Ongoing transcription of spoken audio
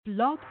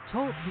Blog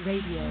Talk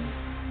Radio.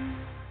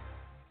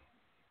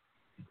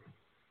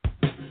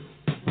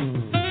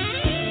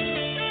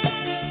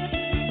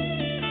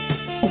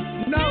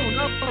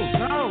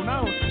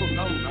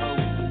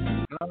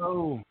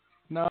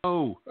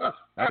 No.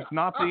 That's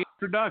not the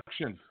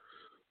introduction.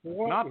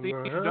 Not the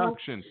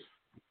introduction.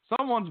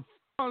 Someone's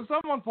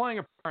playing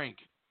a prank.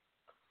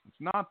 It's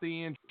not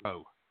the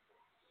intro.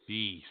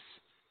 Jeez.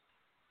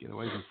 Get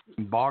away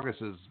from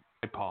Bogus's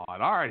iPod. All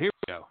right, here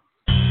we go.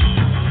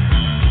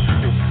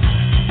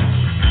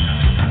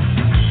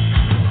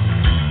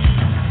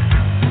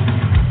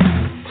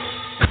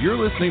 You're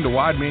listening to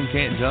Wide Men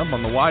Can't Jump on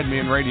the Wide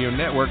Men Radio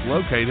Network,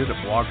 located at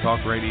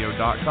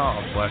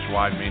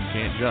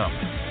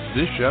blogtalkradio.com/widemencan'tjump.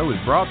 This show is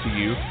brought to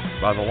you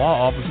by the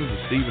law offices of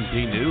Stephen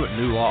P. New at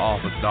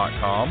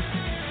newlawoffice.com,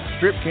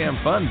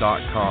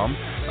 stripcamfun.com,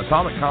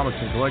 Atomic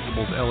Comics and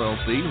Collectibles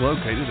LLC,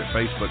 located at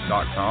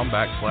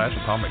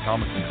facebook.com/Atomic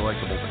Comics and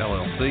Collectibles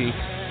LLC,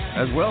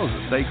 as well as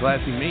at Stay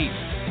Classy Meats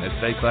at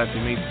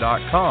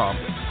stayclassymeats.com,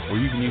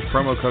 where you can use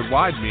promo code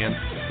WIDEMEN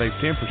to save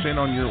 10%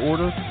 on your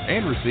order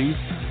and receive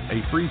a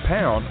free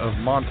pound of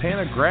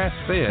Montana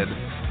grass-fed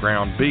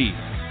ground beef.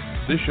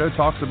 This show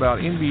talks about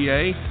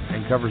NBA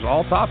and covers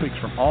all topics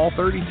from all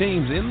 30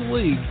 teams in the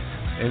league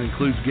and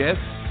includes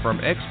guests from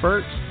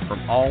experts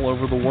from all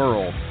over the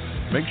world.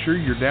 Make sure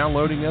you're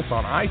downloading us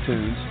on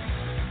iTunes,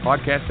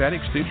 Podcast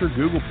Addict, Stitcher,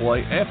 Google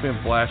Play,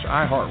 FM Flash,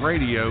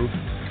 iHeartRadio,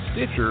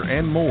 Stitcher,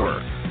 and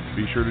more.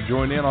 Be sure to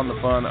join in on the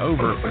fun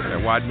over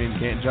at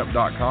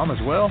WideMenCan'tJump.com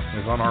as well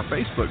as on our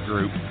Facebook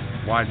group,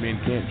 Wide Men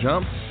Can't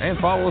Jump, and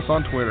follow us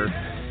on Twitter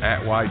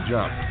at Wide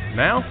Jump.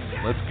 Now,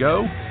 let's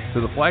go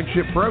to the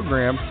flagship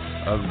program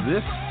of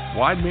this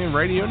Wide Men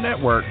Radio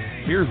Network.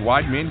 Here's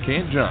Wide Men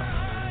Can't Jump.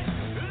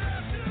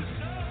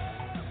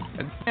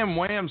 A damn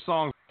Wham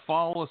song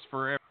follow us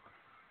forever.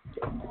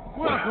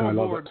 Welcome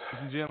aboard, ladies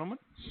and gentlemen.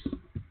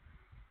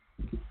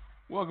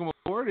 Welcome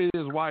aboard. It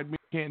is Wide Men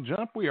Can't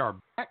Jump. We are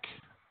back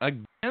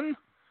again.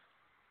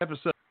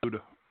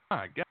 Episode,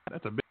 my God,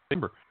 that's a big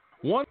number.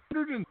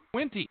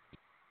 120.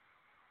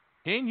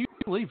 Can you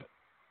believe it?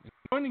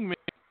 Joining me,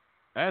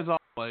 as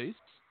always,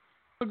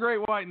 the Great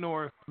White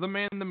North, the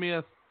man, the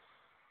myth,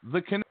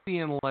 the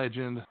Canadian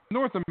legend,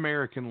 North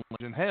American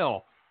legend.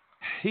 Hell,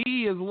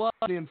 he is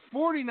loved in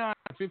 49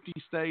 50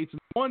 states,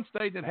 and one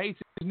state that hates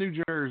it is New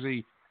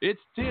Jersey.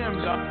 It's Tim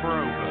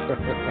Duckbro.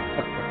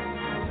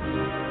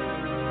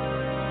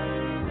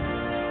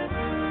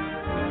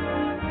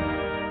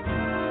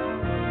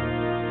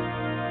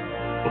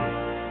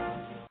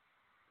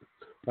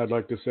 I'd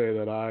like to say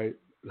that I,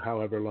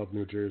 however, love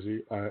New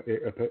Jersey,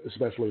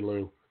 especially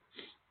Lou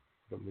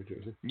from New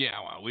Jersey. Yeah,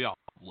 well, we all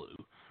love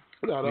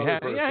Lou.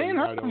 I ain't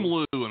heard from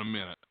Lou in a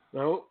minute.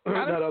 No,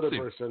 that other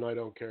person I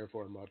don't care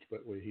for much,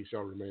 but he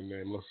shall remain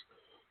nameless.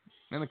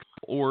 And a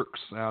couple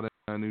orcs out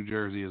in New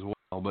Jersey as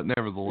well, but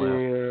nevertheless.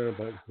 Yeah,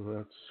 but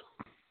that's...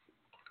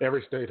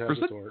 Every state has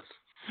its orcs.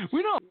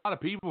 We know a lot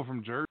of people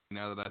from Jersey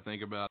now that I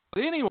think about it.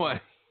 But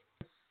anyway,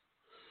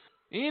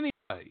 we're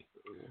going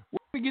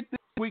to get this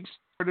week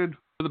started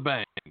with a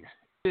bang.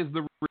 It is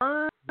the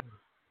return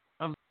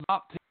of the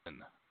top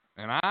 10.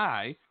 And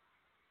I'm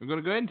going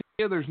to go ahead and tell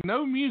you there's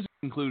no music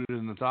included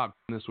in the top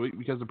 10 this week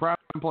because the prime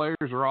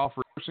players are off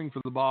rehearsing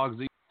for the Boggs,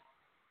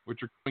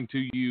 which are coming to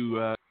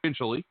you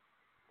eventually.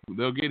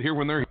 They'll get here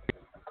when they're here.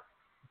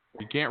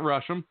 You can't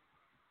rush them,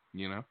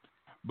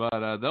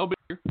 but they'll be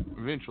here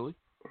eventually.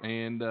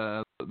 And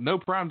no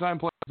primetime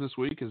players this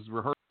week as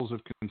rehearsals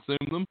have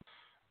consumed them.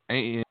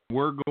 And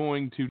we're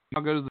going to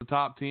now go to the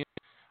top 10.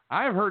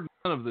 I have heard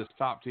none of this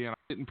top 10. I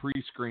didn't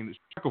pre-screen it.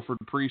 Shackelford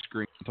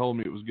pre-screened and told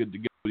me it was good to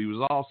go. But he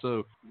was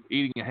also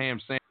eating a ham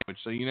sandwich,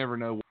 so you never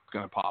know what's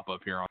going to pop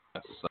up here on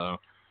this. So,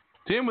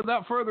 Tim,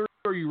 without further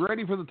ado, are you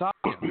ready for the top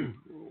 10?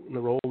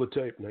 Roll the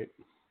tape, Nate.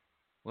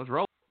 Let's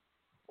roll.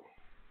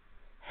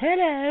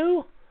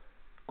 Hello.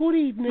 Good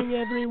evening,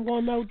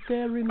 everyone out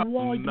there in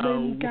Wide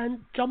Men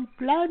Can't Jump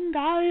Land.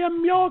 I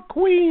am your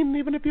queen.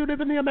 Even if you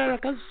live in the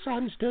Americas,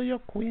 I'm still your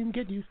queen.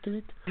 Get used to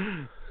it.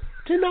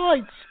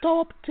 Tonight's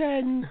top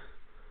 10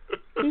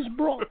 is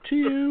brought to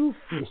you.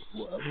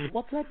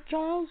 What's that,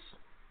 Charles?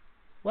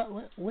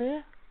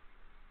 Where?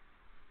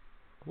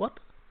 What?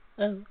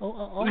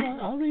 All right,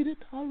 I'll read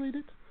it.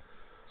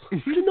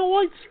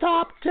 Tonight's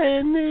top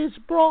 10 is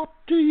brought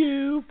to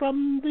you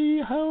from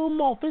the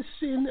home office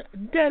in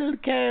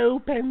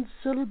Delco,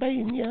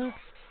 Pennsylvania.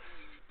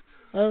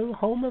 Oh,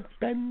 home of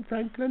Ben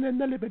Franklin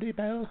and the Liberty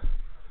Bell.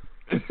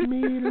 Give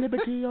me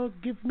liberty or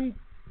give me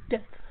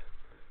death.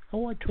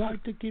 Oh, I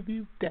tried to give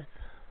you death.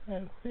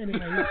 Oh,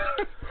 anyway.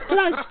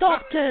 Tonight's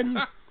top 10,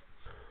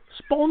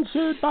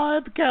 sponsored by,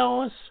 of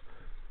course,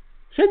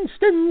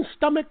 Shinston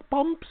Stomach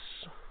Pumps.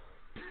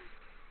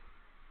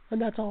 And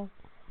that's all.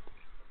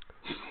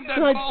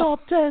 Tonight's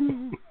top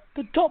 10,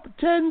 the top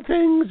 10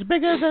 things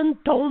bigger than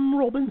Tom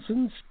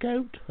Robinson's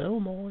coat. Oh,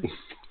 my.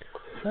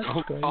 That's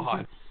crazy.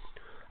 God.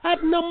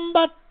 At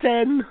number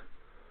 10,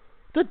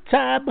 the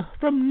tab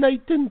from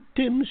Nate and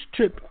Tim's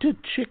trip to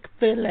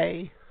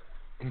Chick-fil-A.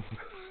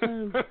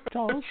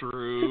 Charles,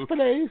 True.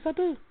 Chick-fil-A, is that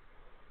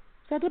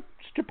that a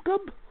strip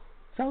club?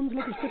 Sounds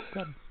like a strip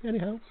club.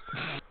 Anyhow.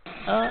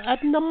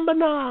 At number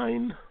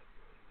 9,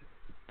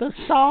 the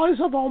size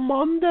of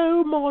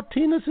Armando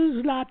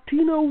Martinez's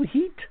Latino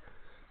heat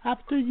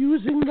after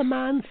using the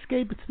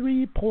Manscaped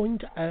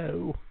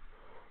 3.0.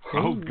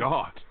 Oh,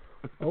 God.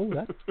 Oh,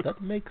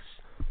 that makes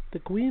the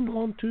Queen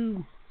want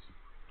to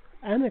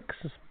annex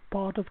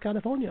part of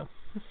California.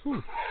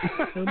 Oh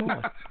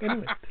my.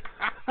 Anyway.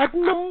 At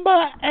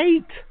number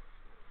 8,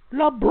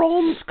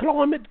 LeBron's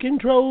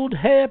climate-controlled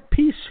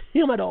hairpiece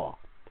humidor.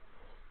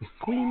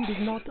 Queen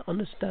did not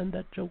understand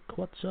that joke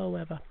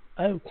whatsoever.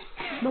 Oh,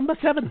 number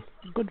 7,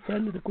 good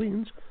friend of the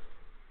Queen's,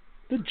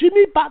 the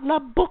Jimmy Butler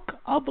Book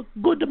of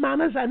Good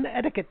Manners and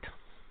Etiquette.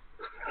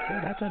 Oh,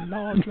 that's a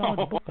large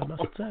book, I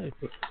must say.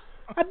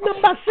 At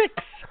number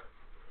 6,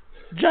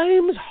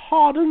 James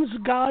Harden's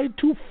Guide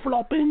to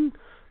Flopping,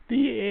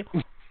 the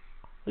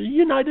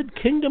United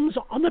Kingdom's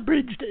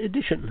unabridged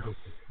edition.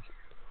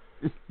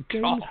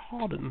 James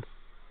Harden.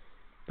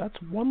 That's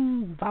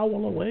one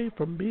vowel away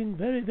from being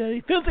very,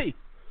 very filthy.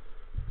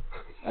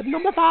 At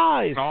number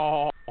 5.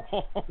 Oh,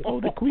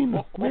 the Queen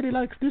really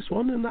likes this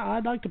one, and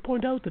I'd like to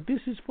point out that this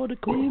is for the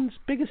Queen's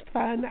biggest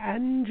fan,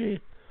 Angie.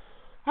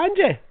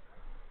 Angie,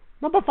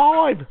 number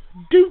 5.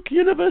 Duke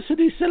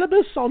University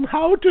syllabus on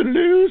how to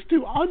lose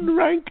to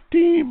unranked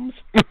teams.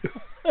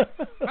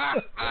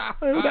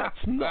 Oh, that's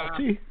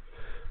naughty.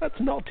 That's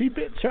naughty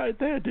bits right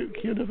there,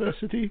 Duke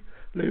University.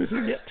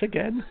 Losing yet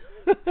again.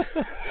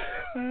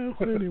 Oh,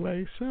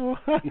 anyway, so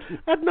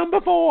at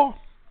number 4.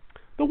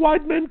 The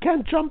Wide Men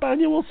Can't Jump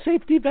annual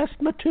safety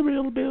vest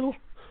material bill.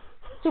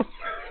 A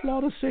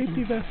lot of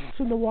safety vests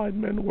in the wide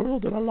men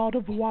world, and a lot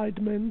of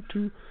wide men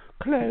to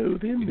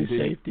clothe in the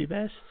safety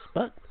vests.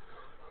 But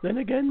then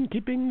again,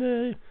 keeping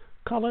the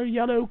color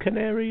yellow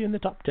canary in the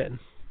top 10.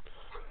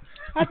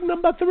 At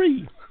number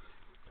 3,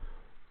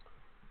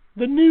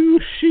 the new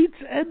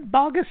Sheets Ed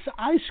Bogus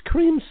ice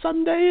cream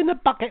sundae in a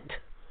bucket.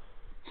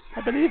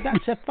 I believe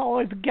that's a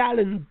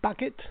 5-gallon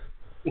bucket.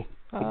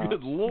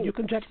 Good Lord. You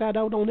can check that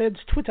out on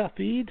Ed's Twitter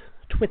feed.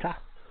 Twitter,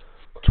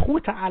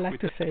 I like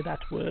to say that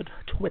word.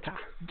 Twitter.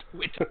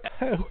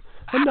 Oh,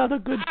 another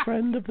good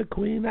friend of the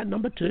Queen at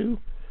number 2,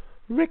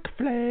 Ric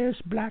Flair's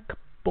Black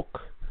Book.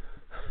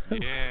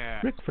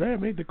 Yeah. Ric Flair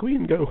made the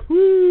Queen go,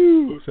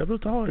 woo, several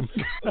times.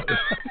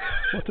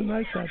 What a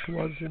night that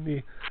was in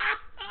the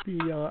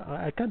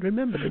I can't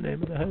remember the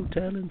name of the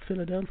hotel in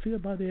Philadelphia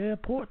by the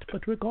airport,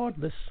 but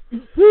regardless.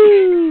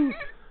 Woo!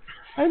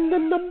 And the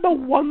number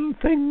 1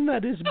 thing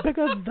that is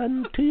bigger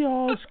than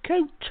TR's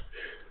coat.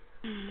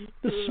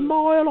 The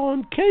smile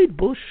on Kate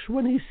Bush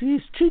when he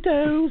sees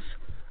Cheetos,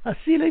 a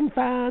ceiling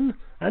fan,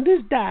 and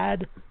his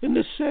dad in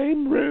the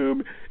same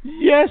room.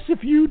 Yes,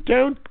 if you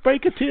don't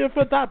break a tear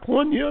for that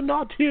one, you're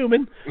not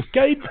human.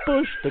 Kate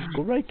Bush, the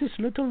greatest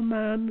little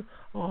man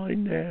I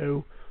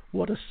know.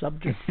 What a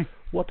subject,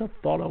 what a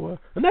follower.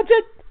 And that's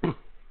it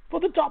for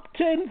the top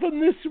 10 from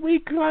this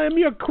week. I am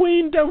your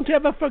Queen, don't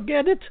ever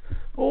forget it,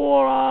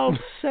 or I'll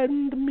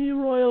send me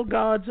royal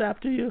guards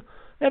after you.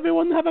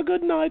 Everyone have a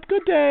good night,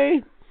 good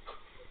day.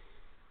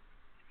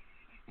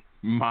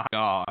 My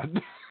God.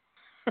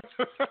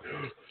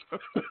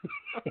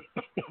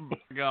 My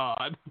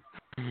God.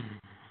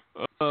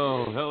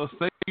 Oh, hell,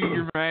 thank you,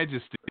 Your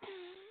Majesty,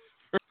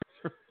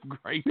 for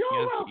gracing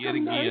us yet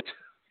again.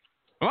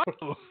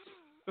 Oh.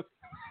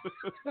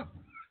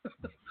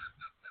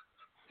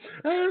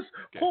 As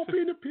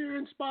hopping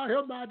appearance by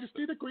Her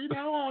Majesty the Queen.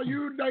 How are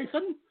you,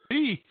 Nathan?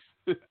 Peace.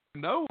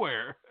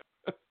 Nowhere.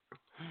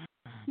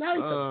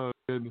 Nathan. Oh,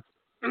 goodness.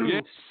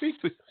 Yes.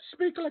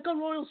 Speak like a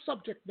royal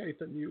subject,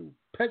 Nathan, you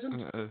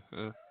peasant.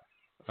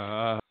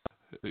 Guy.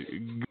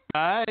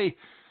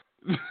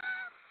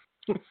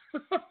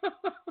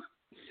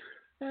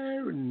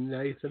 Oh,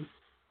 Nathan.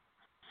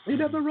 You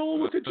never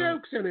roll with the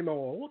jokes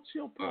anymore. What's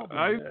your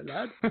problem there,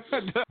 lad? I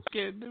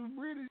can't do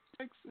British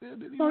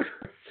accent anymore.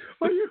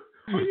 Are you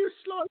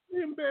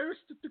slightly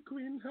embarrassed that the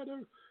Queen had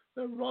a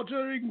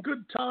Roger in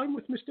good time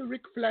with Mr.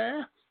 Ric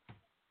Flair?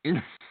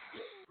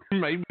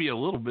 Maybe a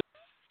little bit.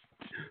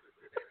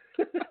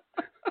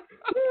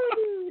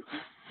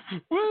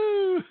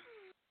 Woo!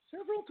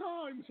 Several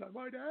times, I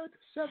might add.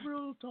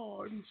 Several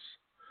times.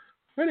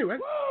 Anyway.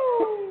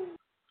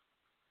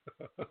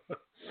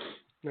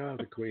 Oh,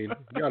 the Queen.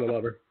 You gotta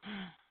love her.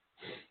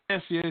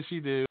 Yes, you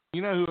do.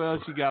 You know who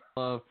else you gotta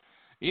love?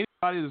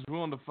 Anybody that's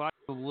willing to fight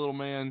for the little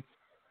man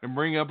and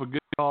bring up a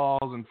good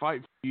cause and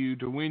fight for you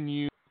to win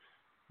you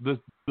the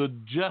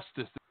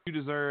justice that you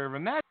deserve.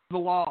 And that's the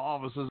law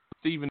offices of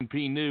Stephen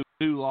P. New,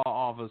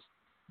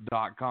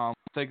 newlawoffice.com.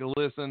 Take a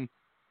listen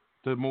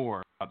to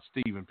more about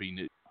Stephen P.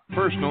 New.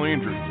 Personal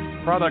injury,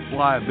 product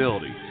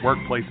liability,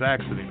 workplace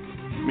accident,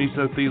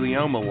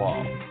 mesothelioma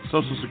law,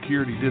 Social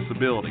Security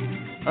disability,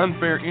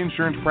 unfair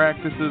insurance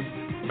practices,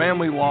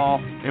 family law,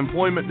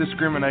 employment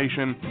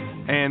discrimination,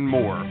 and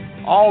more.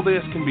 All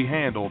this can be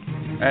handled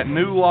at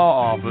New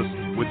Law Office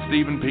with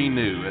Stephen P.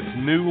 New. It's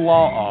New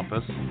Law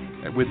Office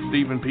with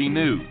Stephen P.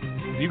 New.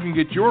 You can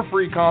get your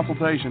free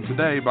consultation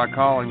today by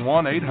calling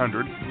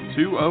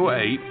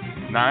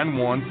 1-800-208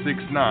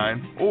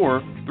 304-362-9169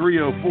 or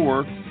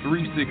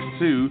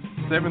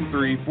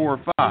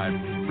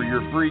 304-362-7345 for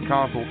your free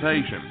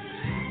consultation.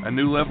 A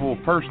new level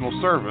of personal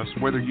service.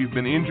 Whether you've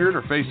been injured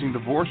or facing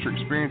divorce or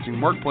experiencing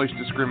workplace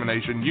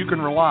discrimination, you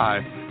can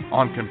rely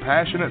on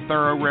compassionate,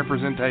 thorough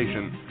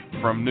representation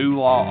from New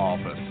Law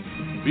Office.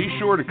 Be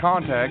sure to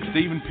contact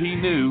Stephen P.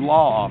 New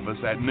Law Office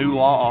at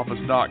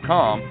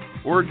newlawoffice.com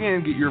or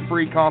again get your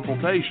free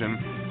consultation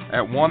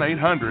at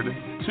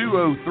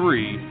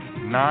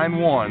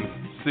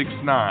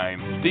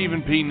 1-800-203-9169.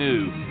 Stephen P.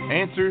 New,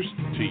 answers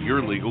to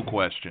your legal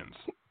questions.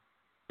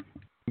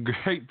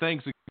 Great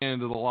thanks again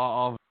to the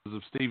law offices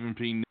of Stephen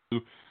P.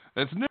 New.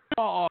 That's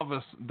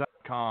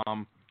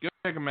newlawoffice.com. Go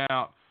check them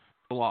out,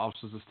 the law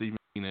offices of Stephen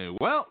P. New.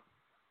 Well,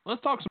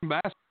 let's talk some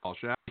basketball,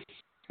 shall we?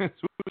 As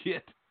we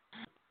get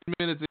 10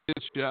 minutes into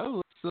this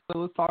show,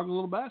 let's talk a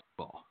little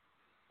basketball.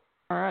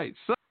 All right,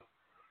 so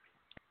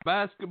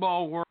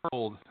basketball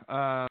world.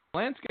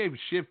 Landscape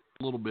shifted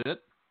a little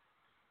bit.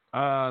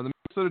 The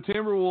Minnesota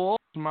Timberwolves,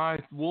 my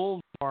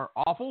Wolves are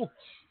awful.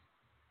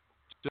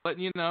 Just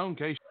letting you know, in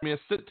case you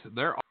missed it,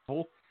 they're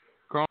awful.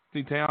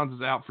 Karl-Anthony Towns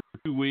is out for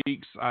 2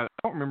 weeks. I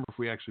don't remember if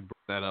we actually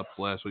brought that up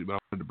last week, but I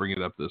wanted to bring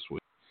it up this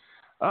week.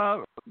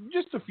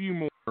 Just a few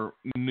more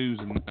news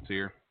and notes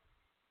here.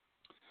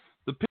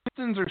 The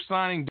Pistons are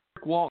signing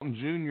Derek Walton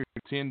Jr.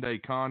 a 10-day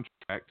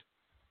contract,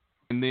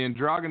 and then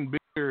Dragan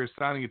Bender is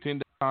signing a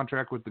 10-day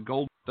contract with the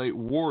Golden State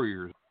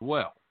Warriors as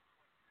well.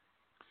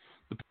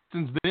 The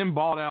Pistons then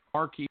bought out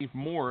Markieff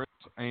Morris,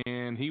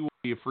 and he will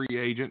be a free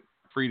agent,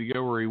 free to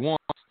go where he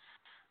wants.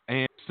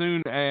 And as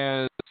soon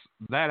as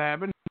that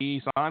happened,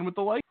 he signed with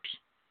the Lakers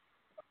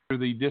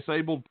under the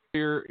disabled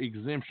player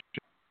exemption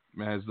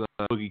as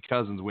Boogie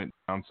Cousins went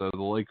down. So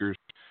the Lakers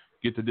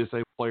get the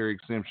disabled player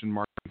exemption.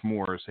 Markieff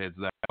Morris heads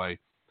that way.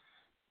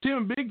 Tim,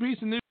 a big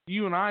piece of news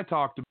you and I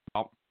talked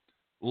about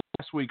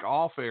last week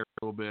off air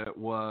a little bit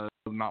was,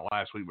 not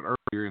last week, but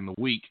earlier in the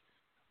week,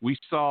 we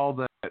saw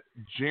that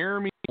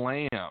Jeremy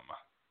Lamb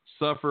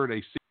suffered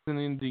a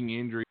season-ending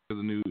injury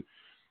to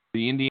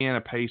the Indiana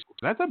Pacers.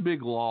 That's a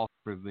big loss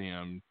for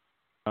them,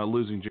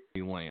 losing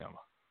Jeremy Lamb.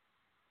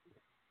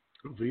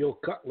 Veal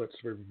cutlets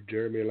for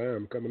Jeremy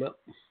Lamb coming up.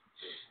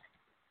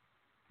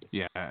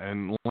 Yeah,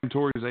 and Lamb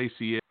tore his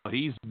ACL.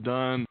 He's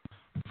done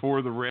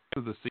for the rest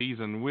of the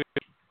season, which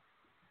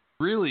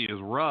really is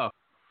rough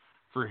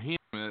for him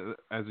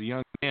as a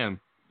young man.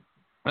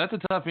 That's a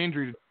tough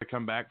injury to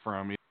come back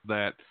from,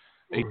 that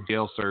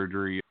ACL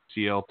surgery,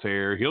 ACL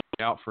tear. He'll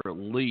be out for at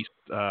least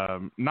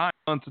 9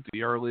 months at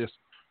the earliest.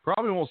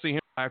 Probably won't see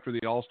him after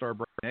the All-Star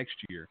break next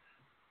year.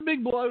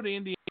 Big blow to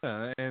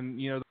Indiana, and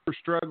they're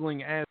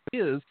struggling as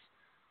is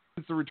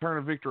since the return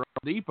of Victor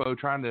Oladipo,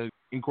 trying to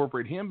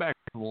incorporate him back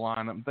into the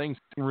lineup. Things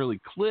haven't really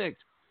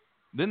clicked.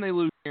 Then they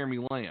lose Jeremy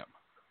Lamb,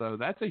 so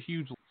that's a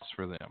huge loss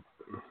for them.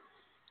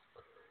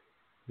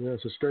 Yeah,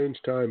 it's a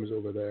strange times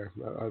over there.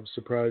 I'm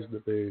surprised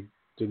that they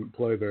didn't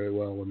play very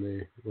well when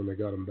they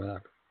got him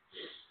back.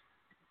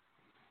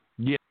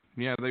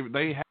 Yeah,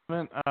 they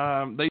haven't.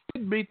 They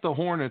did beat the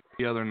Hornets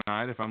the other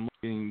night. If I'm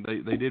looking,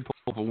 they did pull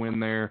off a win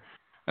there,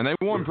 and they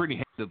won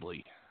pretty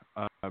handedly,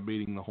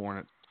 beating the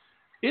Hornets.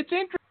 It's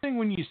interesting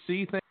when you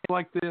see things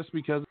like this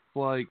because it's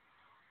like,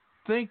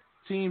 think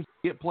teams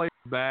get players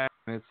back,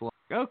 and it's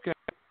like, okay,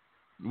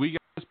 we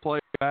got this player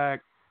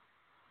back,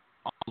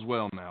 all's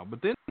well now.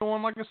 But then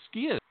going like a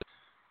skid.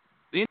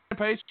 The Indiana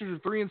Pacers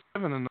are 3-7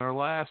 in their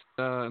last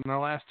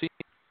team.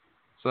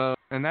 So,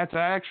 and that's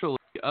actually,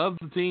 of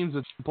the teams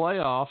that's in the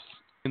playoffs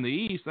in the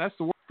East, that's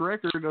the worst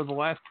record of the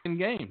last 10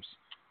 games.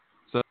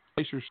 So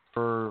the Pacers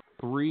are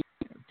 3-7,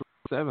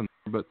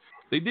 but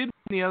they did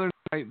win the other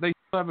night. They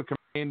still have a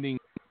commanding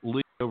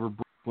lead over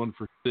Brooklyn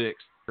for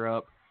 6. They're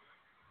up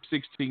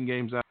 16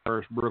 games out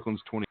first.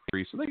 Brooklyn's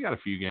 23, so they got a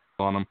few games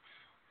on them.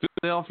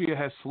 Philadelphia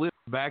has slipped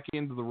back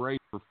into the race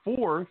for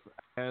 4th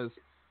as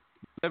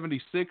the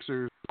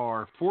 76ers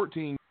are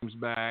 14 games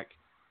back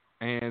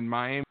and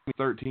Miami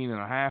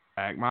 13.5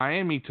 back.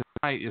 Miami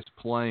tonight is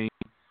playing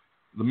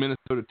the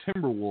Minnesota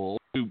Timberwolves,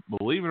 who,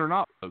 believe it or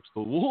not, folks,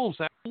 the Wolves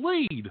have the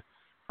lead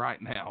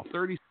right now,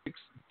 36-32.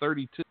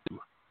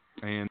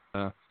 And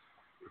but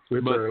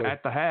early.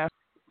 at the half,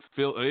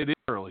 it is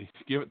early.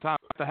 Give it time.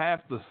 At the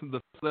half, the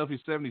Philadelphia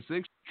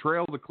 76ers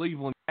trail the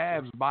Cleveland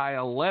Cavs by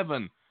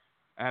 11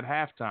 at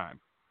halftime.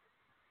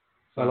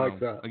 So, I like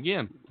that.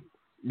 Again,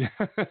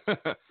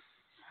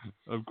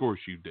 of course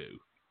you do.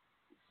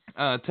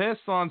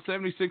 Tests on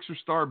 76er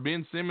star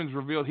Ben Simmons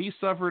revealed he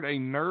suffered a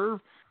nerve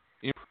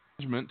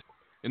impingement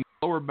in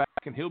the lower back,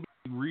 and he'll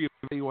be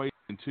reevaluated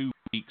in 2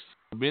 weeks.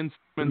 Ben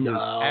Simmons is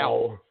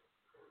out.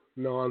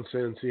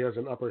 Nonsense. He has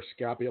an upper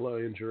scapula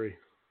injury.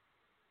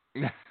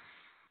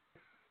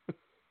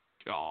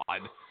 God.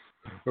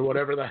 Or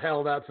whatever the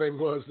hell that thing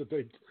was that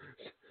they...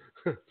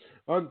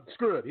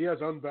 Screw it. He has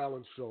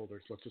unbalanced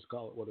shoulders. Let's just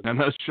call it what it is.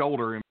 And a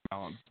shoulder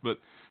imbalance. But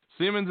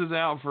Simmons is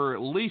out for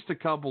at least a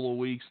couple of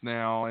weeks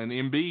now, and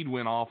Embiid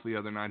went off the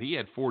other night. He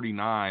had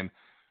 49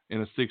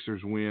 in a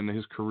Sixers win,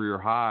 his career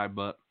high.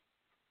 But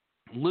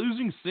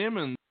losing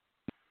Simmons,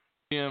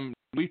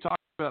 we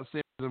talked about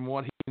Simmons and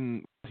what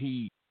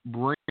he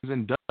brings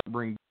and doesn't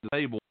bring to the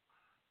table.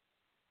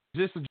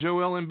 Is this a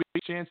Joel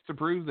Embiid chance to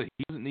prove that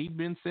he doesn't need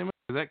Ben Simmons?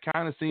 That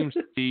kind of seems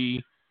to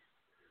be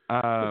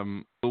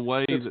the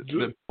way that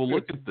people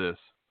look at this.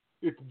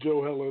 It's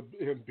Joel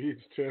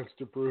Embiid's chance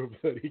to prove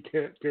that he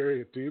can't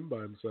carry a team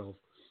by himself.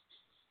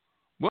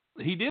 Well,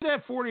 he did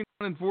have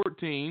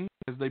 49-14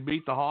 as they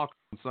beat the Hawks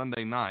on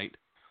Sunday night.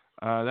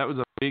 That was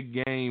a big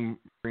game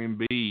for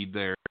Embiid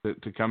there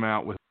to come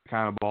out with that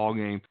kind of ball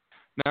game.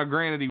 Now,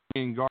 granted, he was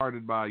being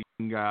guarded by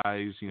young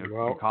guys,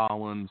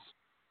 Collins.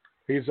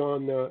 He's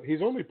on.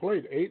 He's only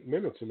played 8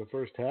 minutes in the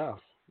first half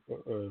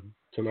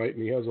tonight,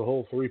 and he has a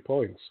whole 3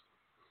 points.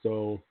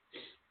 So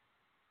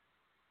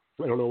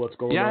I don't know what's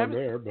going on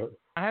there, but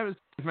I haven't.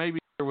 Maybe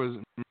there was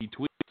he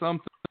tweeted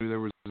something. Maybe there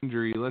was an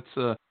injury.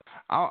 Let's.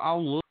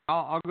 I'll look.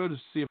 I'll go to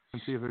see if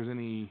there's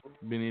been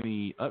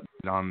any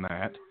update on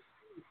that.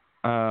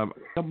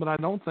 But I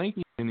don't think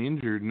he's been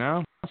injured. No,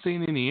 I'm not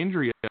seeing any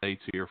injury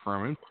updates here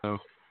from him. So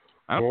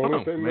I don't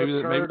know. Maybe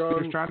they're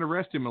just trying to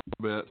rest him a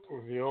little bit.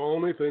 The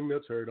only thing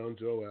that's hurt on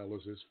Joel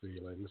is his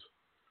feelings.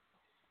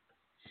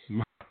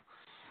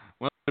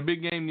 Well, a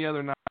big game the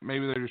other night.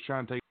 Maybe they're just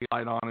trying to take the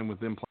light on him with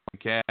them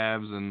playing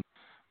Cavs,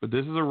 but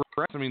this is a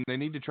rest. I mean, they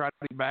need to try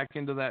to get back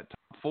into that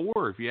top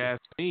 4, if you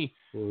ask me.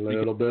 A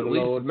little bit of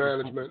load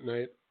management,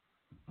 Nate.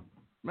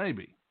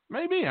 Maybe.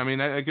 I mean,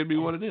 that could be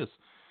what it is.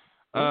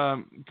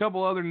 A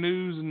couple other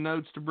news and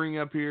notes to bring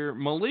up here.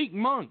 Malik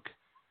Monk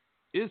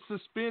is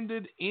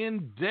suspended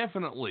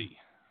indefinitely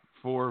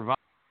for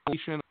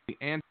violation of the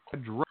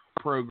anti-drug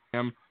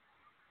program,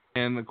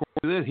 and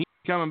according to this, he's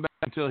coming back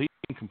until he's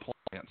in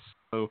compliance.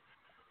 So,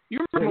 you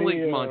remember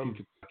Malik Monk in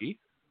Kentucky?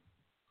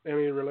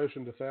 Any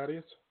relation to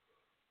Thaddeus?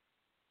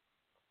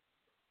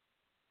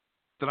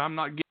 That I'm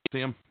not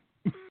getting him.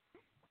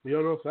 You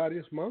don't know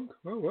Thaddeus Monk?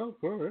 Oh, well,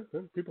 all right,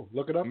 then people,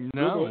 look it up.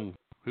 No.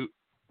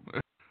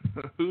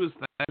 Who is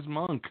Thaddeus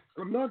Monk?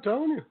 I'm not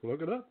telling you.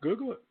 Look it up.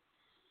 Google it.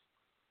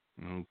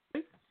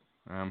 Okay.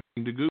 I'm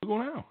going to Google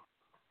now.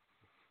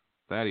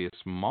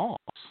 Thaddeus Moss.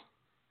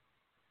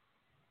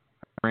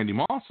 Randy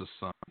Moss's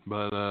son.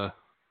 But,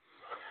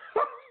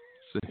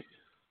 see.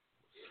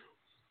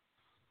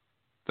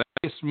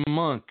 Thaddeus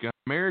Monk,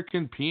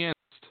 American pianist.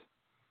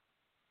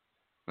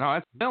 No,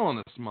 that's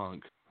Thelonious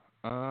Monk.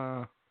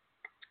 I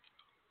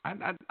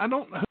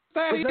don't know who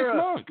Thaddeus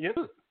Monk.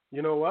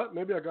 You know what?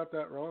 Maybe I got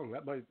that wrong.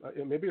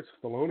 Maybe it's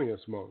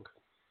Thelonious Monk.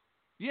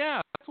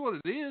 Yeah, that's what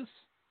it is.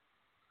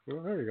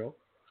 Well, there you go.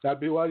 That'd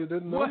be why you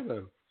didn't know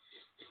then.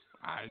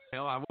 I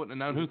wouldn't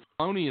have known who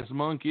Thelonious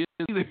Monk is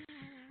either.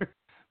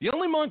 The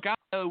only Monk I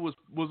know was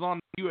on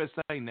the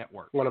USA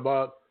Network. What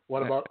about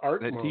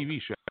Art that Monk? TV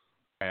show?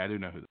 I do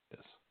know who that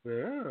is.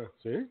 Yeah,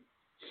 see?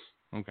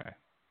 Okay.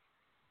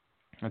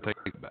 I take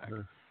it back.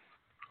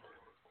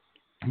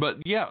 But,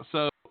 yeah,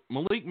 so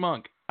Malik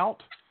Monk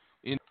out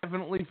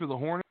indefinitely for the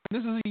Hornets.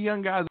 This is a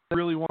young guy that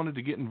really wanted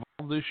to get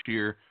involved this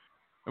year.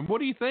 And what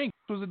do you think?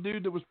 This was a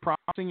dude that was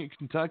promising at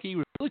Kentucky. He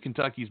was really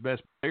Kentucky's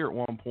best player at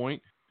one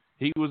point.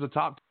 He was a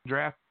top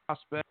draft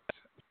prospect.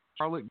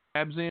 Charlotte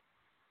grabs him.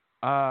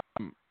 A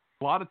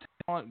lot of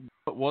talent,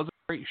 but was a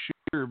great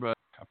shooter, but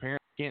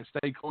apparently can't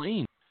stay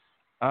clean.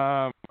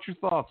 What's your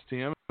thoughts,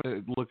 Tim,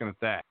 looking at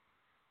that?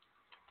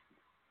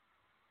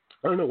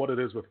 I don't know what it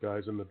is with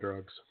guys and the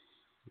drugs.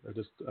 I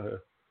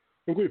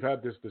think we've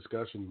had this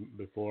discussion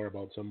before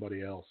about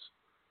somebody else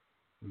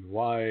and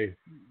why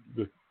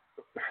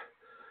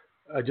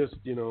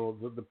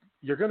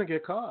you're going to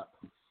get caught.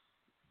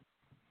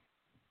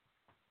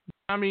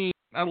 I mean,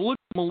 I look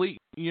at Malik,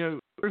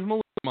 there's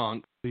Malik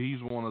Monk.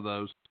 He's one of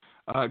those.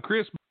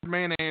 Chris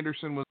Birdman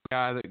Anderson was the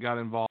guy that got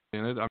involved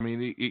in it. I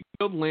mean, he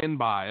killed Len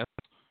Bias.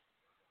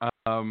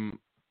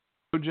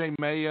 O.J.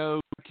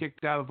 Mayo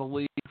kicked out of the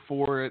league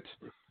for it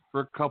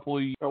for a couple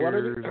of years.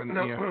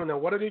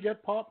 What did he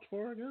get popped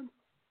for again?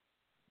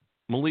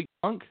 Malik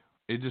Monk?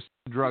 It just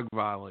drug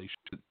violation.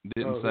 It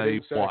didn't say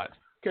what.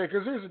 Okay,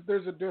 because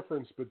there's a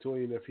difference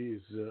between if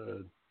he's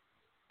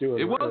doing.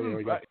 It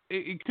wasn't.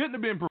 It couldn't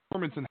have been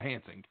performance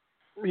enhancing.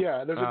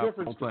 Yeah, there's a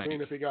difference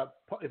between if he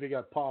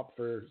got popped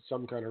for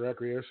some kind of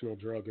recreational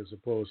drug as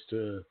opposed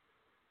to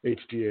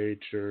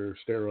HGH or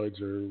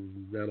steroids or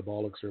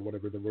anabolics or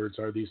whatever the words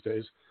are these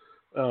days.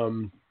 I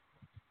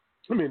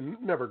mean,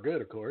 never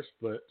good, of course,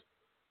 but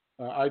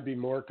I'd be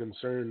more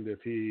concerned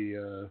if he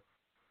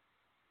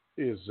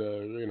is,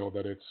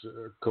 that it's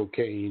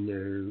cocaine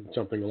or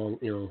something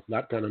along,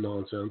 that kind of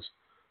nonsense,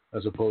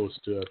 as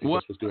opposed to if he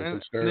just was doing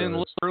some steroids. And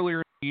then earlier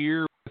in the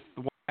year,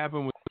 with what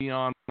happened with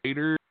Deion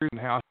Waiters and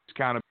how he's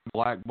kind of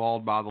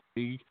blackballed by the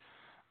league,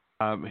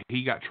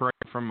 he got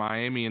traded from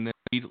Miami and then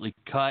immediately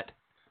cut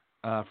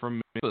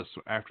from Memphis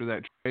after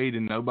that trade,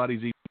 and nobody's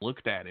even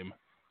looked at him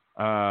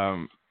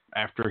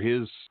after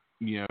his,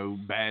 it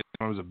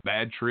was a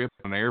bad trip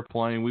on an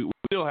airplane. We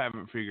still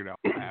haven't figured out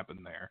what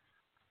happened there.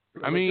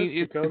 I mean,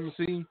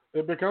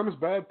 it becomes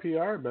bad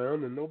PR,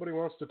 man, and nobody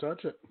wants to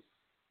touch it.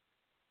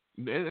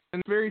 And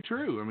it's very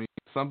true. I mean,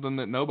 it's something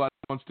that nobody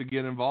wants to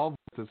get involved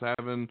with, is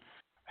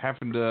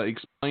having to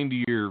explain to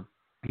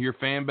your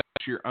fan base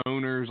your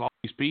owners, all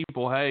these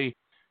people, hey,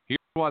 here's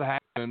what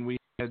happened. We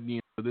had,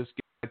 this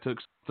guy took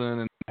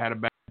something and had a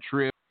bad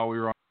trip while we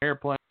were on an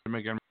airplane to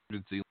make an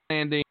emergency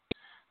landing.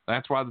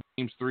 That's why the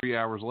team's 3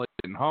 hours late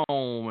getting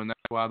home, and that's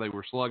why they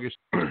were sluggish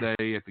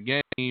today at the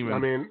game.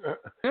 And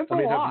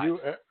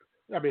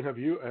have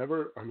you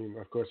ever? I mean,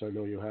 of course, I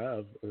know you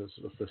have,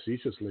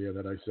 facetiously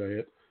that I say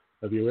it.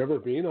 Have you ever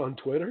been on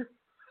Twitter?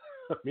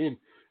 I mean,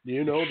 do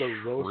you know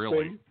the roasting?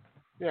 Really?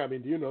 Yeah, I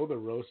mean, do you know the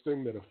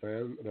roasting that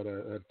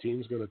a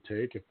team's going to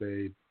take if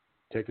they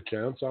take a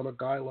chance on a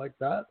guy like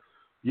that?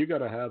 You got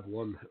to have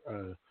one.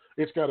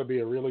 It's got to be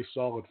a really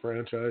solid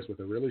franchise with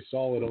a really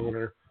solid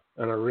owner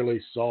and a really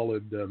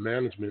solid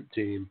management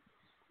team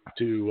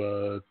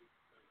to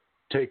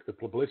take the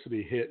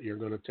publicity hit you're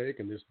going to take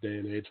in this day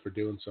and age for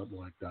doing something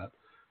like that.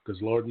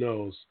 Because Lord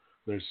knows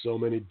there's so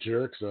many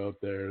jerks out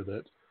there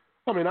that,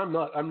 I mean, I'm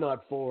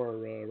not for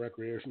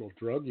recreational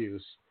drug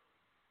use,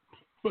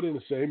 but in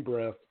the same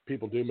breath,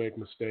 people do make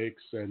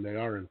mistakes and they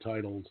are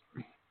entitled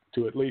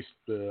to at least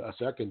a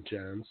second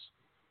chance.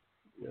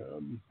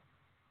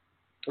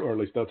 Or at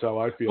least that's how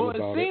I feel about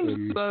it. Well, it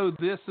seems though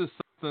this is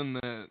something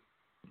that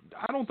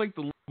I don't think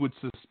the league would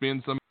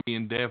suspend somebody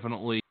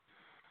indefinitely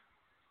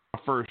for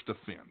first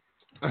offense.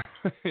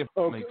 Okay.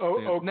 Now,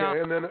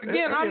 And then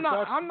again,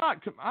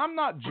 I'm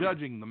not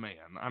judging the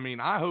man. I mean,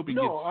 I hope he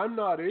I'm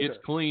not either. gets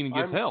clean and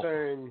gets help.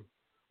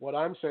 What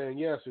I'm saying,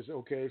 yes, is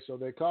okay. So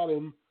they caught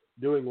him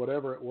doing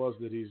whatever it was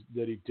that he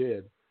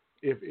did.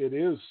 If it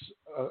is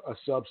a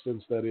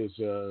substance that is,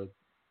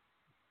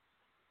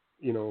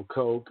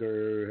 coke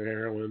or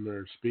heroin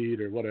or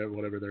speed or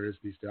whatever there is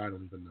these days, I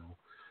don't even know.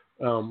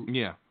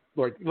 Yeah.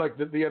 Like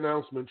the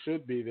announcement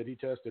should be that he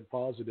tested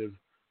positive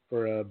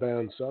for a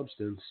banned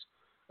substance,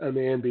 and the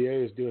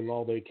NBA is doing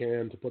all they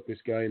can to put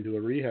this guy into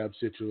a rehab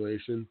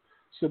situation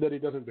so that he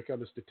doesn't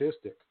become a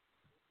statistic.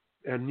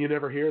 And you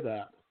never hear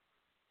that,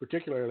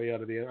 particularly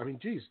out of the. I mean,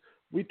 geez,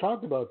 we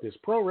talked about this.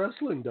 Pro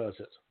wrestling does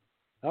it.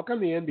 How come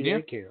the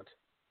NBA can't?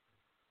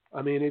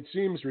 I mean, it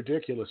seems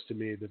ridiculous to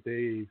me that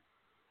they.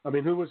 I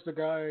mean, who was the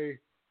guy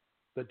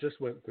that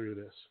just went through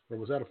this, or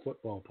was that a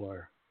football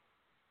player?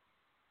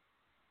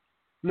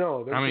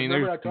 No,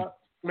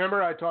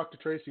 remember I talked to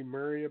Tracy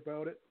Murray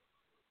about it.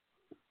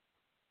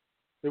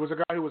 There was a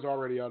guy who was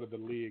already out of the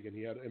league,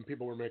 and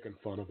people were making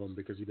fun of him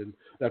because he didn't.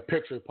 That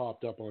picture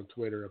popped up on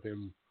Twitter of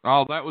him.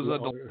 Oh, that was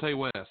Delonte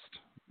West.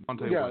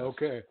 Yeah,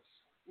 okay.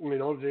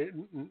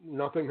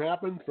 Nothing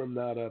happened from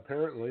that.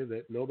 Apparently,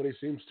 that nobody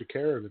seems to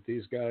care that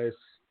these guys.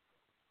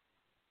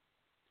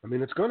 I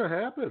mean, it's going to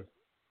happen,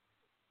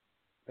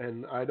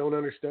 and I don't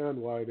understand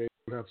why they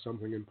don't have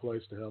something in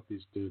place to help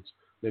these dudes.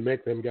 They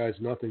make them guys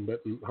nothing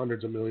but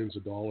hundreds of millions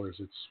of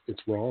dollars.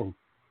 It's wrong.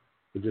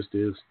 It just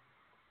is.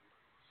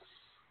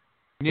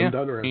 Yeah,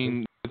 I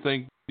mean,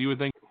 you would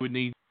think we would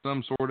need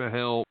some sort of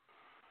help,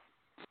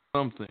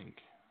 something.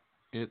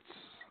 It's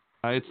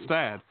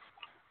sad,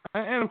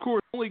 and of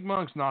course, Malik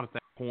Monk's not at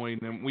that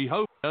point, and we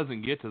hope he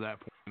doesn't get to that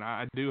point.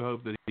 I do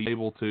hope that he's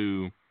able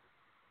to.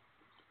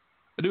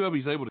 I do hope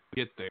he's able to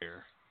get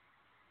there.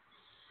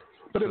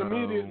 But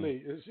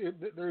immediately,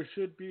 there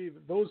should be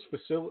those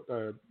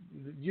facilities.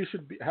 You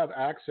should have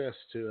access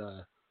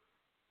to,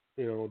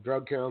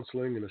 drug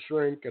counseling and a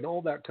shrink and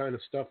all that kind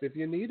of stuff if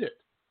you need it.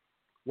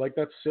 Like,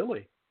 that's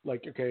silly.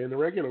 Like, okay, in the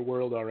regular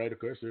world, all right, of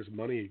course, there's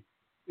money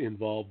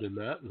involved in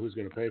that and who's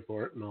going to pay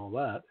for it and all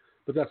that.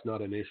 But that's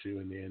not an issue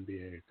in the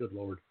NBA. Good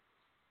Lord.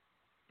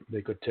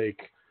 They could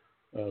take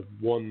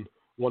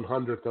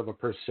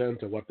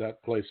 1/100% of what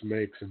that place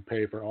makes and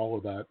pay for all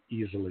of that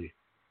easily.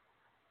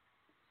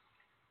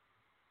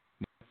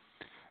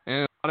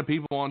 And a lot of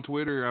people on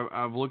Twitter,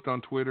 I've looked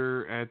on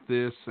Twitter at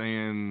this,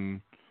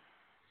 and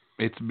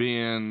it's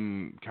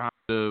been kind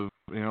of,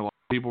 a lot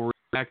of people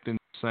reacting,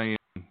 saying,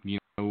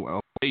 a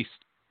waste.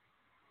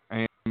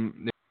 And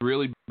it's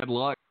really bad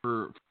luck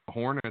for the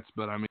Hornets,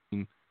 but I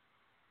mean,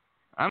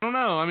 I don't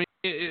know. I mean,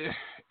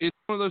 it's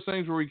one of those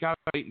things where we got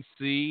to wait and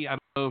see. I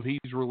don't know if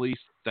he's released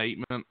a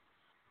statement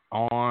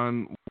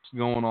on what's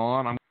going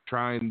on. I'm going to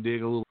try and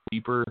dig a little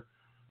deeper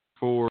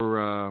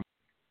to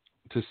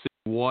see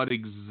what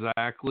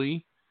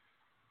exactly.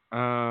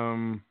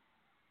 I'm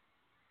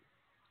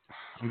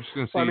just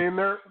going to see.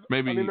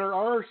 There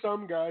are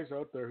some guys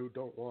out there who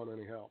don't want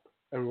any help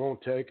and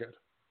won't take it.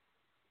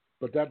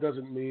 But that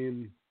doesn't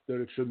mean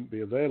that it shouldn't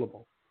be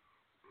available.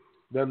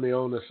 Then the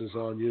onus is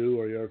on you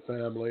or your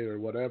family or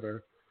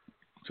whatever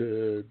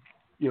to,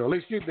 at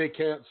least they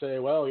can't say,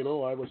 well,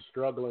 I was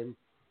struggling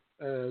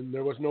and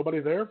there was nobody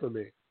there for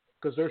me,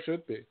 because there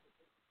should be.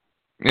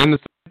 And the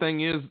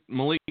thing is,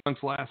 Malik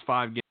Monk's last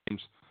 5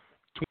 games,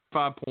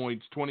 25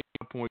 points,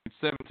 25 points,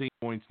 17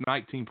 points,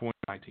 19 points,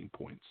 19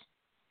 points.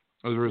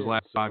 Those were his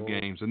last 5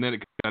 games, and then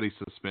it got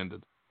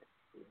suspended.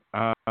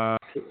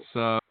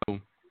 So,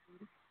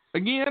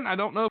 again, I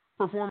don't know if it's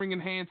performing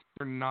enhanced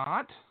or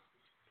not.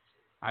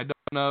 I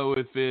don't know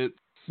if it's...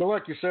 But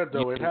like you said,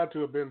 though, it had to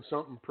have been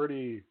something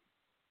pretty,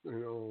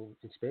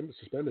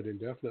 suspended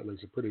indefinitely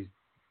is a pretty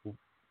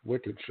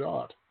wicked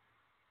shot.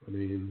 I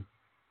mean...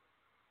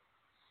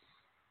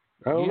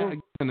 I don't know.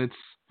 Again, it's.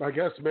 I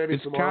guess maybe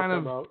it's tomorrow kind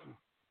come of out.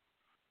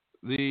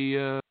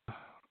 the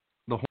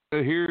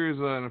here is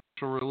an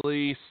official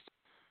release.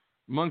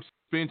 Monk's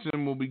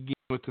suspension will begin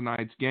with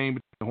tonight's game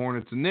between the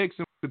Hornets and Knicks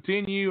and will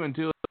continue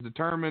until it's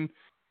determined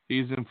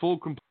he's in full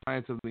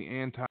compliance of the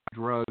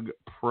anti-drug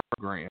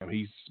program.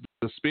 He's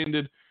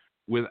suspended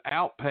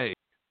without pay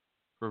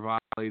for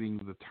violating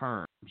the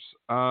terms.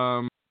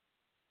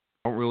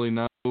 Don't really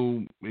know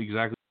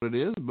exactly what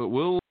it is, but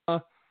we'll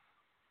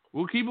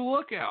keep a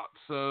lookout.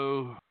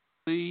 So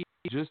see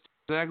just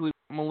exactly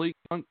what Malik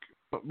Monk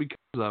because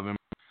of him.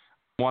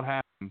 What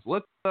happens?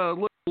 Let's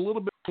look a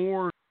little bit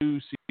more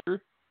news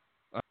here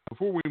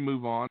before we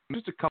move on.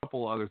 Just a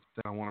couple other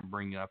things I want to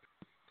bring up.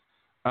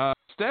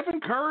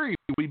 Stephen Curry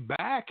will be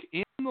back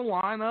in the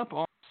lineup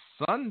on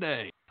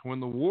Sunday when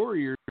the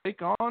Warriors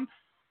take on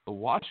the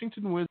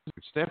Washington Wizards.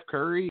 Steph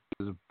Curry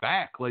is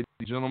back, ladies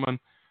and gentlemen.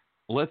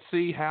 Let's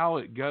see how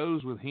it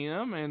goes with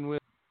him and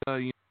with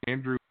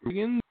Andrew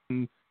Wiggins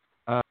and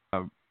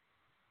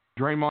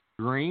Draymond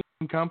Green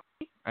and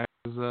company as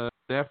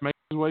Steph makes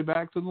his way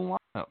back to the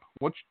lineup.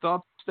 What's your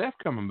thoughts on Steph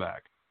coming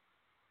back?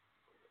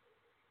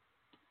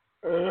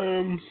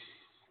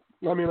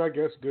 I mean, I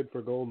guess good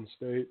for Golden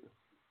State.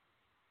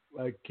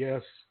 I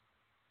guess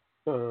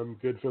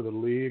good for the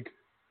league.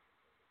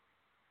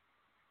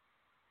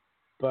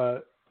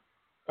 But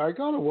I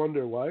gotta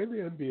wonder why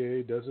the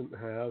NBA doesn't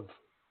have,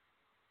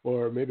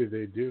 or maybe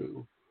they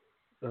do,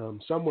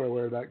 somewhere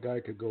where that guy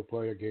could go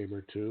play a game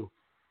or two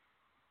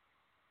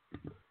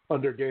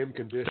under game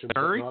conditions,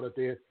 but not at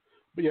the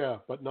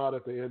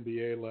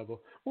NBA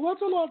level. Well,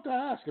 that's a lot to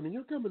ask. I mean,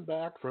 you're coming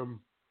back from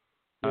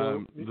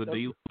the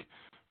D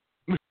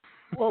League.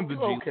 Well,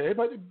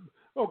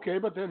 okay,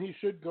 but then he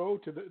should go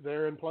to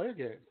there and play a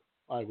game,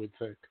 I would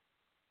think.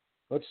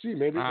 Let's see,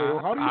 maybe.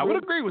 How do you I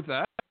would agree with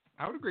that.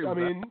 I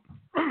mean,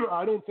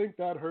 I don't think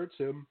that hurts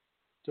him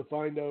to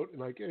find out,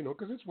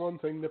 because it's one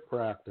thing to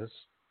practice.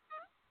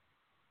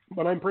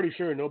 But I'm pretty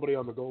sure nobody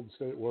on the Golden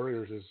State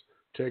Warriors is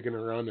taking a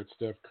run at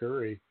Steph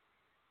Curry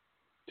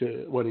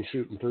when he's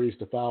shooting threes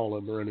to foul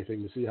him or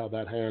anything to see how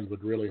that hand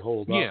would really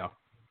hold up.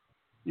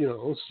 Yeah.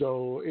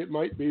 So it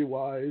might be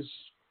wise.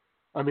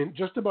 I mean,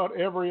 just about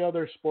every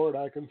other sport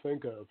I can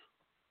think of.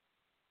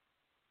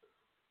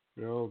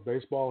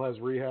 Baseball has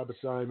rehab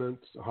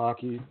assignments.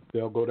 Hockey,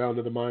 they'll go down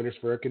to the minors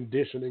for a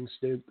conditioning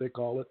stint, they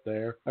call it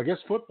there. I guess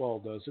football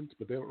doesn't,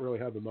 but they don't really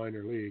have the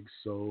minor leagues,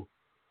 so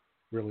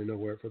really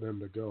nowhere for them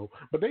to go.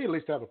 But they at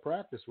least have a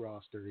practice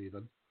roster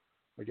even,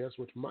 I guess,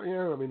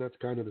 that's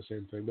kind of the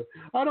same thing. But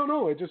I don't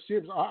know. It just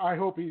seems, I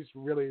hope he's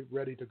really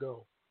ready to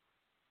go.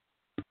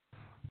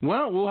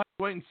 Well, we'll have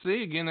to wait and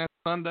see. Again, that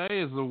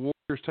Sunday as the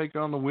Warriors take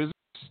on the Wizards.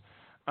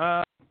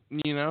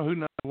 Who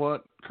knows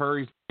what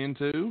Curry's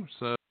into,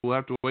 so we'll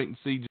have to wait and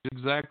see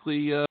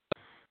exactly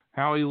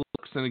how he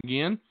looks. And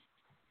again,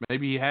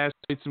 maybe he has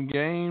played some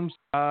games.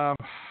 I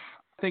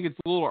think it's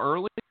a little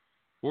early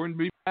for him to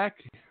be back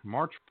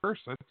March 1st.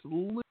 That's a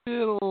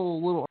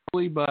little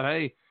early, but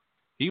hey,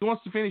 he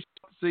wants to finish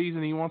the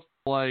season. He wants to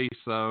play,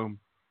 so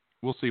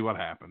we'll see what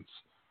happens.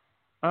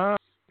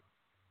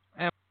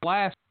 And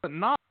last but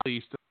not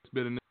least, it's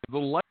been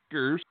the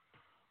Lakers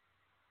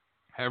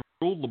have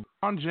ruled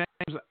LeBron James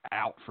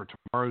out for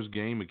tomorrow's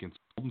game against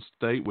Golden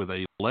State with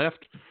a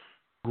left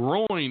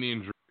groin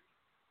injury.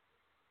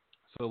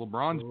 So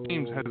LeBron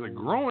James has a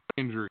groin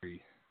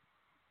injury.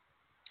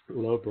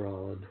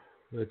 LeBron.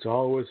 It's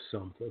always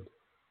something.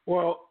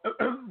 Well,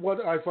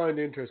 what I find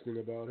interesting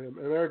about him,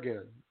 and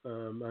again,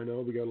 I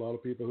know we got a lot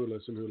of people who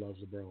listen who loves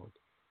LeBron.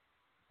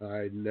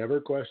 I never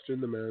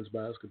question the man's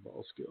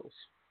basketball skills.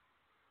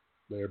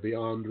 They're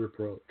beyond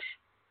reproach.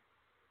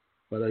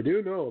 But I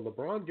do know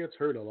LeBron gets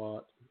hurt a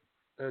lot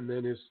and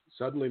then is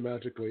suddenly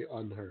magically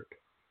unhurt.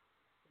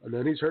 And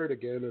then he's hurt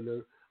again. And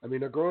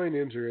then, a groin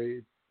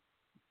injury,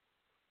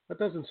 that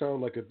doesn't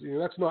sound like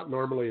that's not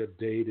normally a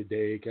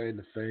day-to-day kind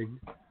of thing.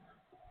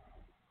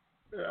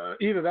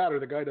 Either that or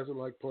the guy doesn't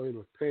like playing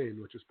with pain,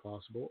 which is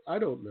possible. I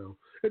don't know.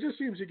 It just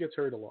seems he gets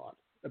hurt a lot,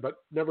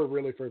 but never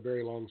really for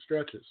very long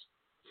stretches.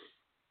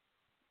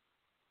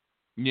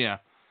 Yeah.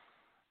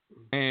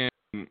 And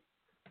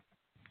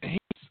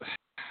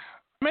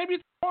maybe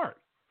it's smart.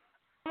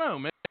 I don't know.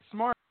 Maybe it's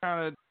smart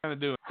kind of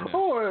doing it.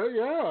 Oh,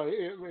 yeah.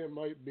 It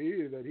might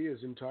be that he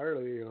is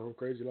entirely,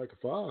 crazy like a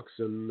fox,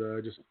 and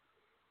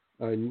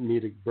I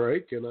need a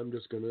break, and I'm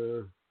just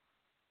gonna,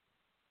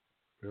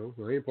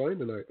 I ain't playing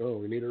tonight. Oh,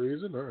 we need a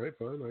reason. All right,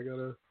 fine. I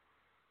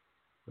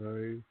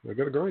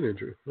got a groin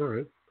injury. All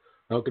right.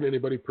 How can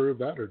anybody prove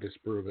that or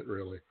disprove it?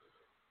 Really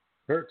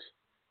hurts.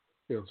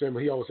 Same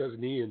way he always has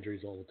knee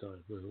injuries all the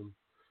time.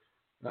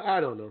 I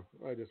don't know.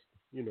 I just,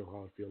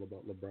 how I feel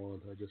about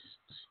LeBron. I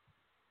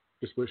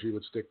just wish he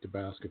would stick to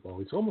basketball.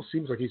 It almost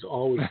seems like he's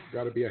always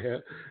got to be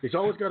ahead. He's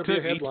always got to be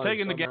a headline. He's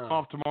taking the somehow. game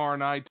off tomorrow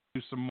night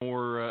to do some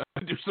more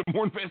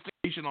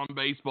investigation on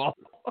baseball.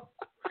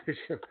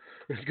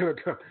 He's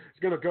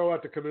gonna go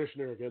at the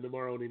commissioner again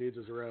tomorrow, and he needs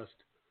his rest.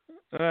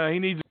 He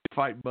needs to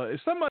fight Bud.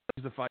 Somebody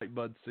needs to fight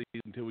Bud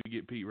season until we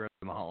get Pete Rose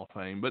in the Hall of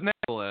Fame. But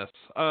nevertheless,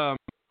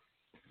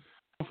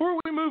 before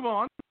we move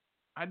on,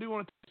 I do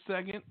want to take a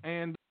second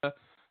and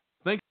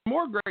thank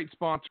more great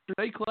sponsors.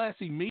 Stay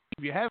Classy Meats.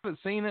 If you haven't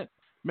seen it,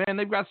 man,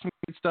 they've got some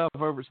great stuff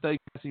over at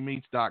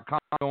StayClassyMeats.com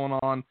going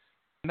on.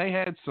 And they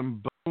had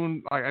some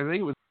bone, I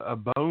think it was a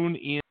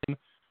bone-in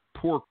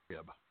pork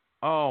rib.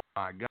 Oh,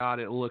 my God,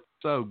 it looked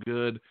so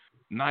good.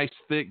 Nice,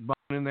 thick bone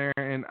in there.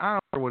 And I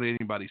don't care what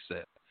anybody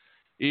said.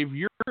 If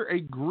you're a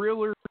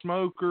griller,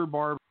 smoker,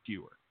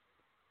 barbecuer,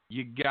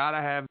 you got to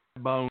have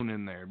that bone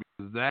in there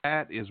because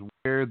that is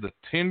where the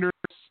tenderness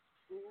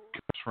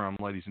comes from,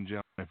 ladies and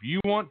gentlemen. If you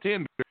want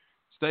tender,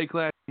 Stay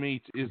Classy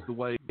Meats is the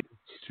way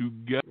to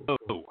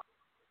go.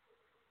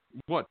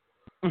 What?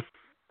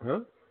 Huh?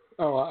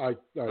 Oh, I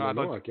don't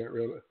know. I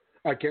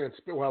can't.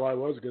 Well, I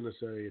was going to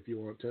say if you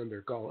want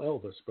tender, call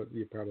Elvis, but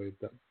that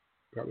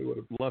probably would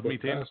have Love me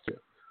tender. You.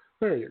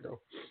 There you go.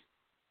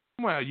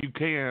 Well, you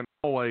can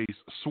always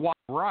swap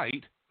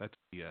right. That's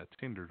the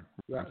tender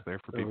reference there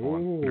for people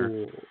on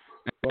Twitter.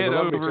 Head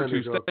over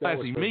to Stay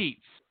Classy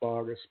Meats.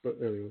 August, but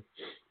anyway.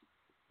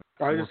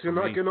 I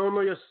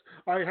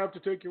have to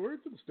take your word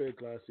for the Stay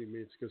Classy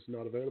Meats because it's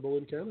not available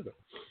in Canada.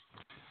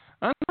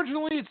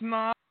 Unfortunately, it's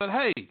not. But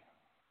hey,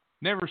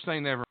 never say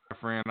never, my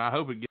friend. I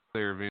hope it gets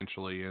there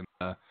eventually, and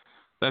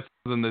that's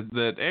something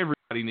that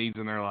everybody needs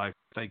in their life.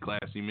 Stay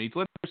Classy Meats.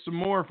 Let's hear some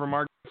more from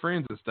our good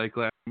friends at Stay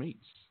Classy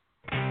Meats.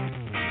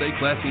 Stay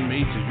Classy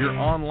Meats is your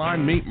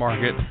online meat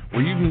market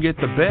where you can get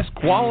the best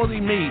quality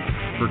meat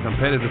for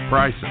competitive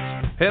prices.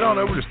 Head on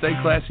over to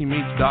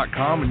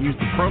StayClassyMeats.com and use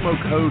the promo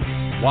code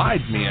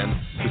WIDEMEN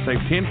to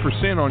save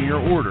 10% on your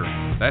order.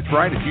 That's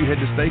right, if you head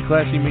to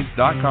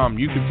StayClassyMeats.com,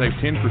 you can save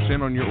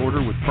 10% on your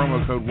order with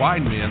promo code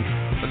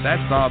WIDEMEN, but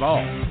that's not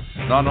all.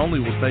 Not only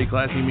will Stay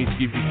Classy Meats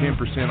give you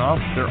 10% off,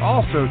 they're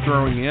also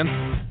throwing in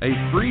a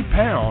free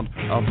pound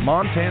of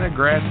Montana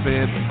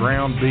grass-fed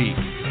ground beef.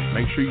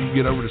 Make sure you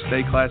get over to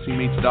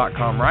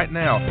StayClassyMeats.com right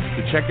now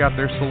to check out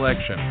their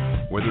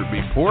selection. Whether it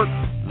be pork,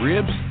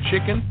 ribs,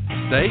 chicken,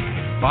 steak,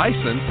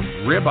 bison,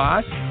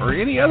 ribeye, or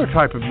any other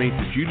type of meat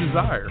that you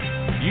desire,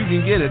 you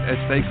can get it at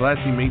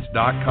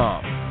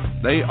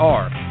StayClassyMeats.com. They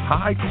are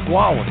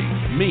high-quality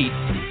meat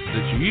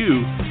that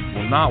you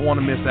will not want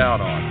to miss out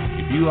on.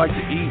 If you like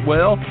to eat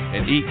well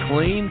and eat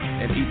clean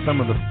and eat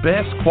some of the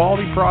best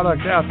quality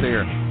product out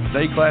there,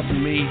 Stay Classy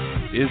Meats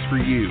is for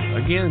you.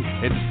 Again,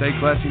 head to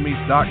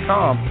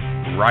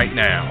StayClassyMeats.com right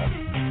now.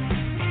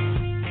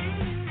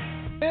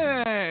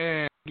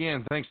 And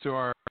again, thanks to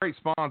our great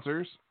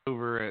sponsors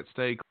over at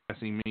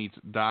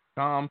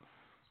StayClassyMeats.com.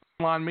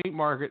 Online meat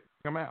market,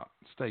 come out.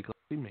 Stay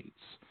Classy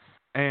Meats.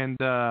 And,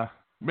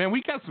 man,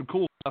 we got some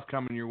cool stuff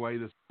coming your way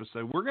this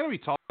episode. We're going to be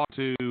talking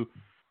to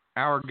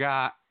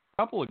a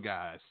couple of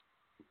guys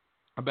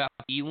about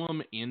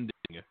Elam ending.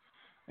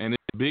 And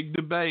it's a big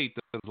debate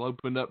that has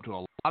opened up to a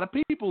lot of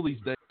people these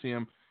days,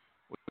 Tim.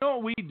 You know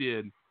what we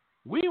did?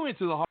 We went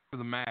to the heart of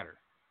the matter.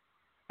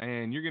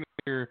 And you're going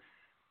to hear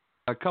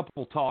a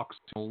couple talks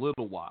in a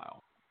little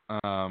while.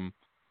 And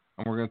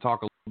we're going to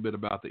talk a little bit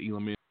about the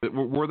Elam.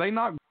 Were they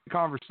not good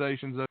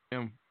conversations,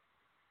 Tim?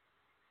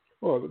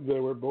 Well, they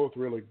were both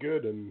really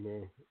good,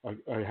 and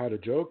I had a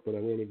joke, but I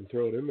won't even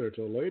throw it in there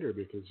till later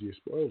because you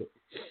spoiled it.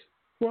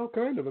 Well,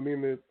 kind of. I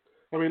mean,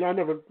 I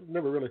never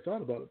really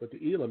thought about it, but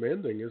the Elam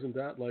ending, isn't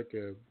that like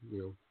a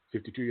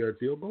 52-yard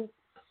field goal?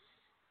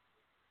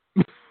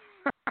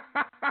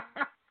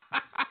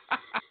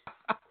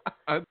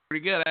 That's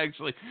pretty good,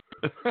 actually.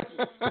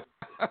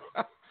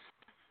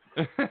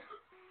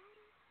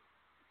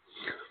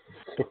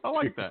 I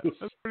like that.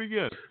 That's pretty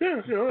good. Yeah,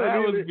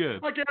 was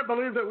good. I can't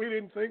believe that we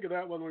didn't think of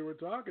that when we were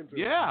talking to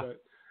yeah. him.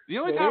 The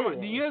only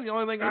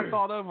thing I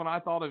thought of when I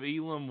thought of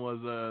Elam was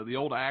the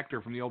old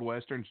actor from the old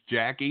westerns,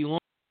 Jack Elam,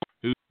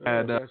 who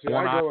had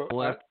one eye to the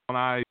left, one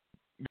eye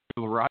to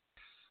the right.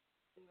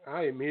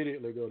 I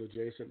immediately go to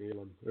Jason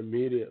Elam.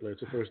 Immediately,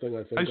 it's the first thing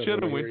I think. I of.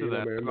 should have went to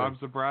that. I'm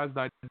surprised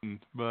I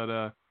didn't.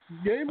 But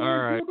game all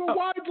right. Go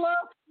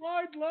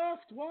wide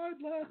left.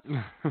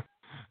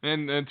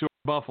 and to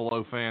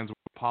Buffalo fans, we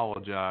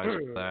apologize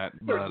for that.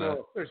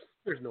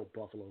 There's no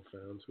Buffalo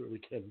fans. We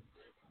can.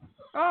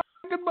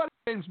 Good buddy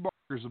James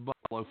Barker's a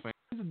Buffalo fan.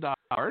 He's a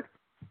diehard.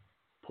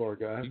 Poor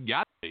guy. You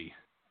got to be.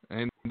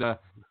 And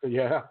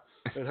yeah,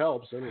 it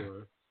helps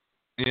anyway.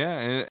 Yeah,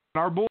 and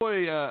our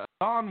boy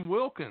Don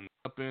Wilkins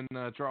up in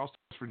Charleston,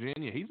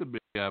 Virginia, he's a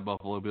big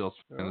Buffalo Bills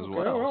fan as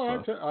well.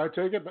 Well, so. I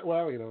take it.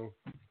 Well,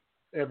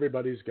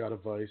 everybody's got a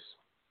vice.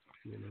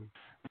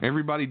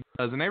 Everybody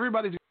does, and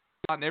everybody's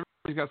got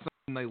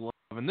something they love,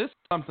 and this is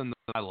something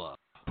that I love.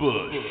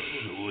 Bush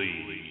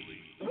League.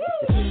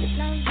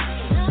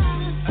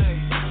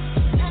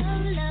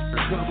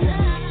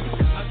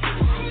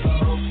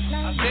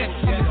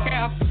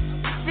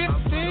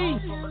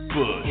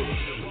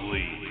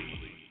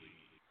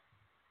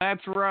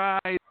 That's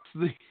right.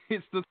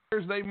 It's the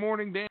Thursday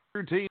morning dance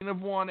routine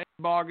of 1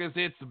 August.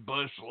 It's the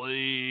Bush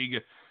League.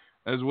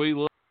 As we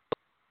look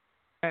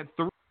at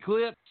 3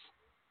 clips,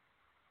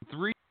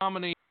 3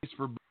 nominees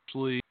for Bush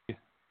League,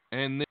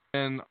 and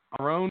then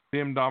our own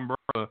Tim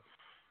Dombrova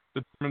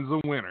determines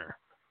the winner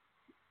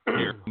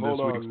here in this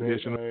week's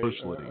edition of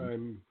Bush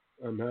League.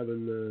 I'm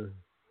having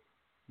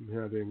I'm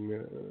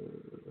having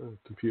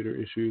computer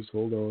issues.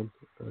 Hold on.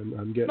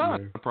 I'm getting Not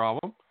there. a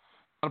problem.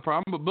 Not a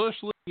problem. But Bush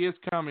League is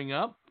coming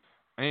up.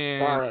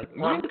 And All right.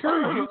 we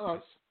encourage you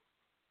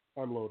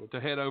I'm loaded. to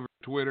head over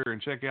to Twitter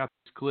and check out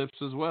these clips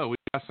as well. We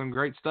got some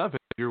great stuff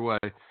your way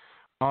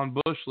on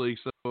Bush League.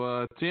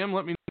 So, Tim,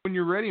 let me know when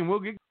you're ready, and we'll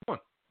get going.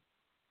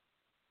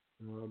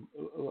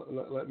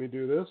 Let me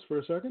do this for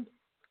a second.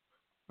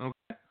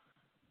 Okay.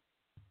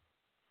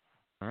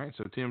 All right.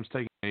 So Tim's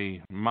taking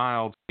a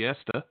mild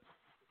siesta,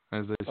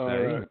 as they say.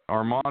 Right.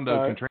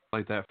 Armando can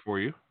translate that for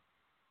you.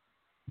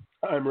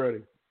 I'm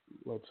ready.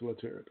 Let's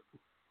hear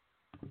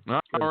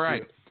it. All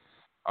right.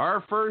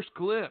 Our first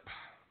clip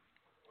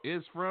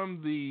is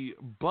from the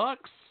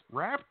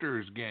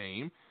Bucks-Raptors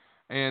game.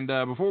 And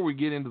before we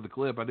get into the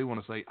clip, I do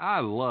want to say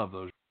I love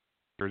those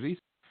jerseys.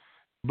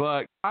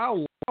 But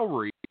Kyle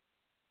Lowry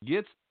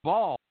gets the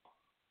ball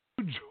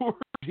to George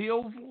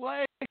Hill's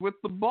leg with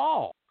the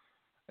ball.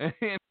 And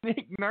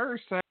Nick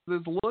Nurse has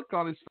this look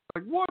on his face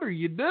like, what are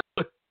you doing?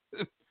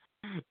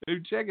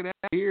 Dude, check it out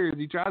here as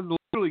he tries to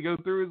literally go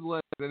through his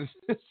leg. And it's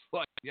just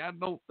like, I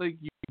don't think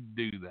you can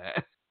do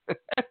that.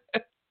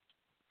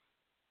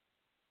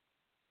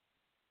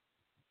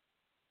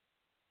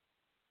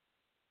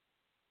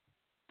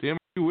 Tim, are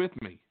you with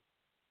me?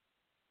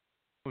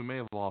 We may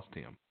have lost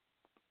him.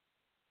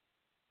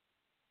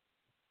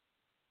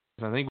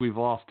 I think we've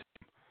lost him.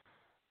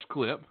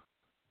 Clip.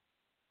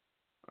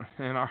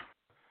 And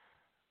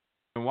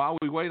while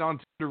we wait on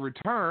Tim to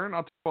return,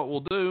 I'll tell you what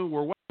we'll do.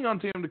 We're waiting on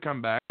Tim to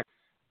come back.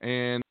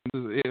 And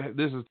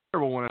this is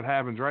terrible when it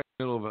happens right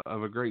in the middle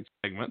of a great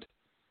segment.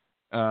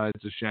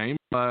 It's a shame.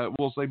 But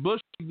we'll say Bush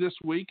this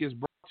week is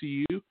brought to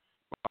you by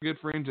our good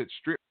friends at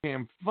Strip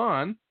Cam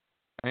Fun.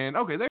 And,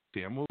 okay, there's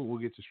Tim. We'll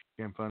get to Strip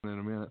Cam Fun in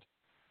a minute.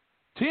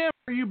 Tim,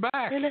 are you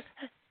back?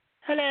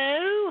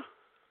 Hello?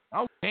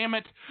 Oh, damn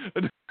it.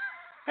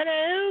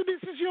 Hello,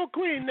 this is your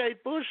Queen,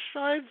 Nate Bush.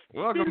 I've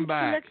Welcome been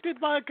back. selected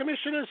by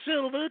Commissioner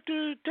Silver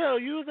to tell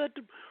you that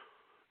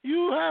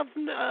you have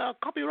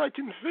copyright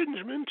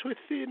infringement with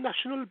the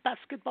National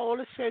Basketball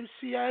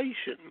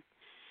Association.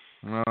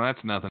 Well,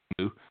 that's nothing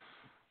new.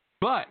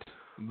 But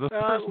the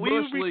first we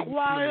Bush League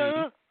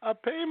require a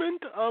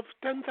payment of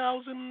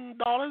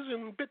 $10,000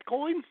 in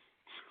Bitcoin.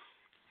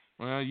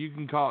 Well, you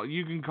can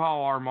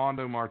call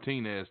Armando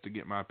Martinez to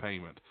get my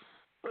payment.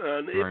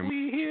 And if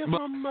we hear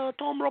from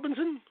Tom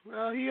Robinson,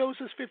 he owes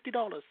us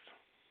 $50.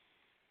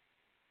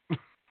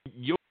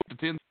 You'll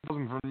get the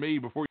 $10,000 from me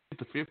before you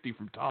get the $50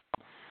 from Tom.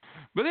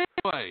 But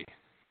anyway,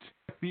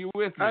 you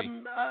with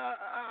me?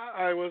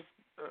 I was.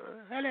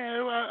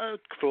 Hello.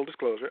 Full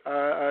disclosure,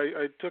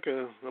 I took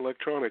an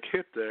electronic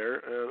hit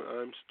there,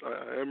 and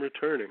I am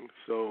returning.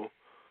 So,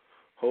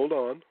 hold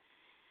on.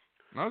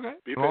 Okay.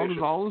 Be as long patient.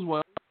 as all is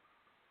well.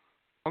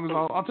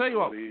 I'll tell you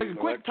what. Take a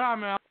quick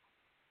timeout.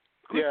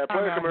 Yeah,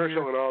 play a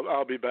commercial, and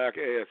I'll be back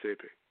ASAP.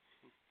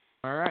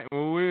 All right.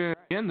 Well,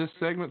 again, this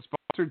segment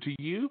sponsored to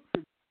you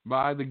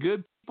by the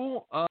good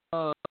people of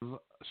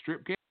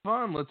Strip Cam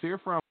Fun. Let's hear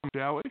from them,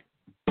 shall we?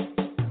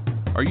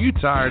 Are you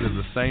tired of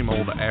the same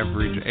old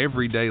average,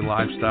 everyday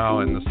lifestyle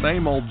and the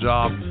same old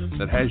job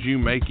that has you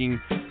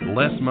making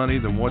less money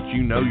than what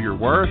you know you're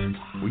worth?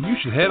 Well, you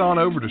should head on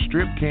over to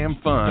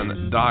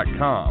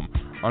StripCamFun.com.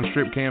 On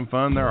Strip Cam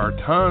Fun, there are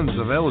tons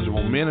of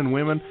eligible men and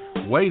women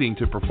waiting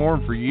to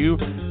perform for you,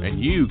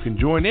 and you can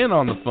join in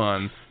on the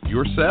fun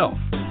yourself.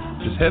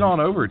 Just head on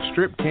over at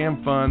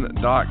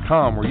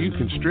StripCamFun.com where you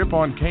can strip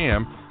on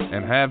cam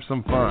and have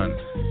some fun.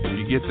 If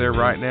you get there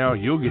right now,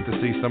 you'll get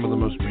to see some of the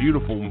most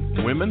beautiful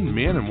women,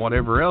 men, and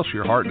whatever else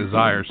your heart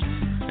desires.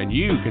 And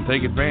you can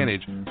take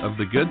advantage of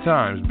the good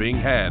times being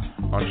had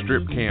on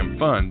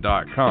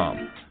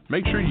StripCamFun.com.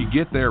 Make sure you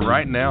get there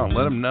right now and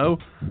let them know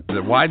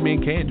that Wide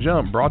Men Can't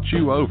Jump brought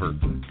you over.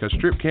 Because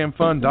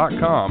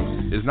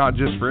StripCamFun.com is not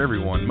just for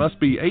everyone. Must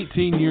be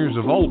 18 years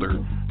of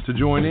older to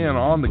join in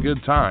on the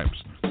good times.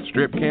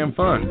 Strip Cam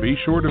Fun. Be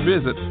sure to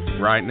visit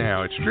right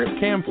now. It's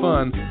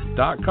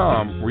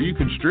StripCamFun.com where you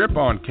can strip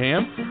on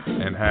cam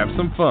and have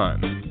some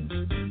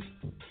fun.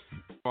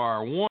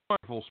 Our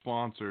wonderful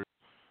sponsors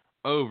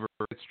over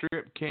at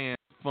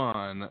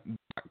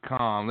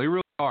StripCamFun.com. They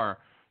really are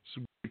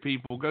some great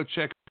people. Go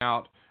check them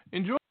out.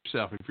 Enjoy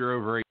yourself if you're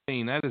over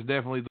 18. That is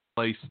definitely the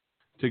place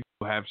to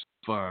go have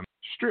some fun.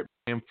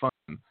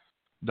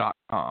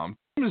 StripCamFun.com.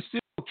 I'm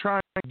still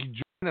trying to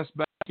join us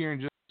back here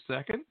in just a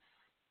second.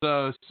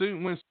 So as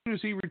soon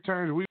as he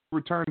returns, we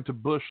return to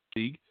Bush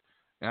League.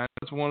 And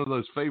that's one of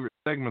those favorite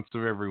segments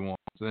of everyone's,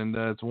 and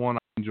it's one I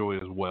enjoy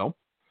as well.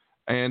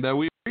 And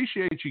we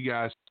appreciate you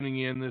guys tuning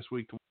in this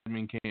week to Wide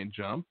Men Can't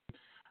Jump.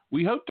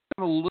 We hope to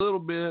have a little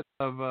bit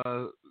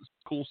of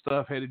cool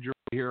stuff headed your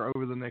way here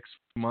over the next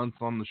few months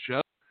on the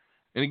show.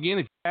 And again,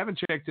 if you haven't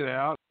checked it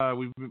out,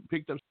 we've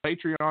picked up some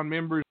Patreon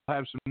members. We'll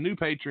have some new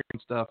Patreon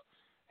stuff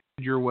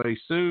headed your way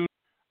soon.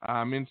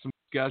 I'm in some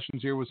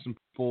discussions here with some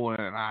people,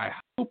 and I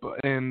hope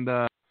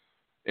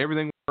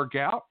everything will work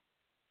out.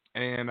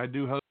 And I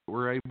do hope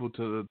we're able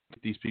to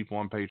get these people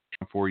on Patreon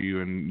for you,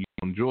 and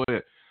you'll enjoy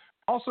it.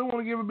 Also want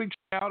to give a big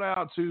shout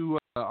out to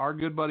our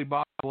good buddy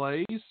Bob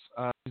Blaze.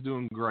 He's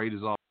doing great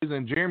as always.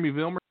 And Jeremy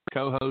Vilmer,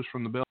 co-host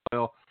from the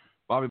Bell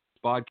Bobby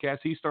podcast.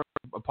 He started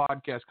a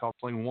podcast called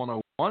Sling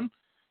 101.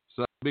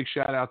 So big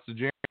shout outs to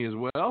Jeremy as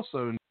well.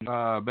 So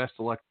best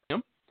of luck to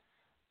him.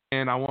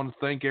 And I want to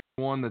thank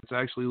everyone that's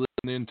actually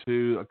listening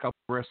to a couple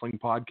of wrestling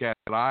podcasts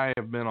that I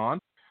have been on.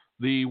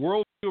 The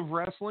World View of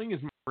Wrestling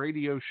is my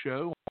radio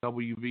show on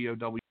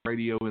WVOW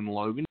Radio in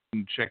Logan.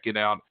 You can check it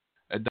out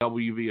at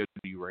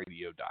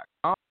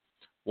WVOWradio.com.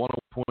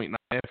 101.9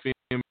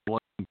 FM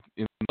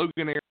in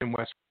Logan area in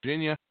West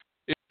Virginia.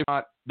 If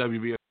not,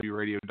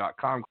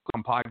 WVOWradio.com. Click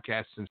on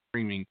podcasts and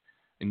streaming,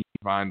 and you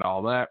can find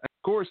all that. And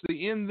of course,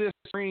 the In This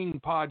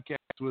Ring podcast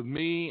with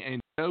me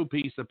and Joe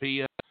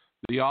Pisapia,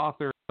 the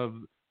author of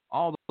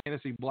all the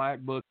fantasy black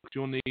books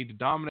you'll need to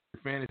dominate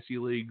your fantasy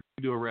league.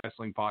 We do a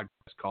wrestling podcast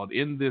called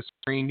In This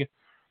Ring.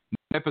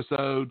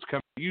 Episodes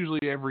come usually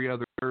every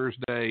other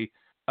Thursday,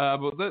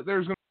 but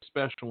there's going to be a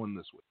special one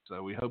this week,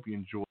 so we hope you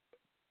enjoy it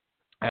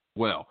as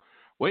well.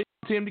 Wait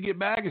for Tim to get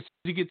back. As soon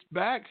as he gets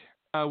back,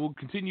 we'll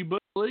continue Bush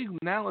League.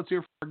 Now let's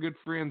hear from our good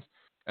friends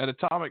at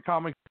Atomic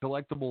Comics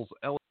Collectibles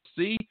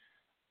LLC.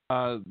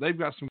 They've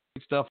got some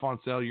great stuff on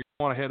sale. You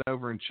want to head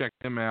over and check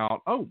them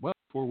out. Oh, well,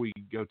 before we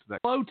go to that.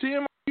 Hello,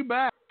 Tim. Are you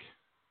back?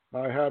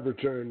 I have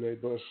returned,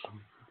 Nate Bush.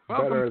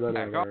 Welcome Better than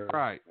back. ever. All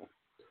right.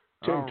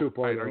 Tim All 2.0.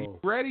 right. Are you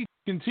ready to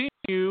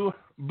continue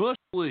Bush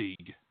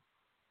League?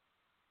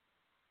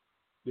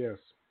 Yes,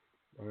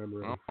 I am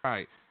ready. All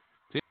right.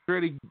 Tim's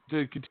ready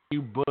to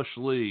continue Bush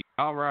League.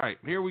 All right.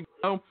 Here we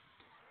go.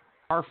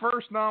 Our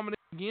first nominee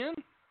again,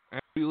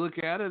 as we look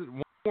at it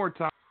one more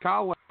time,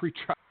 Kyle Lowry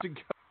tries to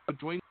go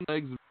between the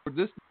legs of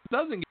this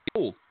doesn't get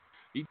old.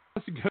 He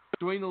tries to go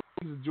between the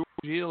legs of George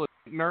Hill,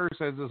 and Nurse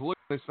has this look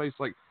on his face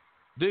like,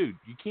 dude,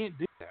 you can't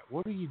do that.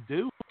 What are you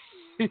doing?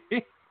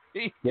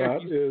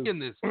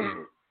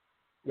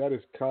 That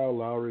is Kyle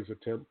Lowry's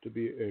attempt to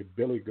be a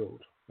billy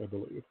goat, I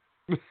believe.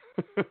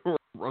 Or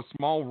a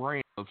small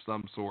ram of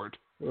some sort.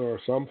 Or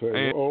something.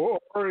 And, or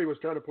he was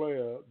trying to play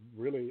a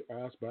really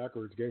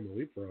ass-backwards game of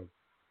leapfrog.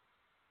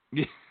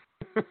 Yeah.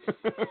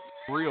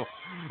 Real.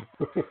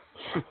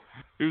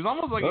 It was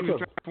almost like he was trying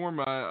to form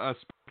a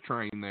spec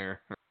train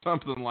there, or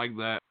something like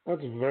that.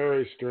 That's a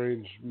very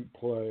strange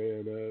play,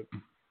 and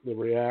the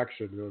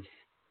reaction of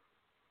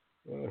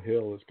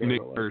Hill is kind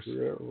Nick of like, Nurse.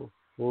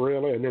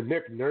 Really? And then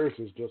Nick Nurse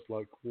is just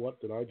like, what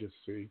did I just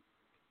see?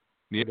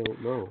 Yeah. I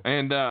don't know.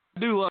 And I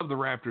do love the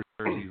Raptors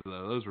jerseys,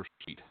 though. Those were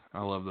sweet.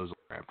 I love those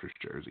Raptors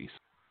jerseys.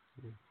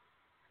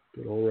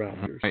 Good old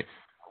Raptors. Right.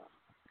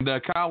 And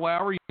Kyle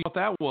Lowry, you know what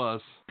that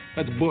was?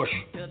 That's Bush.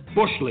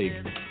 Bush League.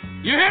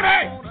 You hit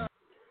me!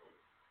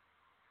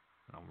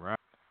 All right.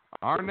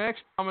 Our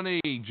next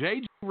nominee,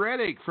 J.J.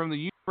 Redick from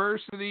the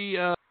University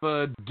of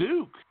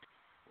Duke.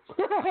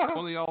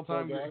 One of the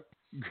all-time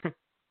great.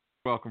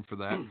 Welcome for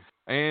that.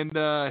 And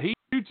he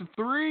shoots a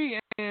three,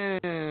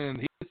 and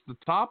he hits the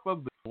top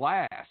of the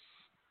glass.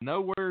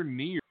 Nowhere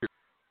near.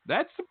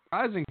 That's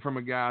surprising from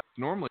a guy that's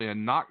normally a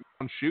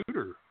knockdown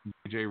shooter,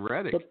 J.J.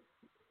 Redick.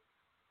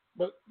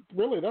 But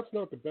really, that's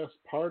not the best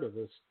part of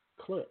this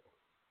clip.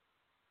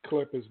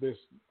 Is this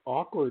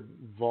awkward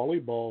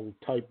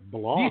volleyball-type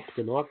block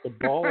to knock the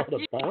ball out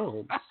of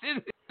bounds.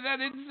 I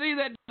didn't see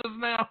that just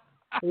now.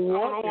 I What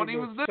don't know what he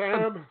was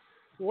doing.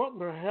 What in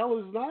the hell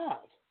is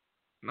that?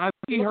 I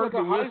think he heard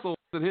like the whistle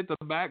that hit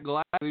the back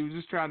glass. He was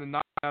just trying to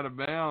knock it out of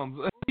bounds.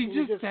 He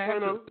just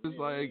tapped it. It's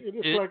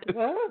like,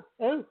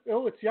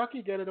 oh, it's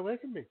yucky. Get it away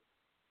from me.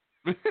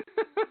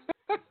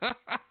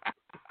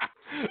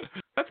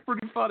 That's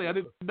pretty funny. I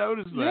didn't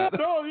notice Yeah,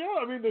 that.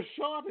 I mean, the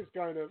shot is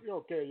kind of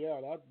okay. Yeah,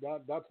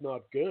 that's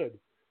not good.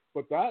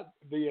 But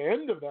the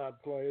end of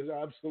that play is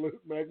absolute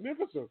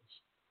magnificence.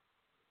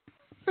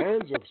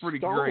 Hands of pretty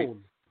stone. great.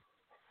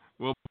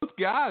 Well, both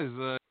guys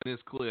in this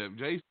clip,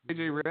 J.J.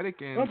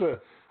 Redick and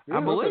I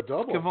believe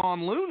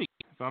Kevon Looney,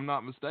 if I'm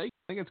not mistaken.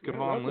 I think it's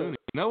Kevon Looney.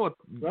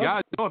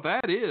 Guys know what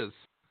that is?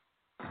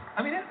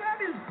 I mean, that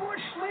is Bush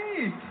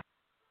League.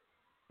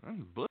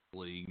 That's Bush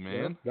League,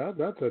 man.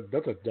 That's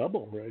a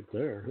double right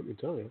there. Let me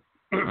tell you.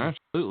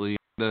 Absolutely.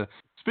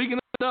 Speaking of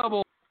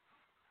double,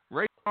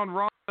 Rajon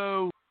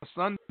Rondo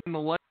Sunday in the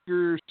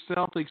Lakers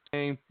Celtics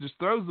game just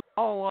throws the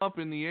ball up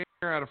in the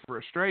air out of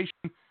frustration,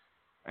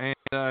 and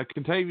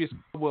Kentavious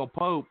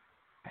Caldwell-Pope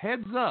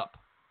heads up.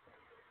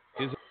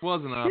 His head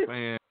wasn't up,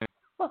 and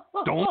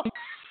don't.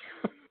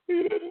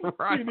 He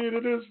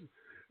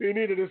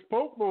needed his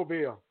Pope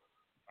mobile.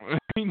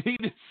 He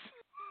needed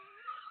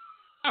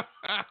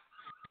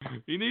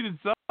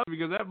something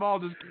because that ball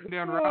just came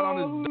down right on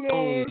his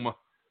dome.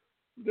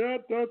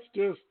 That's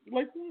just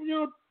like,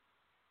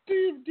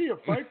 do you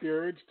fight the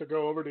urge to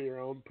go over to your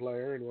own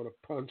player and want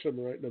to punch him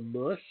right in the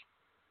mush?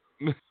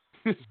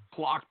 Just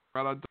clocked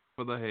right on top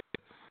of the head.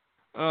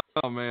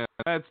 Oh man,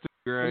 that's too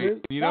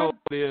great. You know what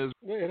it is?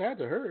 It had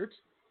to hurt.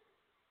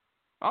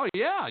 Oh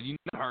yeah, you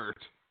know it hurt.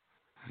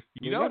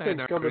 You know it had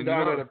to hurt. Coming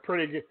down at a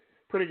pretty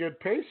good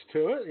pace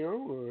to it,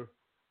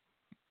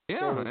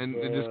 Yeah, and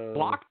it just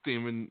blocked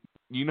him, and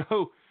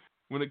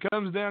when it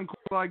comes down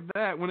like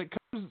that, when it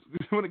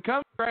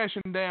comes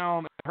crashing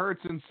down, it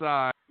hurts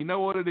inside. You know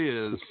what it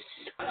is.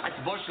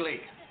 That's Bush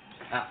League.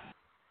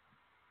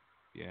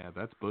 Yeah,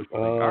 that's Bush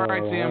League. All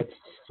right, Tim.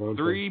 Something.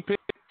 3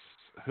 picks.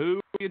 Who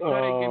are you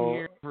taking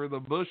here for the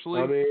Bush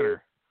League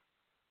winner?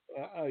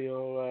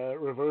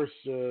 Reverse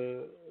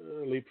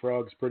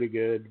leapfrog's pretty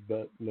good,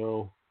 but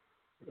no.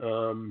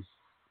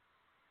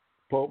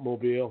 Pope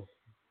Mobile.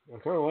 I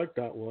kind of like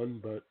that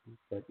one, but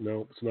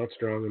no, it's not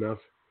strong enough.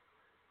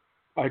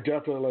 I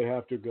definitely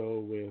have to go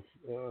with,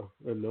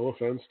 and no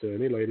offense to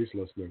any ladies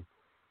listening,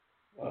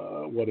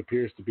 what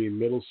appears to be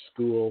middle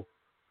school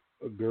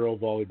girl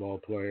volleyball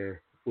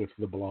player with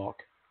the block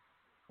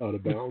out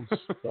of bounds.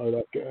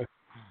 That guy.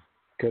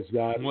 Because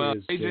that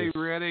is AJ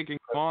Reddick and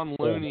Quan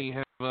Looney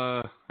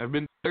have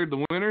been declared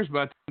the winners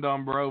by Tim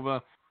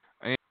Dombrova,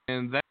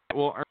 and that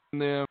will earn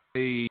them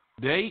a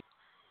date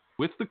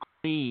with the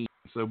Queen.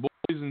 So, boys,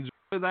 enjoy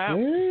that.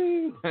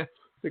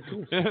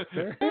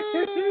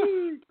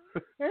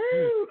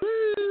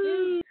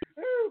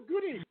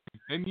 Goody.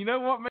 And you know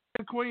what made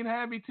the Queen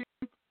happy, Tim?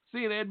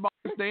 Seeing Ed Box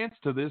dance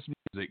to this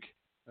music.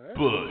 Bush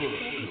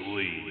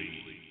League.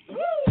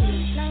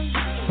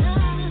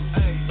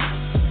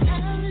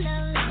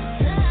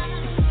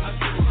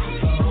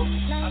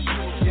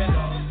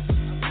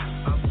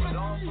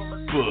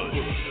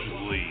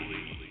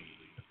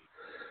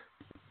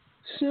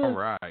 All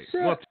right.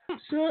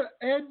 Sir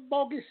Ed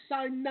Bogus,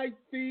 I knight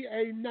thee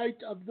a knight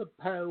of the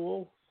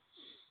pole.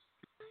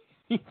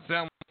 You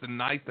sound like the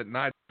knight that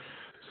knighted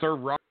Sir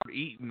Robert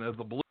Eaton of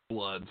the Blue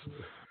Bloods.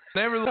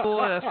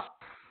 Nevertheless.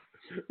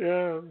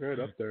 Yeah, right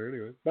up there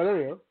anyway. But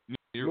anyhow,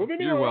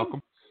 you're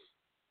welcome.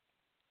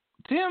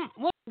 Tim,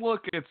 let's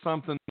look at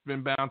something that's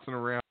been bouncing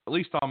around, at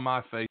least on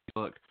my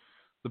Facebook,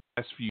 the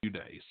past few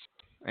days.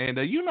 And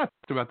you and I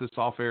talked about this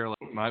off air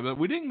last night, but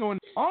we didn't go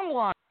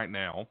online right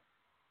now.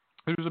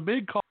 There's a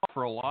big call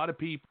for a lot of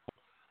people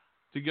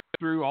to go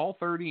through all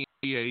 30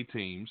 NBA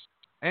teams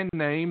and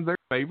name their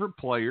favorite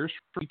players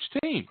for each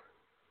team,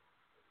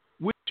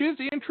 which is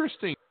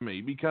interesting to me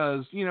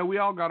because, we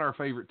all got our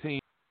favorite team,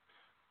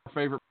 our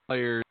favorite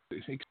players,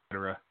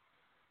 etc.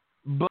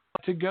 But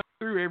to go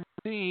through every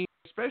team,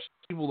 especially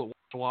people that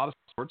watch a lot of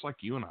sports like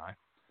you and I,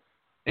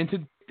 and to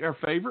pick our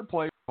favorite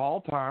player of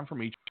all time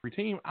from each every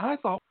team, I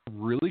thought was a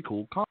really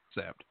cool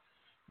concept.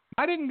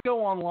 I didn't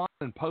go online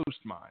and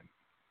post mine.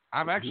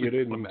 I've actually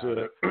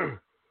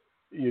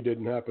you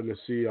didn't happen to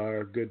see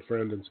our good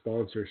friend and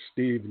sponsor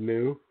Steve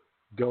New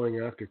going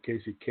after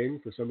Casey King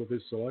for some of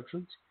his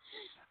selections?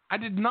 I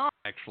did not,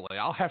 actually.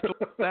 I'll have to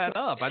look that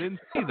up. I didn't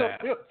see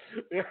that.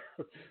 Yeah.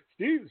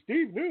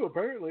 Steve New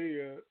apparently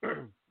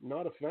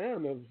not a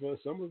fan of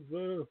some of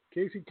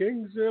Casey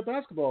King's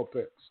basketball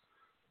picks.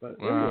 But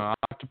anyway, I'll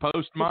have to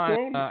post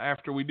mine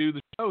after we do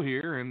the show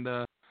here, and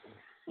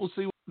we'll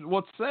see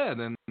what's said.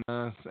 And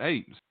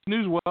hey,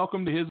 Snew's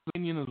welcome to his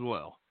opinion as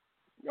well.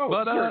 Oh,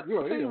 but sure.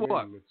 I'll tell you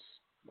what,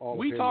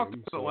 we talked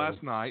about it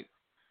last night,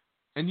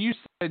 and you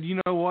said, you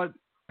know what,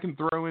 I can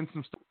throw in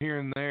some stuff here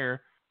and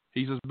there.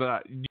 He says,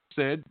 but you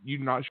said you're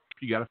not sure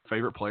if you got a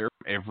favorite player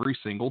from every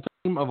single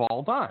team of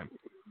all time.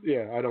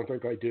 Yeah, I don't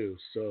think I do.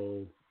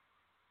 So,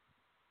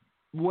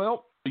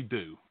 well, we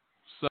do.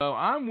 So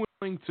I'm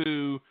willing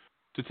to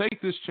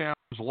take this challenge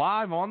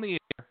live on the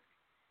air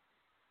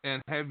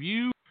and have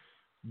you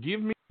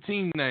give me a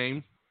team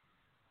name,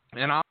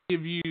 and I'll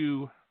give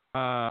you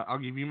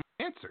my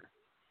answer.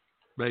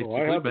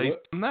 Basically,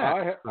 based on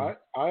that.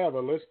 I have a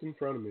list in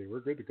front of me. We're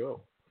good to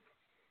go.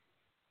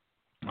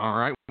 All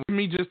right. Give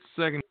me just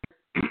a second.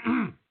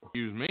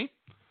 Excuse me.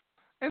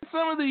 And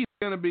some of these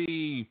are going to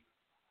be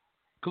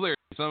clear.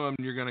 Some of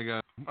them you're going to go,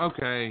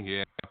 okay,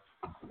 yeah.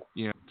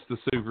 It's the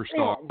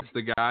superstar. It's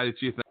the guy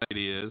that you think it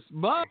is.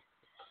 But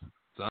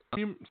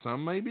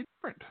some may be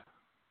different.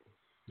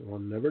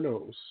 One never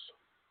knows.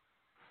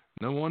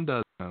 No one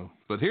does know.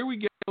 But here we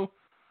go.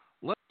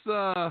 Let's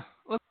have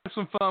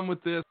some fun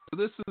with this. So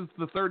this is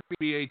the 30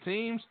 NBA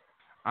teams.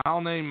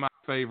 I'll name my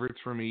favorites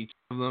from each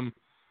of them.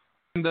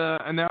 And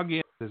now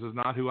again, this is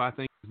not who I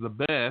think is the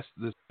best.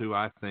 This is who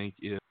I think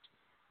is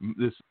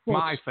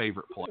my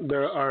favorite player.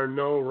 There are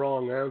no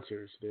wrong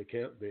answers. They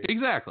can't be.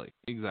 Exactly.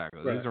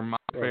 Right. These are my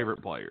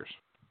favorite players.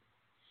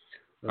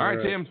 All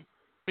right, Tim, hit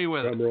me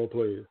with it.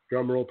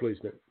 Drum roll, please,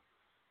 Nick.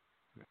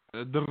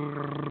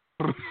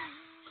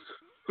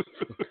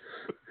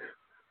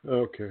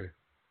 Okay.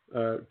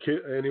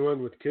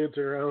 Anyone with kids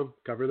around,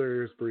 cover their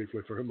ears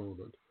briefly for a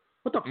moment.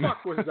 What the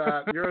fuck was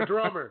that? You're a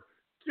drummer.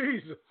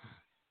 Jesus.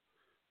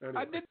 Anyway.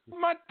 I did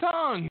my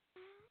tongue.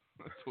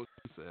 That's what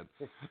he said.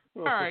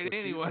 All right,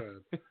 anyway.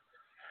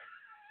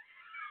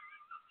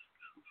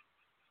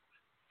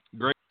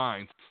 Great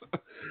minds.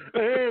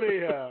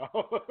 Anyhow.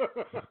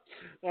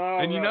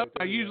 And right,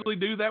 I usually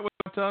do that with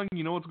my tongue.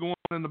 You know what's going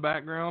on in the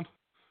background?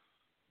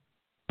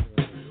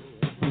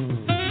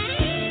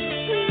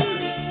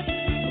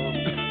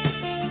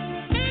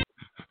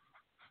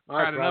 All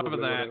right, enough of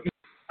that.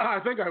 I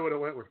think I would have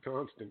went with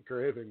Constant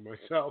Craving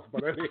myself,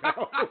 but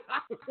anyhow.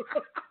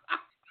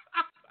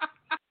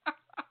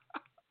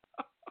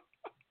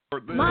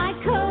 My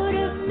coat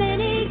of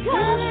many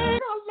colors.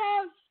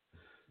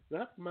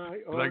 Not my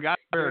I got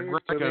where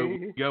arch Greco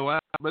enemy. go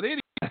out. But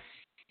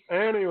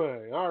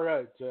Anyway, all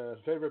right.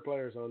 Favorite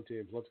players on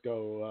teams. Let's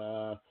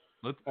go.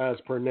 Let's- As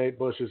per Nate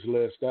Bush's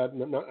list,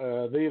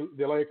 the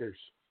Lakers.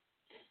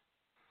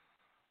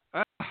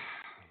 I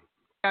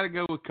got to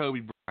go with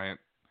Kobe Bryant.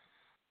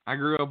 I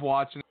grew up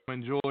watching him,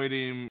 enjoyed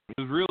him.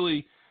 It was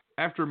really,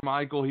 after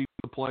Michael, he was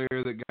the player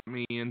that got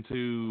me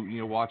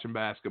into, watching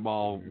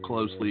basketball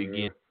closely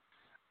again.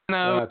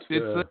 No,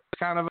 it's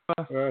kind of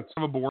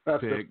a boring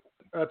pick.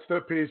 That's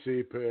the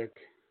PC pick.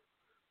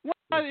 Well,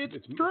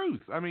 it's the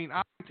truth. I mean,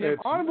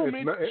 honorable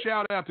mention,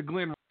 shout out to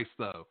Glenn Rice,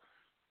 though.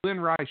 Glenn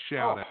Rice,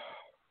 shout out.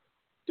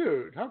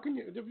 Dude, how can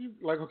you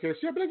okay?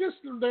 Yeah, but I guess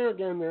there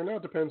again, now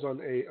it depends on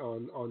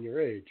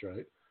your age,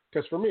 right?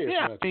 Because for me,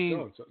 it's Magic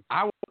Johnson.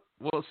 I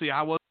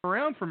wasn't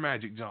around for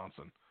Magic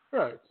Johnson.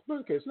 Right.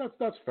 Okay, so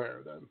that's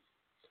fair then.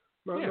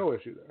 No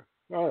issue there.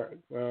 All right.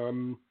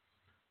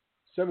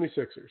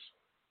 76ers.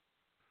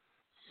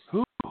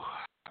 Who?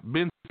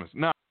 Ben Simmons.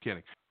 No, I'm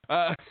kidding.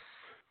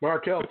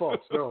 Markelle Fultz.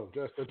 No,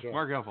 just a joke.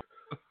 Markelle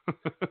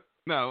Fultz.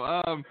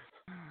 No.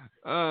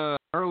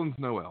 Nerlens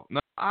Noel. No.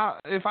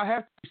 If I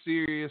have to be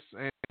serious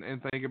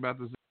and think about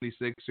the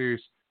 76ers,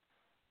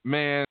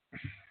 man,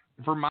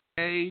 for my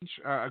age,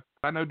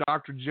 I know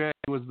Dr. J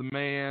was the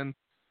man,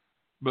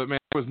 but man,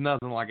 there was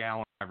nothing like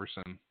Allen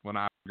Iverson when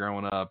I was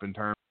growing up in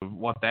terms of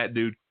what that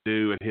dude could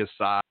do at his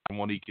size and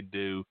what he could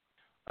do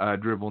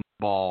dribbling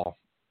the ball.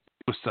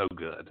 It was so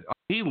good.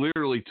 He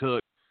literally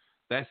took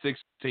that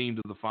Sixers team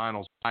to the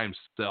finals by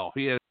himself.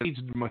 He had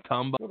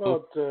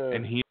Mutombo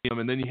and him,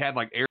 and then you had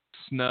like Eric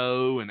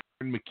Snow and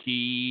Aaron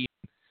McKee,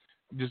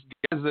 just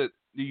guys that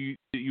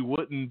you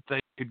wouldn't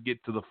think could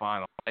get to the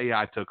final.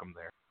 AI took them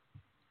there.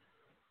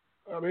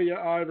 I mean, yeah,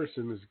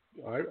 Iverson is.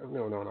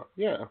 No.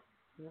 Yeah,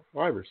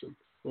 Iverson.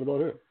 What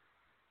about him?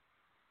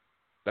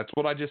 That's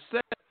what I just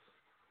said.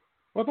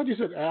 Well, I thought you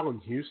said Allen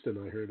Houston.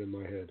 I heard in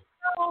my head.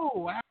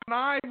 No,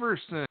 Allen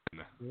Iverson.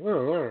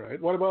 Oh, all right.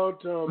 What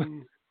about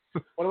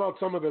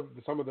some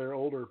of their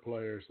older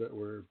players that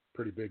were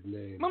pretty big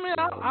names? I mean,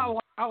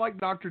 I like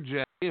Dr.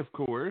 J, of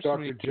course.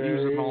 Dr. J. He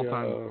was an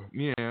all-time.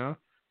 Yeah.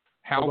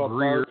 Hal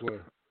Greer.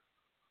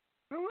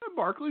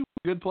 Barkley was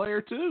a good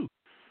player too.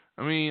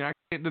 I mean, I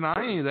can't deny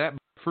any of that.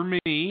 But for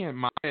me, at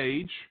my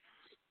age,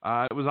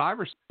 it was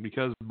Iverson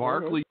because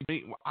Barkley.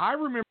 I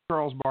remember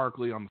Charles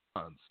Barkley on the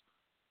Suns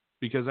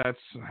because that's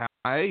how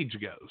my age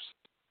goes.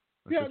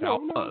 Yeah,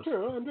 no,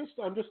 true.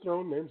 I'm just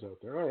throwing names out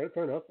there. All right,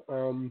 fair enough.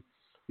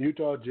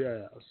 Utah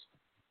Jazz.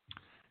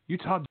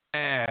 Utah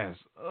Jazz.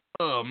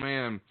 Oh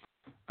man,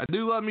 I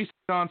do love me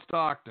John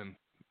Stockton,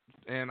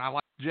 and I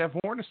like Jeff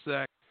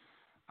Hornacek.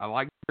 I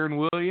like Aaron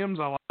Williams.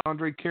 I like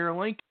Andre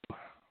Karolinko.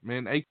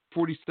 Man,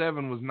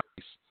 AK-47 was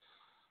nice.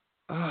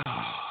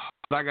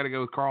 I got to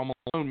go with Karl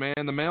Malone,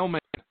 man, the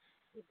mailman.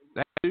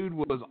 That dude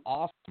was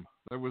awesome.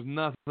 There was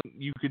nothing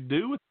you could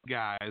do with the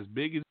guy, as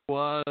big as he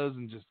was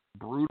and just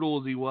brutal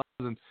as he was.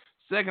 And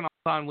second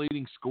all-time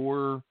leading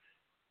scorer,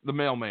 the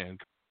mailman,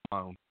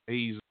 Karl Malone.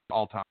 He's an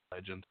all-time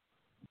legend.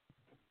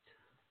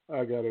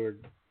 I got to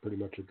pretty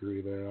much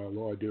agree there.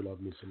 Although I do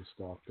love me some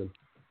Stockton.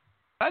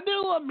 I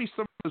do love me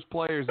some of those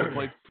players that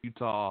played for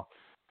Utah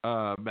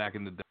back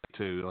in the day,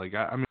 too. Like,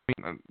 I mean,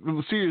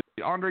 seriously,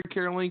 Andre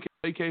Karolinko,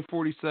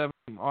 AK-47,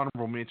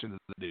 honorable mention to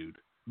the dude.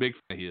 Big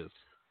fan of his.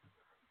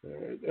 All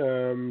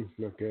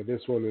right. Okay,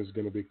 this one is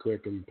going to be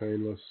quick and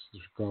painless. The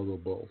Chicago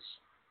Bulls.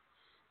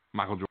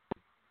 Michael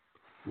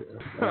Jordan.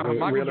 Yeah.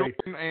 Michael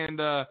Jordan,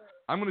 and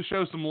I'm going to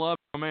show some love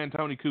to my man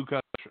Tony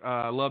Kukoc.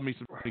 Love me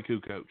some Tony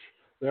Kukoc.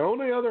 The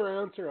only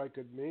other answer I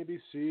could maybe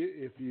see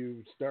if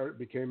you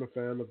became a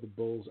fan of the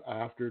Bulls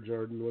after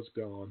Jordan was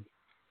gone.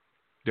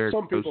 Derrick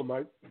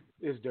Rose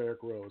is Derrick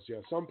Rose. Yeah,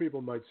 some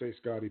people might say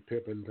Scottie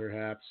Pippen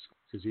perhaps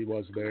because he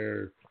was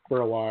there for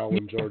a while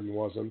when Jordan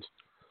wasn't.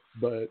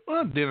 But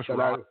Dennis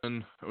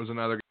Rodman was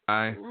another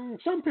guy.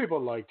 Some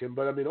people liked him,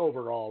 but I mean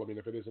overall,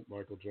 if it isn't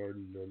Michael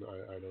Jordan, then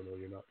I don't know.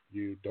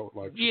 You don't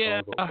like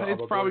Chicago. Yeah,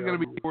 it's probably going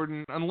to be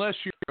Jordan unless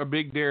you're a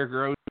big Derrick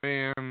Rose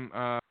fan.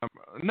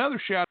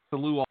 Another shout out to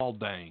Luol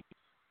Deng.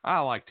 I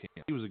liked him.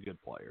 He was a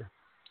good player.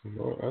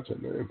 Oh, that's a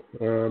name.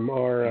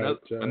 All right.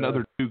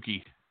 Another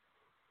Dookie.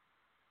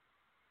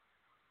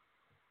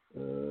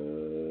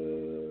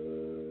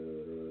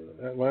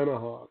 Atlanta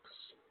Hawks.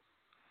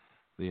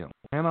 The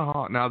Atlanta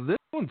Hawks. Now, this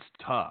one's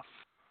tough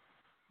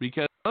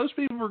because most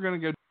people are going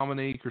to go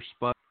Dominique or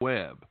Spud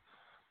Webb.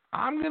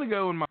 I'm going to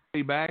go in my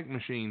way back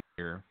machine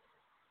here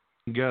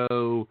and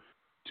go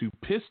to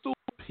Pistol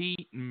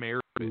Pete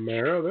Maravich.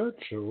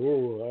 Maravich?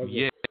 Oh,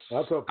 yes.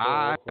 That's a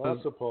pull.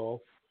 That's a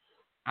pull.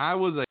 I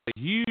was a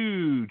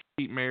huge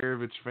Pete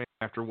Maravich fan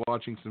after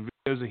watching some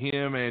videos of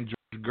him and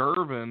George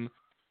Gervin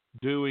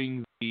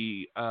doing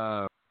the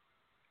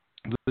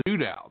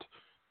shootout.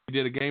 He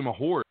did a game of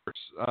horse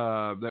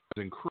that was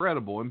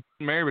incredible. And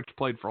Maravich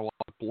played for a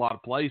lot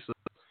of places.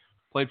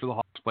 Played for the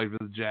Hawks, played for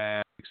the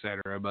Jazz,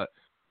 etc. But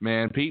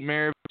man, Pete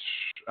Maravich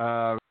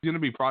is going to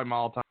be probably my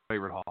all-time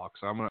favorite Hawk.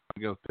 So I'm going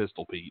to go with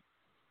Pistol Pete.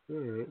 All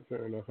right,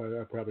 fair enough.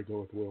 I'd probably go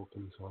with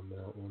Wilkins on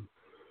that one.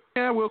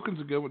 Yeah, Wilkins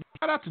is a good one.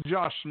 Shout out to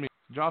Josh Smith.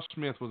 Josh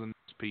Smith was a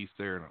nice piece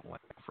there in Atlanta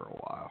for a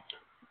while.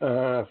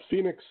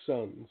 Phoenix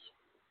Suns.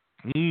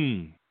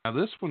 Now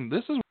this is where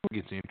it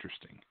gets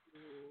interesting.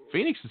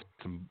 Phoenix has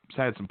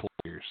had some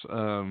players.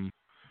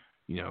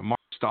 Mark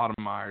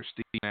Stoudemire,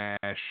 Steve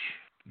Nash.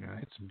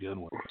 Had some good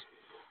ones.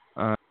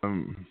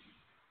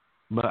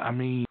 But I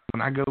mean,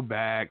 when I go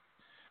back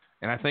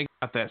and I think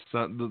about the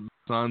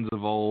Suns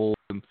of old,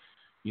 and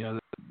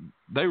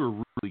they were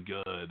really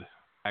good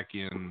back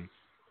in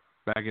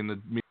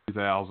the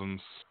mid-2000s.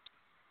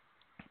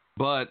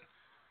 But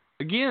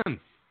again,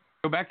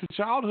 go back to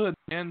childhood,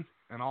 man,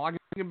 and all I can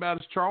think about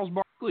is Charles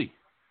Barkley.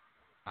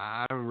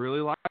 I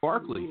really like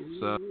Barkley.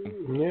 So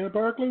yeah,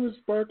 Barkley's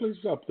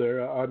up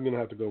there. I'm gonna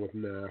have to go with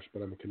Nash,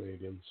 but I'm a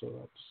Canadian, so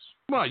that's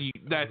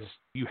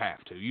you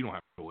have to. You don't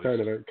have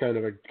to. Kind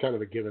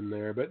of a given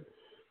there, but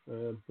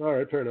all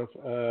right, fair enough.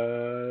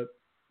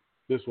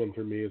 This one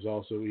for me is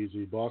also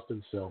easy.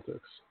 Boston Celtics.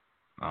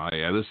 Oh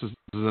yeah, this is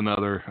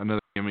another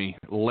gimme.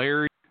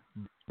 Larry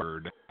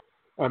Bird.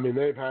 I mean,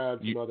 they've had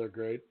some other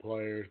great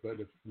players, but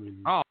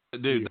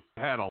they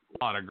had a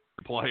lot of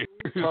great players.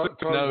 Tons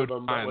of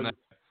them.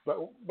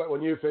 But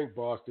when you think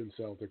Boston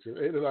Celtics,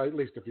 at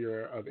least if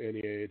you're of any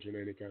age and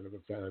any kind of a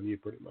fan, you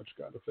pretty much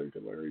got to think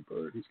of Larry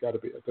Bird. He's got to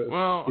be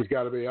he's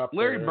got to be up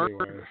Larry there. Bird,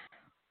 anyway.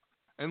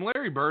 And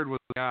Larry Bird was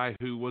a guy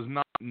who was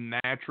not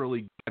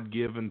naturally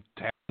God-given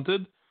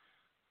talented.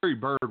 Larry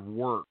Bird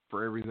worked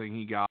for everything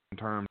he got in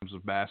terms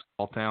of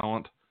basketball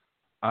talent.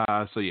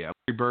 So yeah,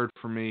 Larry Bird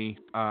for me.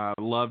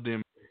 Loved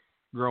him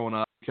growing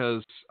up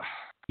because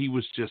he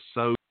was just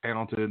so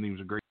talented and he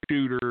was a great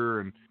shooter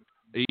and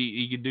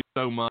he could do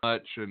so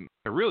much and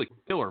a really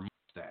killer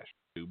mustache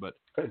too. But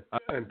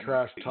and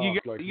trash talk you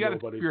like got to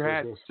nobody's tip your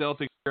hat. business.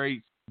 Celtics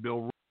greats,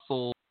 Bill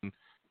Russell, and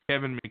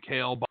Kevin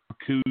McHale, Bob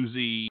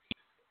Cousy,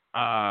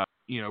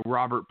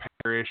 Robert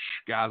Parrish,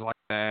 guys like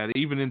that.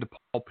 Even into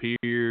Paul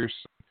Pierce,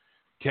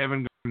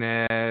 Kevin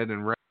Garnett,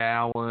 and Ray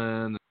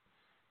Allen,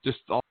 just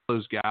all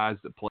those guys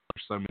that played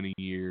for so many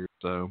years.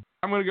 So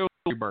I'm going to go with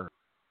Larry Bird.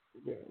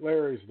 Yeah,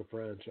 Larry's the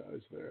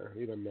franchise there,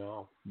 even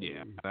now.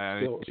 Yeah,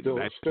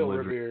 still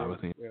revered.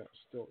 Yeah,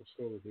 still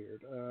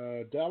revered.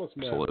 Dallas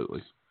Mavericks.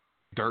 Absolutely,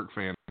 Dirk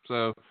fan.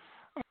 So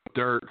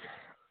Dirk,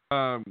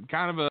 kind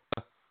of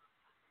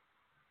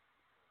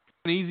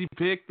an easy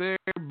pick there,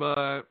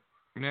 but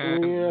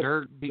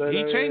Dirk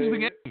he changed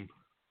the game.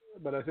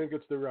 But I think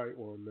it's the right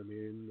one. I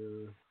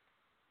mean,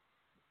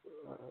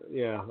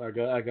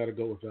 I got to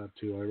go with that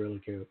too. I really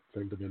can't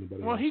think of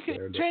anybody. Well, he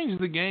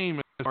changed the game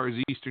as far as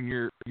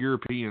Eastern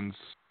Europeans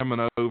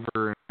coming over,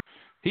 and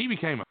he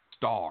became a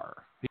star.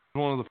 He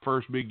was one of the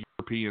first big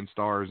European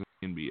stars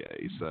in the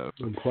NBA. So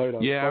and played a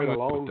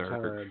long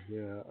time.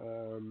 Yeah.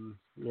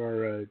 All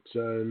right.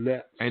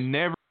 Nets. And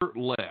never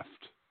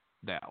left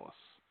Dallas.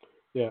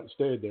 Yeah,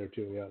 stayed there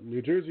too. Yeah,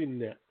 New Jersey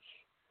Nets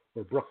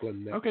or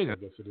Brooklyn Nets. Okay, I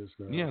guess it is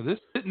now. Yeah,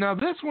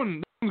 this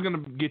one's going to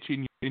get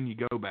you in your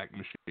go back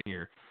machine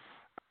here.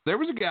 There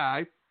was a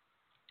guy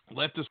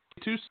left us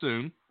too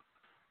soon.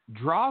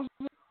 Drazen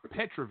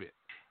Petrovic.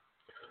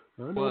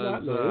 I know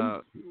that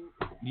name.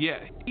 Yeah,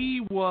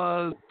 he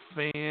was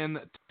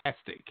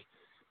fantastic.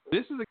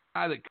 This is a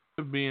guy that could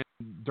have been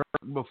Dirk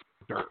before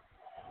Dirk.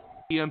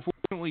 He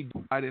unfortunately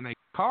died in a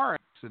car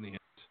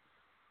accident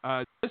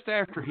just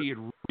after he had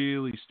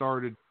really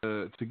started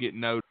to get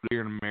noted here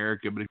in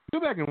America. But if you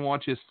go back and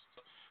watch this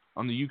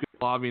on the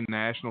Yugoslavian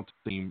national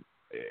team,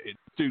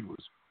 dude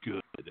was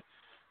good.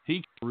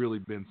 He could really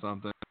been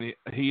something.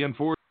 He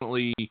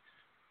unfortunately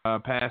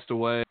passed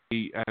away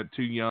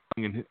too young,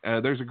 and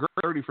there's a great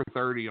 30 for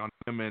 30 on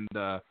him and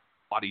Vlade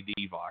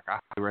Divac. I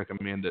highly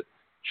recommend it.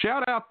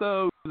 Shout out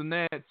though to the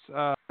Nets,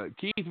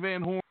 Keith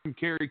Van Horn, and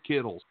Kerry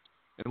Kittles,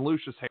 and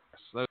Lucius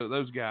Harris.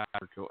 Those guys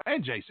are cool,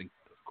 and Jason,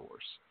 of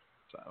course.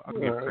 So I'll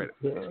give credit.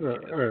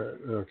 All right.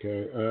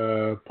 Okay.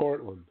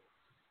 Portland.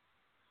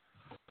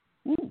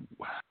 Ooh,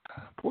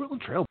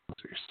 Portland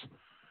Trailblazers.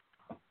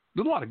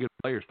 There's a lot of good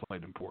players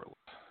played in Portland.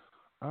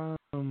 A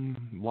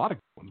lot of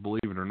good ones,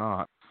 believe it or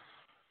not.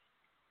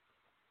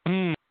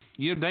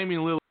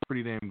 Damian Lillard's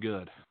pretty damn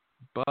good.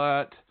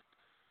 But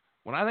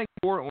when I think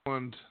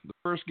Portland, the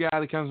first guy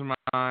that comes to my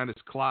mind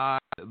is Clyde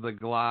the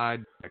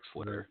Glide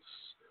Drexler.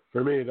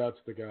 For me, that's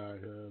the guy.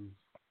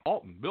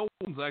 Walton. Bill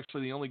Walton's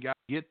actually the only guy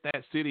to get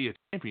that city a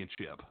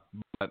championship.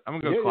 But I'm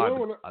going to go Clyde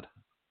the Glide.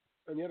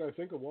 And yet I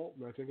think of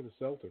Walton, I think of the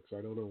Celtics.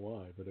 I don't know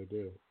why, but I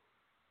do.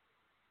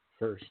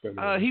 First. He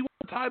won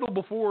the title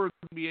before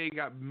the NBA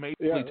got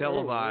majorly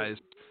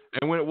televised.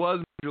 And when it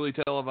was majorly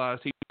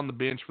televised, he was on the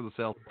bench for the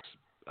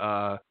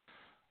Celtics.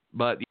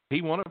 But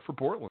he won it for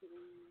Portland.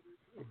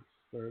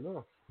 Fair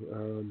enough.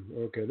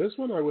 Okay, this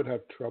one I would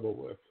have trouble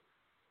with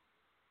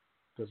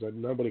because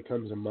nobody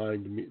comes to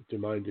mind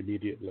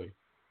immediately.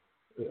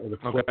 The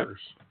Clippers.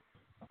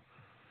 Okay.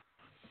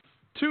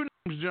 Two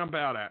names jump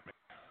out at me.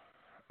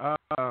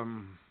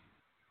 I'm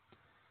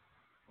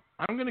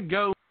going to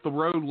go with the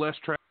road less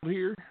traveled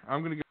here.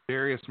 I'm going to go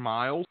Darius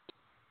Miles.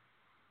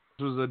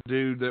 This was a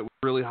dude that was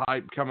really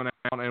hyped coming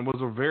out and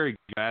was a very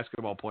good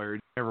basketball player.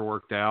 He never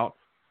worked out.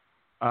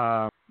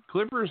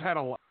 Clippers had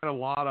a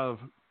lot of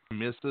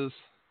misses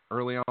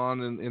early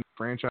on in the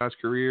franchise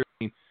career.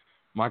 I mean,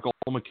 Michael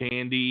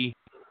McCandy,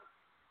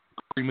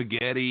 Corey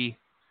Maggette.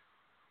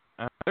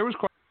 There was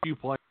quite a few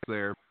players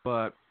there,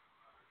 but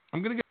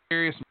I'm going to go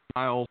Darius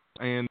Miles,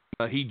 and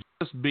he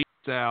just beats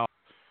out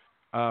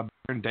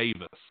Baron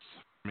Davis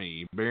for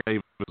me. Baron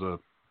Davis was a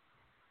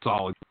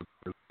solid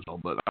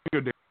result, but I'm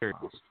going to go Darius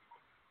Miles.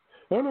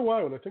 I don't know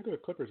why. When I think of the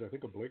Clippers, I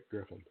think of Blake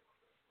Griffin.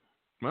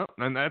 Well,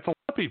 and that's a lot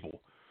of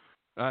people.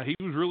 He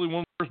was really one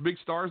of the first big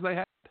stars they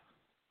had.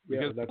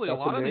 Because really a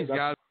lot of these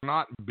guys are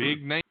not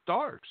big name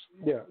stars.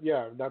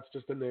 Yeah, that's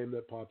just a name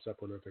that pops up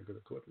when I think of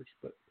the Clippers.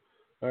 But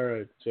all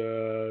right,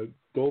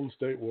 Golden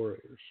State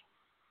Warriors.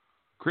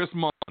 Chris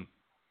Mullin,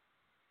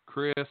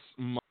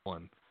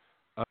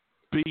 a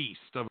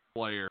beast of a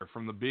player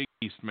from the Big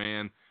East,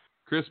 man.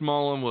 Chris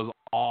Mullin was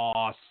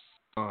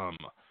awesome.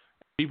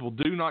 People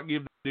do not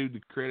give the dude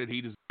the credit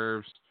he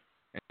deserves,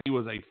 and he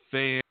was a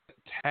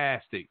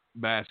fantastic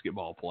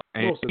basketball player.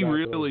 And he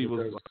really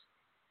was.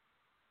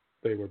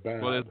 They were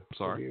bad. Well,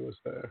 sorry. He was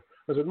there.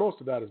 I said most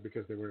of that is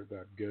because they weren't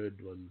that good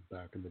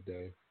back in the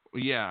day.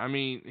 Yeah, I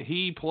mean,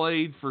 he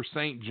played for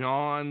St.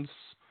 John's,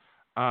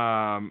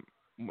 and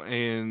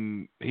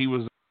he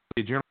was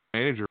the general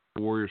manager for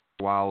the Warriors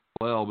for a while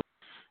as well. But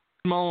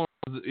Mullin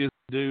is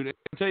the dude. And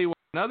I'll tell you what,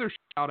 another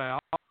shout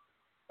out.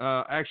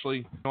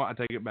 Actually, no, I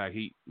take it back.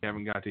 We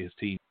haven't got to his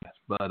team yet,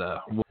 but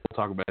we'll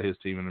talk about his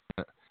team in a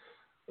minute.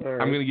 Right.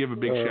 I'm going to give a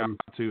big shout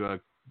out to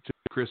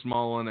Chris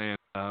Mullin, and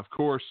of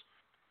course,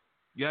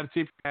 you got to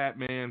tip your hat,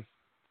 man.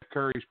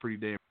 Curry's pretty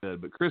damn good,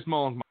 but Chris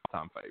Mullin's my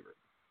all-time favorite.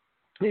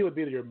 He would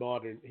be the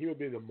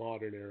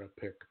modern era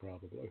pick,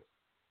 probably.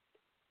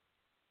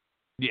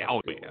 Yeah,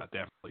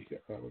 definitely. Yeah,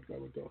 I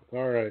would go.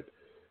 All right,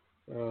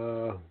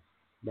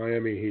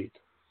 Miami Heat.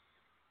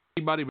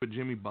 Anybody but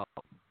Jimmy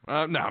Butler.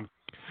 No,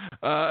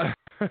 the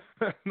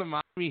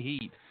Miami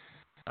Heat.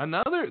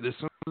 This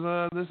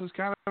is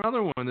kind of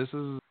another one. This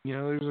is,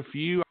 there's a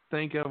few I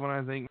think of when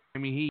I think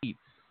Miami Heat.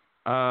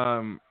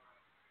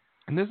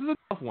 And this is a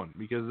tough one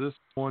because this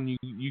one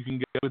you can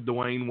go with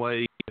Dwayne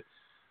Wade,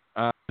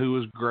 who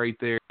was great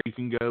there. You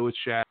can go with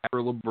Shaq or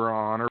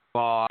LeBron or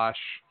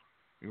Bosh.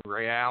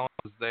 Ray Allen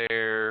was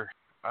there.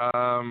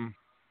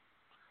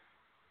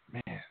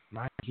 Man,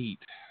 my Heat.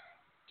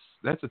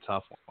 That's a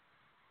tough one.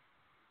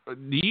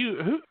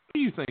 Who do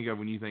you think of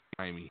when you think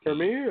Miami Heat? For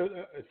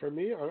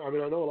me, I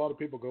mean, I know a lot of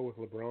people go with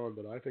LeBron,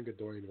 but I think of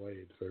Dwayne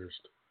Wade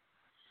first.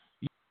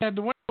 Yeah,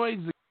 Dwayne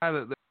Wade's the guy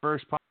that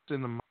first pops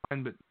in the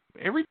mind, but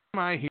every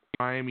time I hear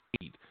Miami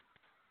Heat,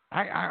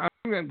 I'm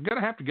going to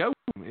have to go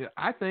with him.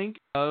 I think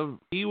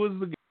he was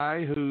the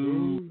guy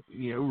who,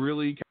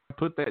 really kind of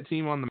put that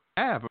team on the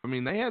map. I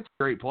mean, they had some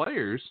great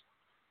players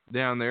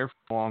down there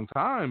for a long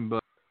time,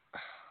 but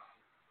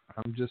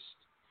I'm just,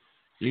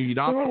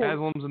 Udonis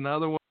Haslam's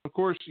another one. Of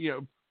course,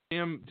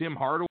 Tim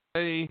Hardaway.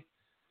 Yeah,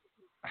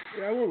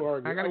 I won't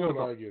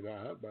argue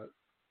that, but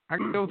I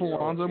can go with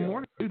Alonzo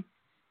Mourning, dude.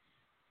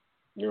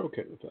 You're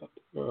okay with that.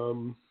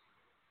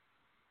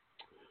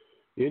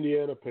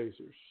 Indiana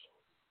Pacers.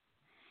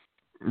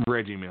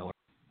 Reggie Miller.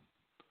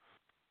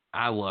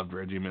 I loved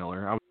Reggie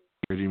Miller. I was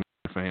a Reggie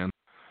Miller fan.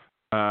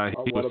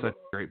 He was such a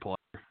great player.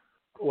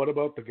 What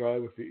about the guy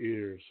with the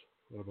ears?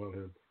 What about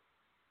him?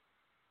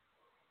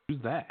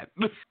 Who's that?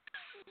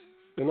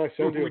 Didn't I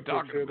send you a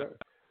picture of that?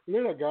 You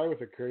know that guy with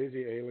the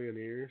crazy alien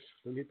ears?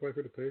 Didn't he play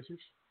for the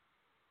Pacers?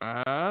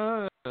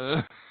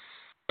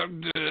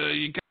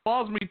 You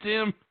lost me,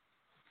 Tim.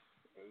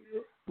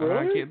 Really?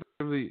 I can't think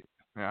of the.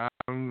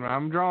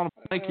 I'm drawing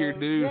a blank here,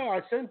 dude. Yeah,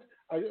 I sent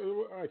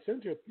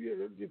you.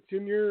 It's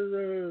in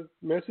your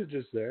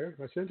messages there.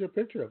 I sent you a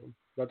picture of him.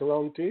 Got the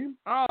wrong team?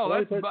 Oh,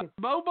 that's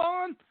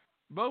Boban.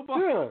 Boban.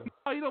 Yeah.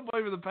 No, he don't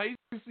play for the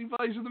Pacers. He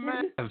plays for the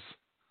Mavs.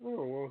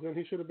 Oh well, then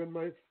he should have been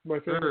my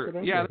favorite.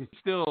 For yeah, I think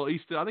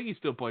he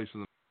still plays for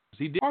the Mavs.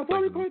 He did. I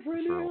thought he played for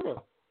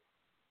Indiana.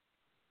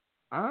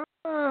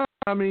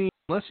 I mean,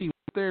 unless he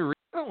went there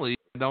recently,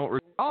 I don't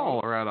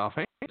recall right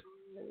offhand.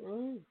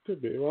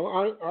 Could be.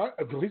 Well,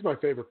 he's my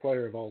favorite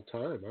player of all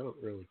time. I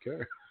don't really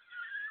care.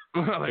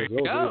 Well, there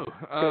you go.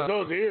 Because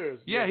those ears.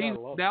 Yeah, he's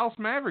Dallas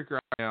Maverick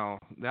right now.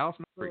 Dallas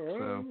Maverick.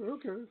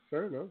 Okay,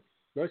 fair enough.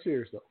 Nice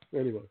ears though.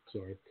 Anyway,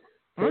 sorry.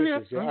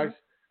 Pacers,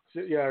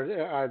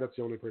 That's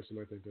the only person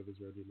I think of is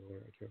Reggie Miller.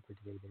 I can't think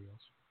of anybody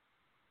else.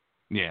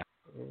 Yeah.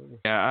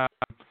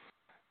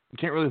 I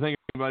can't really think of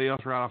anybody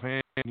else right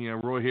offhand.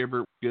 Roy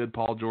Hibbert was good.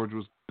 Paul George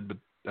was good,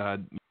 but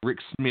Rick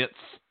Smits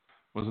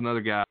was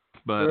another guy.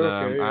 But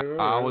I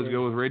always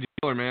go with Reggie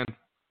Miller, man.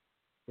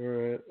 All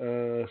right.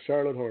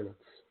 Charlotte Hornets.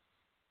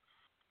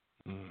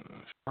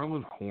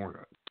 Charlotte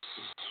Hornets.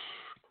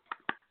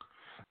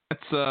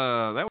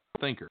 That was a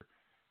thinker.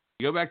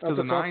 You go back to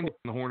the 90s, and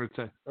the Hornets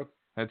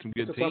had some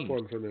good teams. That's a tough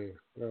one for me.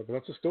 But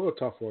that's still a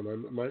tough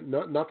one.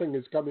 Nothing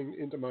is coming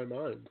into my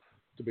mind,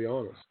 to be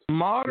honest.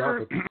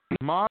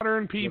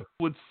 Modern people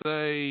would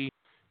say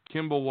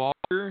Kemba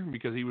Walker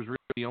because he was really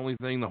the only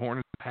thing the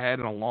Hornets had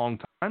in a long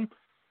time.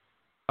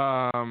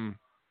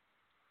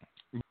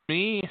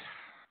 Me,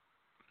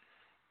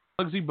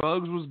 Bugsy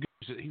Bugs was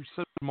good. He was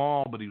so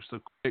small, but he was so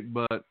quick.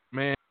 But,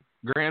 man,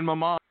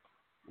 Grandmama,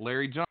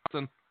 Larry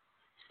Johnson.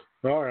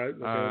 All right.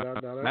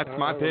 Okay, that's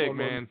my pick,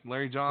 man.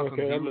 Larry Johnson.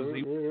 Okay, I'm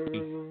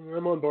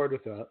I'm on board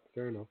with that.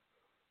 Fair enough.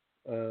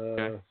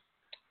 Okay.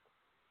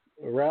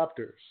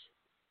 Raptors.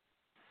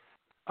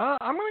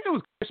 I'm going to go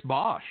with Chris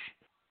Bosh.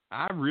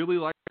 I really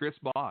like Chris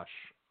Bosh,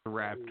 the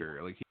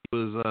Raptor. Like, he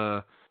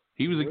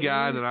was a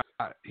guy that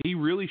he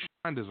really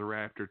shined as a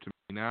Raptor to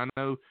me. Now, I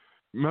know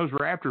most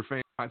Raptor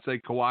fans might say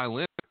Kawhi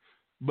Leonard,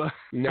 but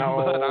I'm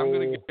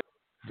going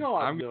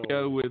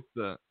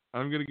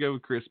to go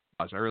with Chris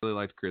Bosh. I really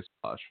liked Chris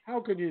Bosh. How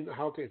can you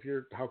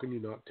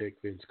not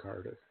take Vince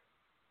Carter?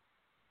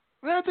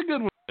 That's a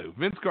good one too.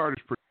 Vince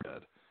Carter's pretty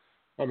good.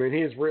 I mean,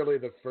 he's really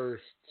the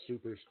first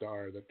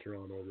superstar that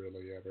Toronto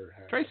really ever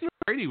had. Tracy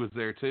McGrady was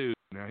there too.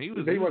 Now he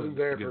wasn't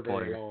there for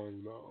player. very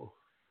long though.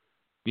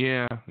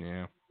 Yeah.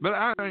 But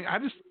I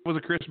just was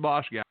a Chris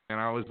Bosh guy, and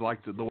I always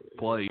liked the way he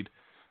played.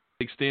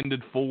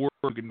 Extended four,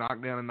 could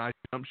knock down a nice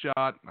jump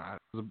shot. I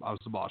was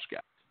a Bosh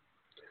guy.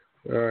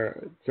 All right,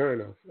 fair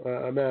enough.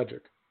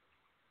 Magic.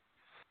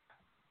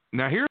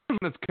 Now here's one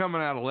that's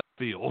coming out of left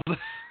field.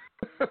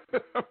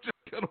 I'm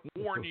just gonna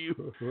warn you.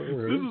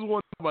 This is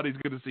one nobody's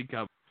gonna see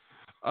coming.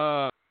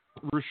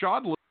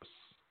 Rashard Lewis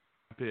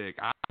pick.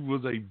 I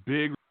was a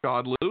big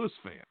Rashard Lewis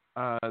fan.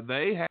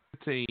 They had a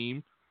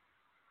team,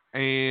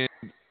 and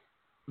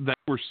they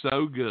were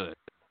so good.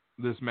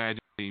 This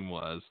Magic team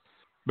was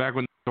back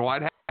when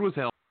Dwight Howard was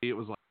healthy. It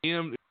was like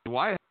him,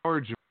 Dwight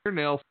Howard, Jameer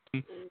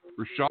Nelson,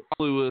 Rashard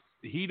Lewis,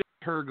 Hito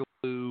Turkoglu.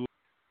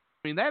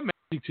 I mean, that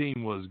Magic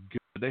team was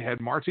good. They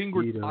had Martin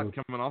Gortat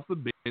coming off the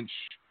bench.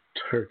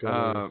 I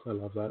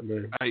love that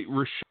name. Hey,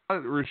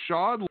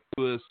 Rashard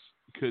Lewis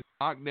could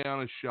knock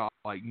down a shot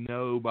like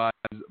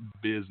nobody's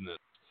business.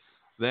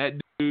 That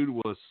dude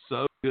was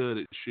so good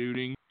at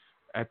shooting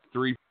at the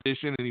three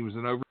position, and he was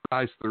an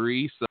oversized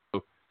three.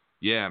 So,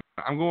 yeah,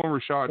 I'm going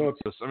Rashard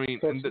Lewis. I mean,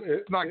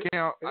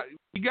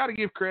 you got to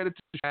give credit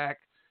to Shaq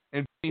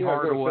and Penny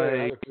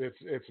Hardaway.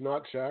 It's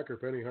not Shaq or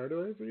Penny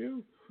Hardaway for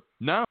you?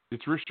 No,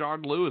 it's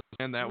Rashard Lewis,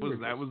 and that was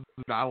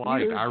I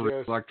liked. I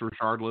really liked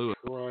Rashard Lewis.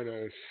 Trying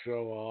to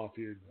show off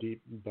your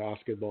deep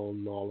basketball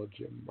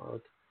knowledge,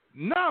 Mark.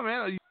 No,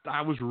 man,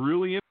 I was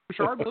really into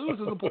Rashard Lewis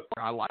as a player.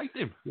 I liked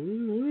him.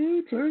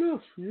 Fair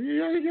enough.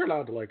 Yeah, you're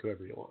allowed to like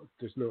whoever you want.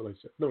 There's no wrong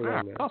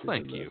answers. Oh,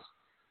 thank you.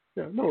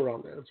 Yeah, no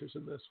wrong answers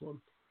in this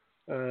one.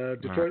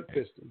 Detroit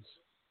Pistons.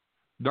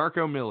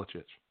 Darko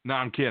Milicic. No,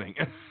 I'm kidding.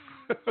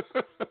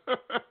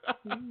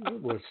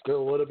 Well,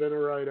 still would have been a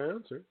right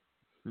answer.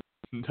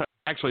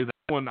 Actually, that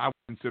one I would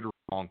consider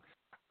wrong.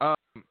 The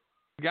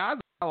guy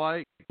that I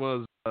like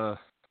was, man,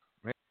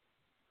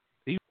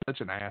 he was such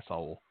an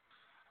asshole.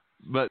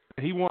 But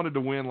he wanted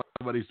to win like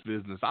nobody's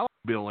business. I like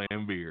Bill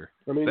Laimbeer.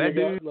 I mean, that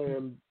dude,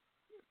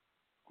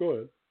 go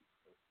ahead.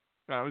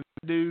 That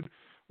dude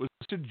was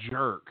such a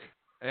jerk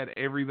at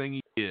everything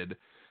he did.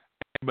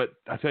 But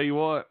I tell you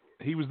what,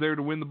 he was there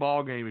to win the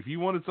ball game. If you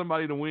wanted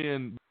somebody to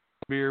win,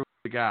 Laimbeer was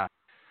the guy.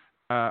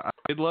 I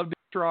did love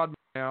Dennis Rodman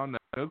now,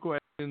 no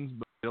questions,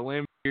 but Bill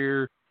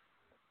Laimbeer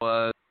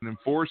was an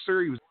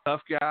enforcer. He was a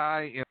tough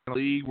guy in a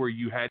league where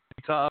you had to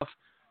be tough.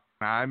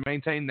 I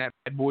maintained that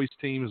Bad Boys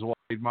team is what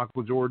made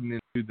Michael Jordan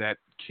into that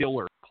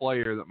killer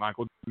player that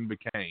Michael Jordan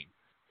became.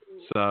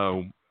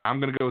 So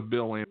I'm going to go with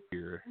Bill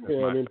Laimbeer.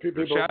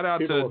 Shout out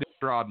to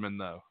Dennis Rodman,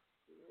 though.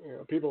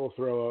 Yeah, people will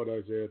throw out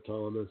Isaiah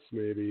Thomas,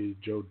 maybe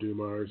Joe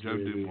Dumars.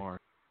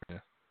 Yeah.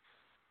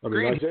 I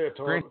mean, Isaiah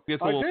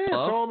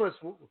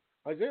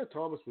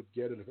Thomas would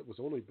get it if it was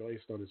only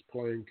based on his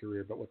playing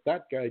career. But what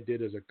that guy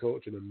did as a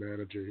coach and a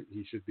manager,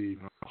 he should be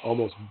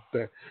almost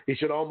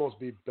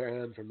be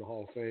banned from the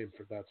Hall of Fame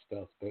for that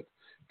stuff. But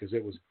because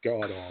it was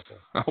god awful.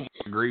 I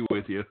agree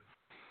with you.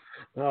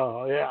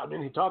 Oh yeah, I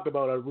mean he talked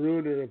about a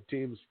ruiner of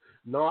teams,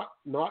 not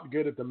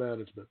good at the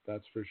management.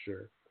 That's for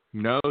sure.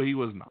 No, he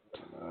was not.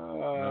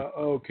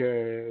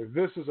 Okay,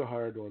 this is a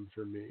hard one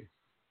for me.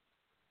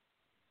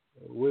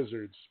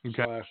 Wizards /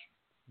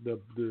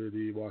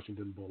 the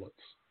Washington Bullets.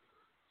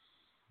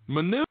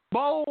 Manute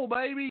Bol,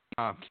 baby.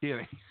 I'm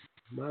kidding.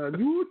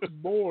 Manute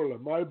Bol.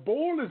 My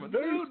bowl is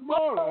very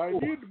small. I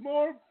need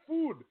more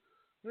food.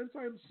 Since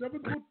I'm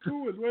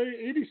 7'2" and weigh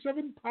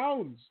 87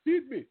 pounds.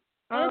 Feed me.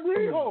 I'm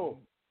Riho.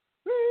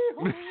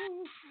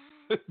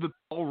 The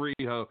tall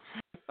Riho.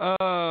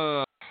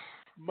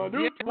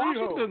 Manute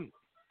Riho.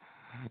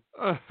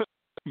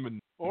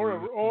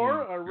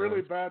 Or a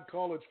really bad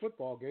college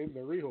football game,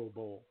 the Riho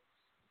Bowl.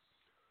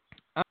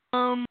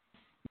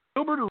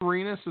 Gilbert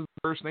Arenas is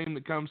the first name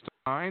that comes to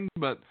mind,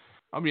 but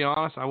I'll be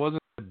honest, I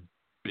wasn't the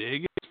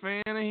biggest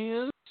fan of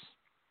his.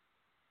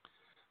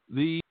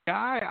 The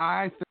guy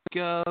I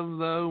think of,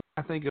 though,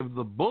 I think of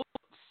the Bullets,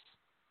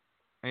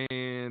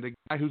 and a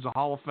guy who's a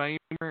Hall of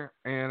Famer,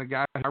 and a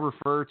guy I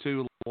refer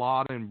to a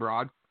lot in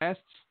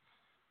broadcasts,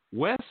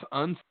 Wes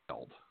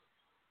Unseld.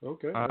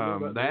 Okay.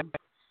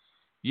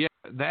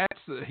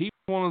 He's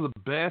one of the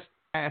best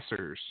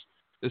passers,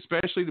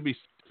 especially to be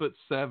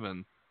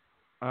 6'7",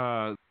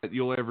 that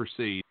you'll ever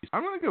see.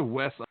 I'm going to go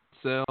Wes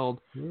Unseld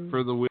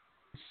for the Wizards.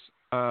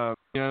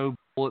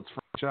 Bullets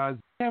franchise,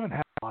 they haven't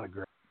had a lot of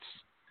greats,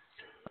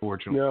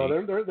 unfortunately. No,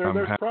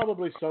 there's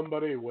probably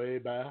somebody way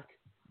back,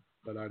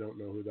 but I don't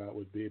know who that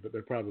would be. But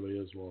there probably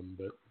is one.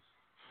 But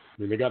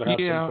I mean, they got to have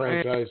some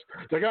franchise.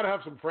 They got to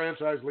have some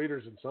franchise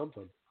leaders in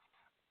something.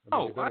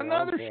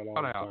 Another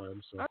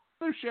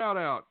shout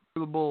out to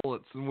the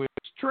Bullets, in which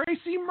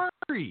Tracy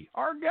Murray,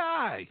 our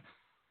guy.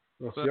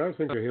 Well, see, I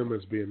think of him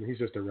as he's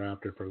just a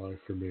Raptor for life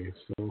for me.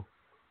 So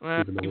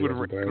even though he he would have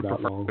wasn't there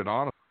that long. it,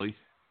 honestly.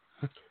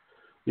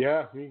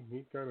 Yeah, he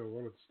kind of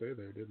wanted to stay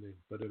there, didn't he?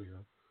 But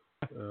anyhow.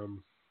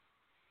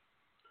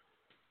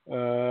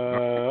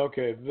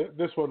 Okay,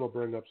 this one will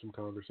bring up some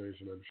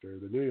conversation, I'm sure.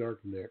 The New York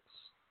Knicks.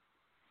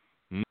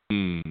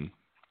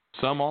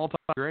 Some all-time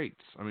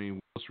greats. I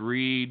mean, Willis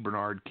Reed,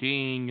 Bernard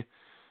King,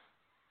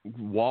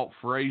 Walt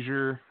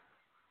Frazier.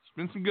 It's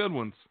been some good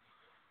ones.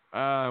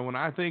 When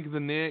I think of the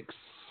Knicks,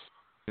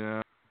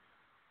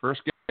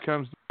 first guy that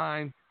comes to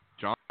mind,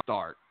 John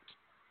Starks.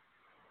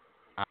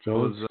 I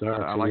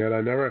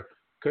never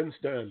couldn't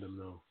stand him,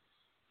 though.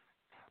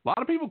 A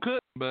lot of people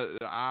couldn't,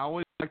 but I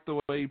always liked the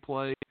way he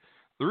played.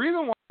 The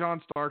reason why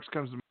John Starks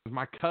comes to me is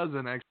my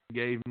cousin actually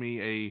gave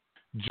me a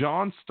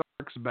John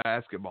Starks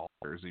basketball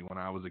jersey when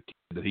I was a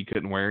kid that he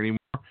couldn't wear anymore.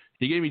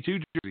 He gave me two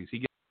jerseys. He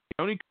gave me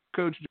a Tony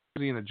Coach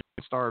jersey and a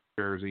John Starks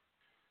jersey.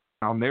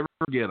 I'll never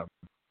forget them.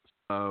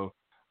 So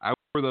I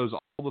wore those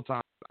all the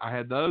time. I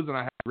had those, and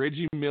I had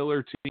Reggie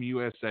Miller Team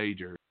USA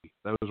jersey.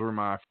 Those were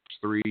my first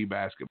three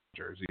basketball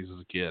jerseys as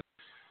a kid.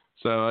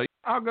 So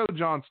I'll go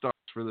John Starks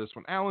for this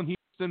one. Allen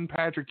Houston,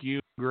 Patrick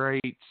Ewing,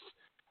 greats.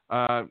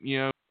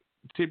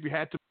 Tip your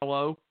hat to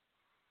Melo.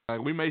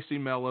 We may see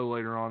Melo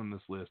later on in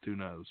this list. Who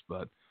knows?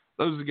 But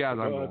those are the guys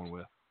I'm going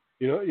with.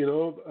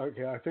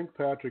 Okay, I think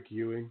Patrick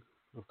Ewing,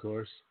 of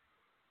course.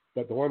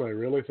 But the one I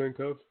really think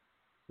of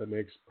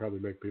that probably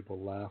make people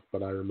laugh,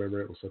 but I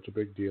remember it was such a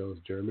big deal, is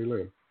Jeremy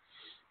Lin.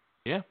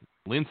 Yeah,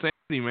 Lin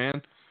Sanity,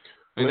 man.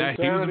 He was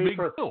a big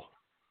deal.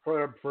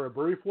 For a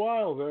brief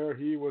while there,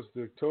 he was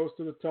the toast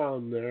of the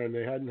town there, and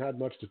they hadn't had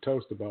much to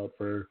toast about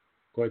for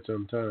quite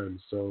some time.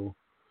 So,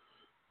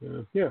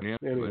 anyway.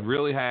 They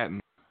really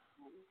hadn't.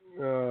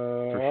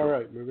 All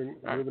right, moving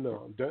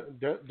on.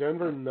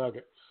 Denver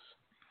Nuggets.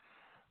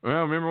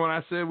 Well, remember when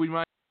I said we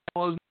might get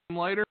Melo's name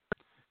later?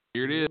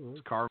 Here it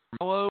is,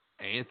 Carmelo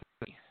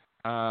Anthony.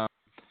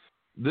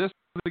 This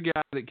is the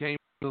guy that came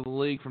into the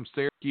league from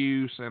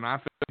Syracuse, and I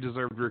feel he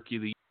deserved Rookie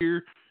of the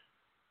Year.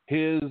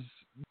 His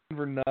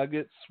Denver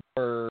Nuggets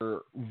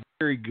were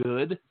very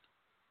good,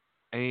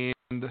 and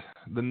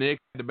the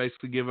Knicks had to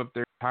basically give up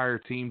their entire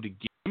team to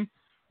get him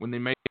when they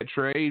made that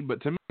trade.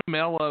 But to me,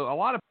 Melo, a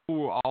lot of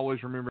people will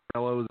always remember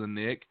Melo as a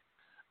Knick.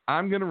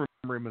 I'm going to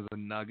remember him as a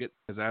Nugget,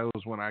 because that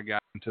was when I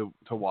got into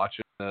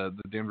watching the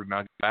Denver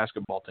Nuggets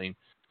basketball team.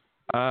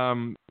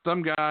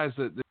 Some guys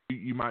that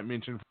you might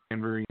mention for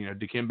Denver,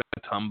 Dikembe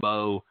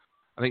Mutombo.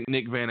 I think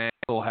Nick Van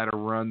Exel had a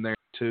run there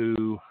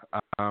too.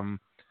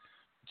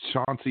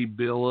 Chauncey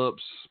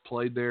Billups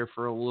played there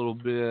for a little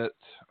bit.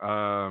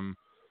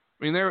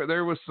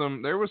 There was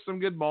some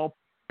good ball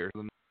players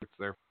in the Nuggets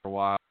there for a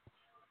while.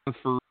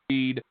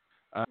 Fareed,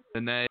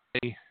 Nene,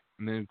 and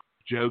then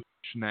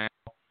Jokic now.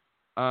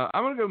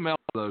 I'm gonna go Melo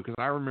though, because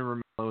I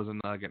remember Melo as a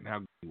Nugget and how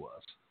good he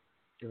was.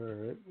 All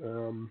right.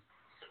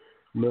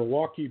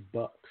 Milwaukee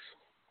Bucks.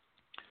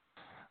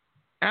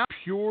 I'm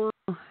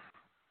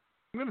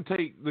going to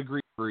take the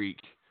Greek Freak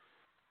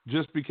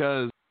just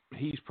because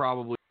he's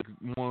probably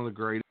one of the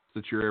greatest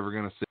that you're ever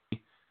going to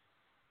see.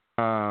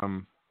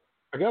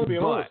 I got to be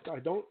honest. I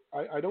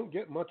don't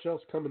get much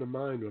else coming to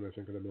mind when I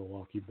think of the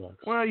Milwaukee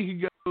Bucks. Well, you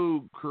could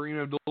go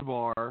Kareem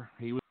Abdul-Jabbar.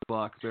 He was a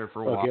Buck there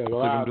for a while. Okay,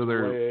 well, that's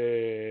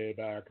way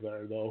back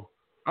there though.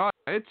 Oh,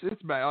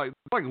 it's back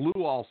like Lou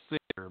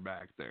Alcindor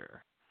back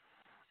there.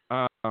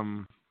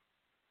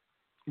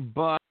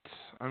 But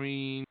I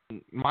mean,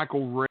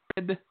 Michael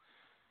Redd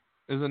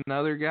is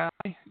another guy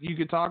you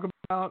could talk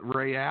about.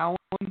 Ray Allen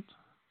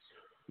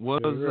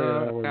was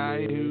a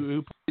guy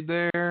who played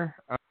there.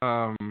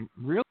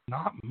 Really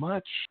not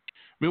much.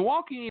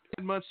 Milwaukee ain't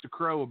had much to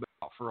crow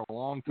about for a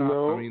long time.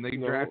 No, they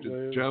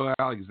drafted Joe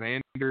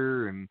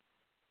Alexander, and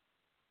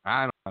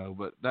I don't know,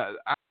 but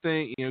I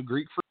think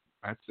Greek Freak,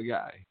 that's the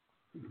guy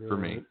for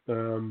me.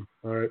 All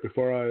right,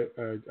 before I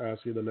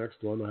ask you the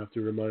next one, I have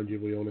to remind you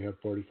we only have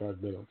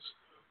 45 minutes.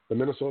 The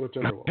Minnesota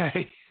Timberwolves.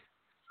 Okay.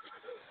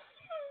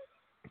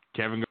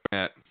 Kevin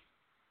Garnett.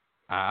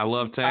 I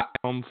love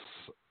Towns.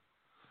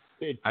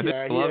 I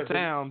love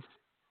Towns.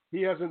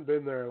 He hasn't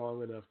been there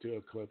long enough to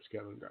eclipse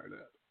Kevin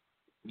Garnett.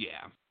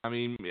 Yeah.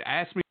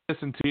 Ask me this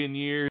in 10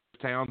 years.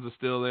 Towns is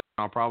still there.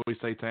 I'll probably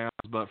say Towns.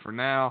 But for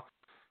now,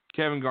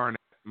 Kevin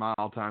Garnett, my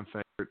all-time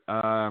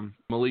favorite.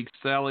 Malik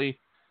Selly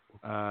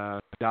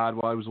died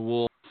while he was a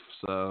Wolf,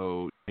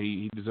 so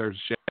he deserves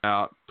a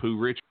shout-out. Pooh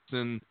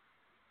Richardson,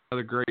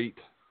 another great.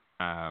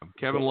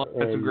 Kevin Love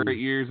had some great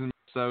years in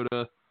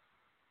Minnesota.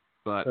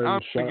 But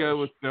I'm going to go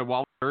with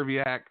Wally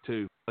Zerviak,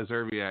 too.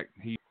 Zerviak,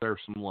 he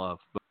deserves some love.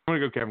 But I'm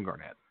going to go Kevin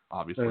Garnett,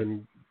 obviously.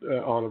 And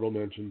honorable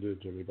mention to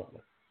Jimmy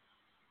Butler.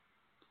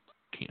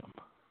 Kim.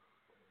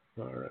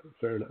 All right,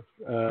 fair enough.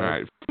 All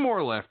right, 4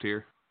 more left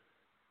here.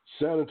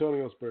 San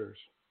Antonio Spurs.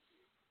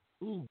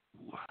 Ooh,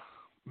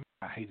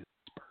 I hated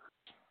the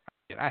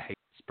Spurs. I hate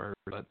the Spurs,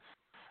 but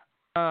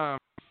I'm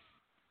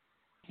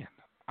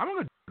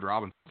going to David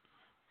Robinson,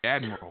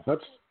 Admiral.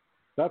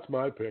 That's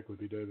my pick. Would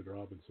be David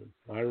Robinson.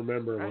 I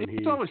remember when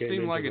he always came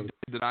seemed like a the,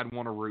 dude that I'd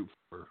want to root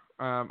for.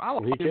 I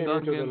like he Tim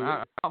Duncan. the,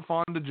 I'm not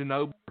fond of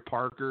Ginobili or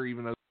Parker,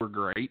 even though they were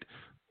great.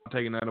 I'm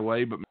taking that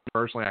away, but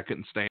personally, I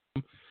couldn't stand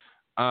them.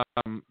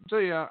 So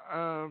yeah,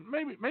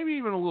 maybe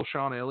even a little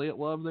Sean Elliott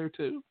love there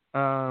too.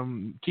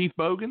 Keith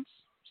Bogans.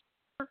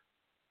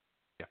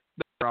 Yeah,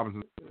 David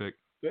Robinson's pick.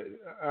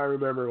 I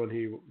remember when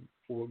he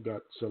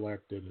got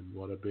selected and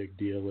what a big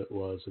deal it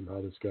was and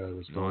how this guy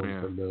was going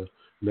from the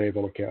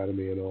Naval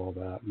Academy and all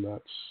that. And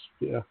that's,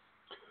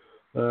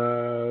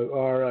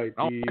 all right.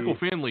 Michael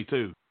Finley,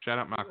 too. Shout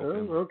out Michael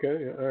Finley.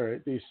 Okay, all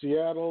right. The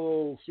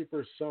Seattle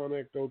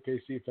Supersonic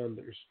OKC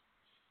Thunders.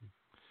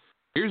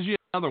 Here's yet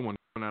another one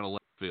coming out of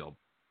left field.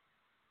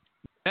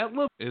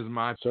 Detlef is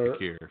my pick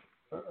here.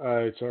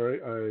 Sorry,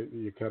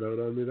 you cut out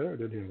on me there. I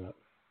didn't hear that.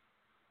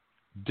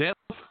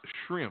 Detlef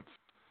Schrempf.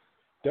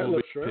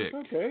 Detlef Schrempf?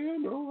 Okay,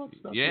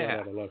 that's not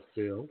out of left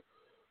field.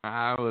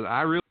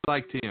 I really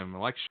liked him. I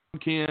like Sean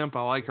Kemp.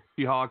 I like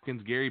Hershey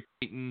Hawkins, Gary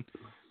Payton.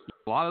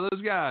 A lot of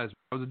those guys.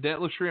 I was a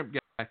Detlef Schrempf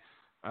guy.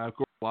 Of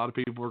course, a lot of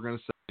people are going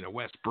to say,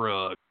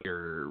 Westbrook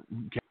or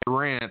Kevin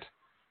Durant.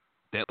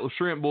 Detlef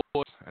Schrempf,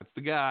 boys. That's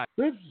the guy.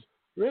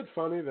 It's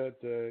funny that,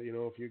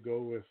 if you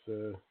go with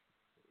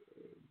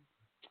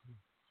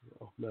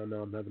now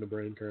I'm having a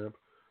brain cramp.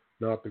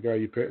 Not the guy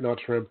you picked, not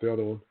Schrempf, the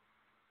other one.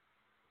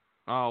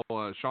 Oh,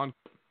 Sean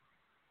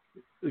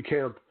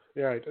Kemp.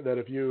 Yeah, right. That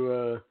if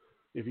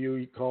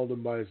you called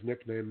him by his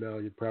nickname now,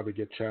 you'd probably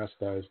get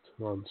chastised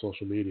on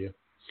social media.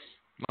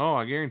 Oh,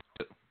 I guarantee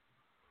it.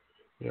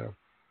 Yeah.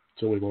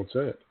 So we won't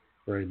say it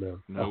right now.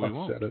 No, we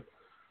won't.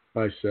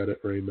 I said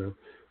it right now.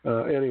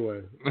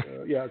 Anyway,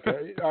 yeah,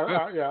 okay.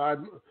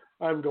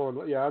 I'm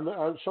going. Yeah,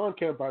 I'm Sean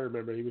Kemp. I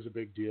remember he was a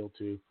big deal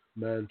too.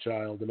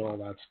 Man-child and all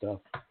that stuff.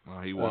 Oh,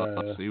 he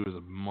was. He was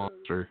a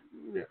monster.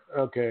 Yeah,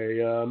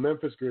 okay,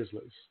 Memphis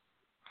Grizzlies.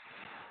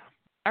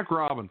 Zach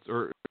Robbins,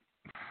 excuse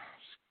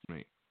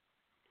me.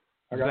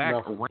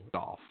 Zach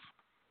Randolph.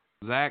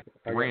 Zach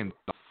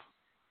Randolph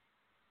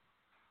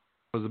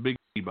was a big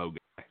Debo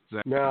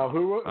guy. Now,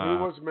 who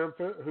was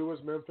Memphis? Who was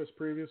Memphis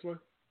previously?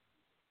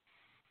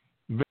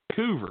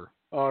 Vancouver.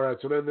 All right,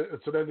 so then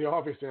the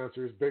obvious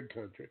answer is Big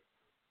Country.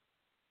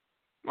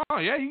 Oh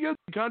yeah, he goes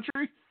to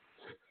country.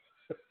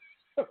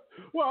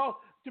 Well,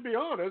 to be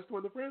honest,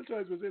 when the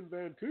franchise was in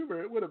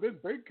Vancouver, it would have been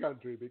Big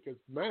Country because,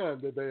 man,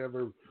 did they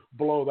ever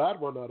blow that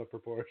one out of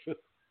proportion.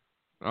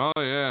 Oh,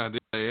 yeah,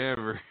 did they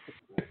ever.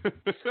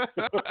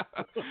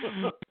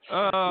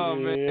 Oh,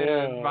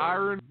 man,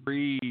 Byron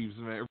Reeves,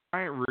 man.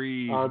 Bryant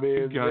Reeves, I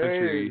mean, Big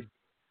Country.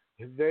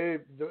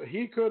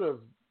 He could have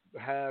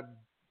had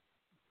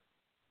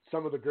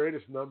some of the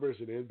greatest numbers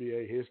in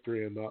NBA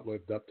history and not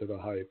lived up to the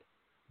hype.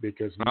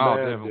 Because,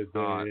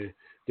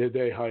 did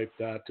they hype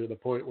that to the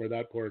point where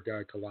that poor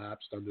guy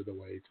collapsed under the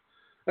weight.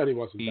 And he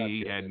wasn't that good.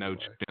 He had no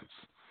chance.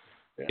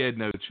 Yeah. He had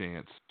no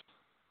chance.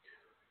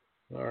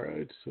 All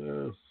right.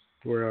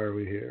 Where are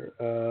we here?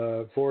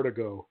 4 to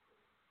go.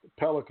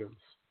 Pelicans.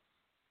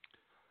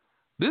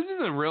 This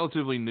is a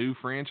relatively new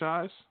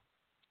franchise.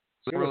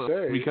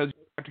 Because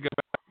you have to go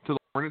back to the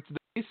Hornets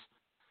days.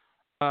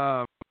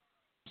 So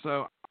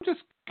I'm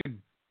just going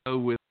to go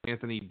with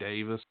Anthony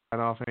Davis right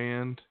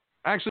offhand.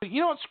 Actually, you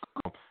know what?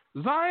 Screw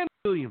him. Zion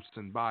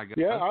Williamson, by God.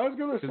 Yeah, I was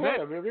going to say.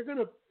 I mean, if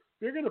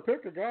you're going to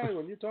pick a guy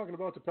when you're talking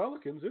about the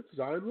Pelicans, it's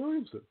Zion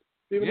Williamson,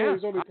 even though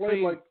he's only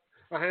played like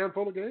a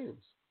handful of games.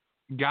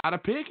 Gotta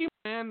pick him,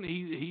 man.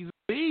 He's a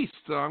beast,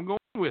 so I'm going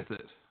with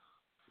it.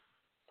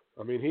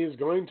 I mean, he's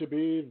going to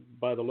be,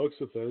 by the looks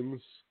of things,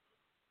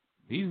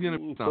 he's going to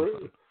be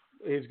something.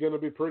 He's going to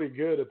be pretty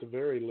good at the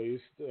very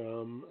least,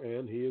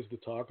 and he is the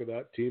talk of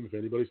that team. If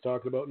anybody's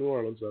talking about New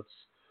Orleans,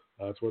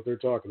 that's what they're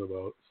talking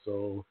about.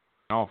 So.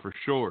 Oh, for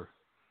sure.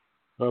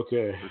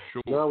 Okay. For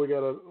sure. Now we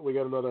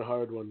got another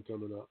hard one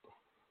coming up.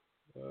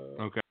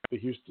 Okay. The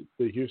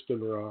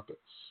Houston Rockets.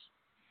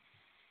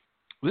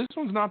 This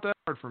one's not that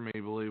hard for me,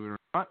 believe it or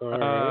not. All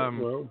right,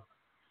 well.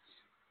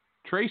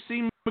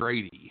 Tracy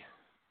McGrady.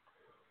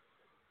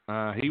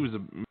 He was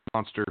a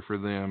monster for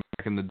them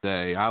back in the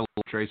day. I love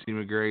Tracy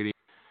McGrady.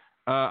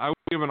 I would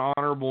give an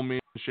honorable mention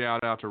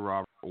shout out to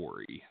Robert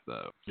Horry,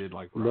 though. Did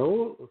like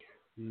Robert.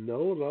 No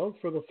love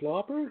for the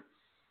flopper?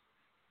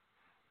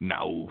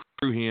 No,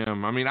 screw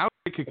him. I mean, I would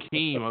pick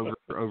Hakeem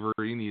over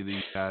any of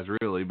these guys,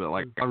 really, but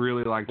I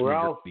really liked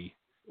McGrady.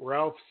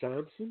 Ralph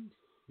Sampson?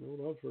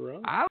 No love for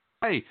Ralph?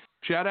 Hey,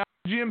 shout out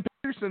to Jim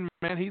Peterson,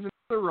 man. He's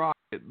another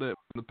Rocket that in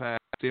the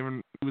past. He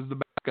was the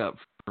backup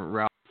for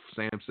Ralph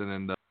Sampson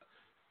and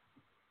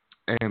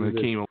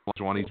Hakeem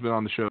Olajuwon. He's been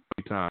on the show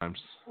a few times.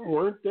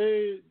 Weren't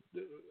they?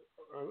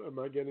 Am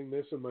I getting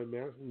this in my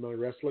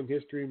wrestling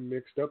history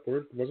mixed up?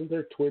 Wasn't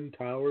there Twin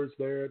Towers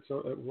there at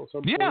some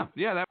point?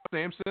 Yeah, that was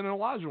Sampson and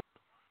Olajuwon.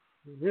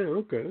 Yeah,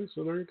 okay,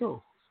 so there you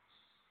go.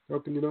 How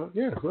can you not?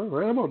 Yeah,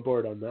 well, I'm on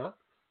board on that.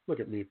 Look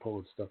at me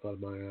pulling stuff out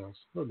of my ass.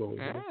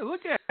 Unbelievable. Hey,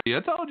 look at you.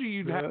 I told you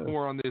you'd have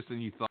more on this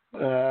than you thought.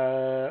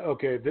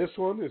 Okay, this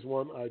one is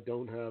one I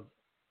don't have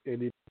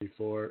anybody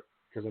for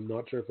because I'm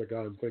not sure if the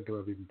guy I'm thinking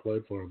of even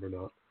played for him or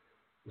not.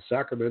 The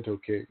Sacramento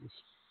Kings.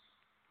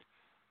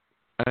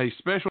 A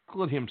special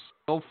athlete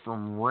himself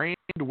from Rand,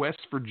 West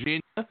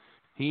Virginia.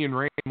 He and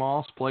Randy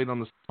Moss played on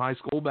the high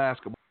school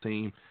basketball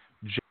team.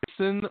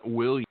 Jason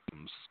Williams.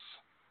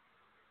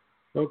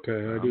 Okay,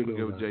 I do know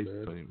go that, Jason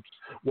man. Williams.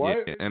 Why?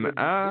 Yeah,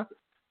 and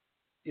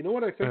you know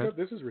what I think of?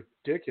 This is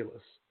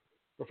ridiculous.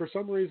 But for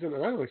some reason,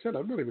 and like I said,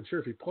 I'm not even sure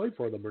if he played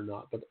for them or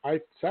not. But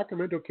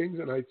Sacramento Kings,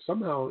 and I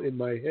somehow in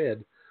my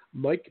head,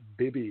 Mike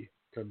Bibby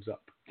comes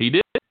up. He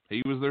did.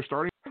 He was their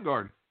starting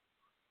guard.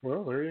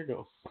 Well, there you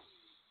go.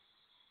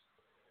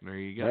 There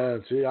you go.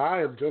 And see,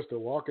 I am just a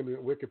walking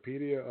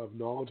Wikipedia of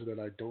knowledge that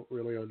I don't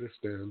really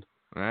understand.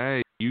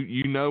 Hey,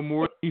 you know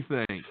more than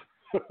you think.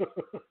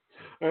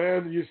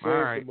 And you saved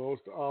right. the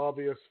most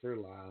obvious for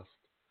last.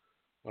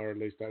 Or at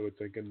least I would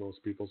think in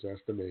most people's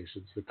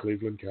estimations, the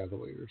Cleveland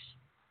Cavaliers.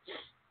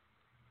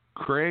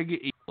 Craig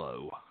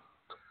Elo.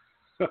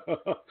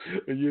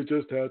 You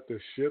just had to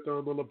shit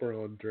on the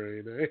LeBron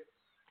train, eh?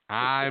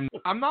 I'm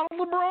not a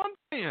LeBron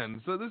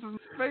fan, so this is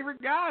my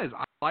favorite guys.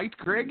 I liked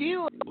Craig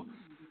Elo.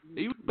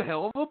 He was a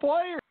hell of a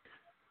player.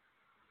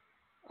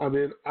 I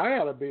mean, I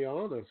gotta be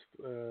honest.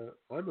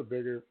 I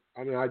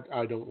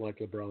don't like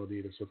LeBron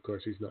either, so of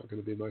course he's not going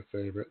to be my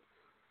favorite.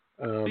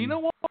 You know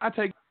what? I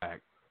take it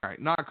back. All right,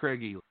 not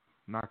Craig Elo.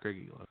 Not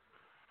Craig Elo.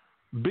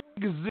 Big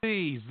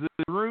Z,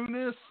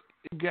 Zydrunas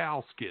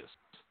Ilgauskas.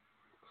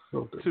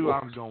 That's who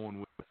I'm going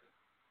with.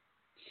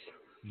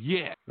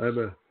 Yeah.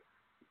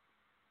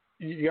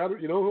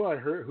 You know who I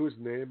heard? Whose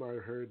name I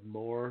heard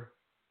more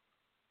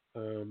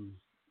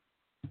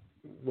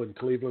when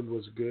Cleveland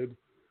was good,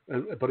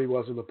 but he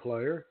wasn't a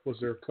player. Was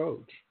their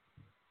coach?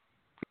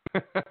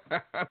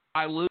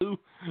 Ty Lue.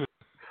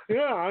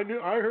 Yeah, I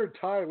heard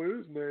Ty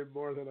Lue's name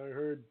more than I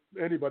heard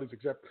anybody's,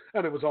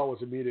 and it was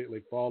always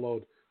immediately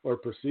followed or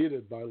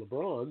preceded by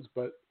LeBron's.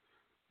 But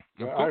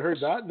I heard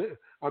that.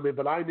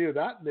 But I knew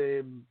that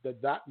name.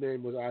 That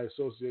name was I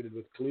associated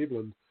with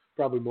Cleveland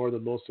probably more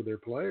than most of their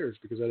players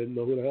because I didn't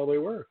know who the hell they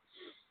were.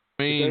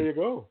 I mean, there you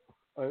go.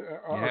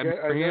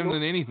 For him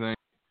than anything.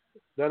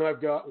 Then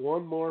I've got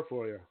one more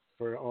for you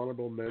for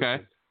honorable mention.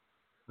 Okay.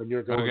 And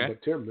you're going,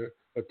 but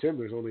Tim,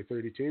 there's only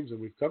 30 teams and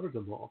we've covered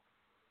them all.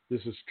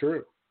 This is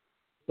true.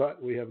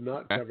 But we have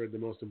not covered the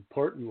most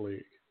important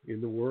league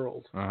in the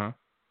world. Uh-huh.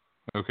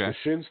 Okay.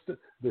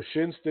 The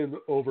Shinston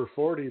Over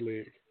 40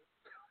 League.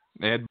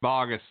 Ed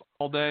Bogus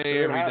all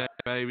day, every day,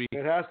 baby.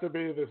 It has to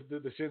be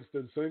the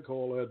Shinston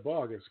Sinkhole Ed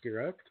Bogus,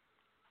 correct?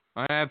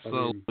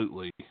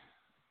 Absolutely. I mean,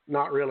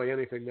 not really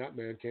anything that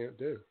man can't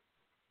do.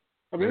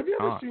 I mean, have you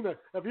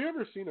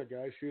ever seen a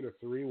guy shoot a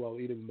three while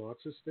eating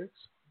matzo sticks?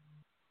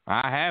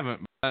 I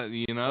haven't, but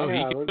he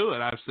can do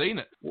it. I've seen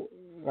it.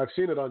 I've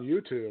seen it on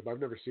YouTube. I've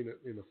never seen it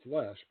in the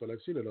flesh, but I've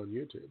seen it on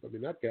YouTube. I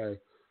mean, that guy.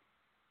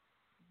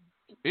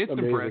 It's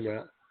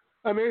impressive.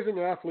 Amazing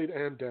athlete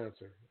and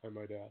dancer, I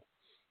might add.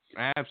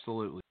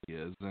 Absolutely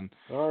is. And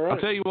all right. I'll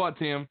tell you what,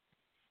 Tim,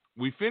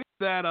 we finished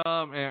that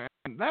up,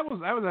 and that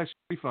was actually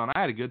pretty fun. I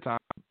had a good time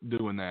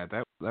doing that.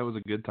 That was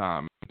a good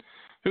time.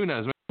 Who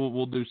knows? Maybe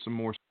we'll do some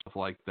more stuff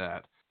like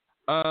that.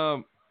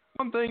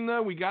 One thing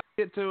though, we got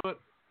to get to it.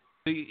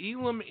 The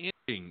Elam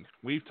ending.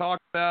 We've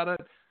talked about it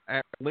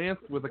at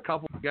length with a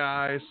couple of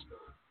guys.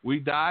 We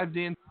dived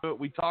into it.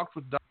 We talked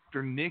with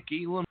Dr. Nick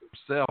Elam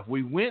himself.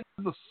 We went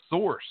to the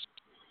source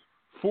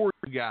for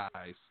you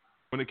guys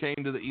when it came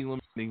to the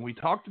Elam ending. We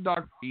talked to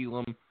Dr.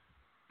 Elam,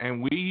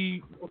 and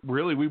we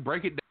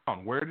break it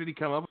down. Where did he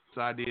come up with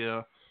this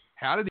idea?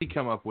 How did he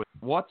come up with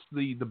it? What's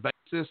the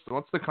basis?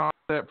 What's the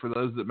concept for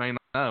those that may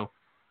not know?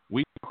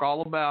 We talk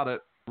all about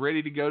it.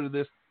 Ready to go to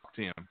this,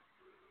 Tim.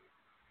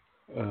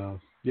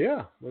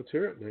 Yeah, let's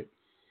hear it, Nate.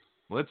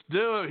 Let's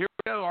do it. Here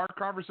we go. Our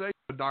conversation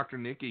with Dr.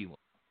 Nick Elam.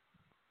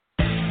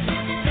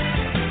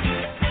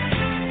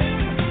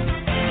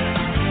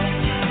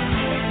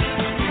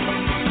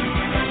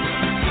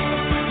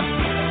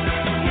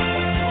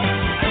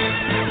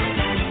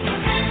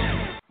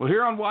 Well,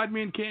 here on Wide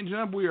Men Can't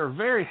Jump, we are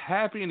very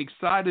happy and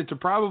excited to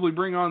probably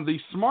bring on the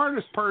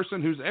smartest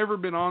person who's ever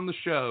been on the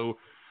show.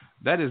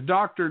 That is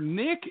Dr.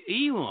 Nick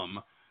Elam,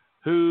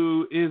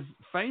 who is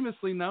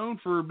famously known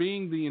for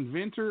being the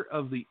inventor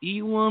of the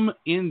Elam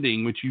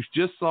ending, which you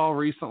just saw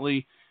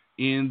recently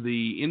in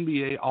the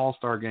NBA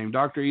All-Star Game.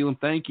 Dr. Elam,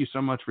 thank you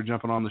so much for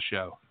jumping on the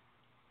show.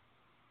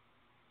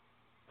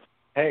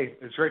 Hey,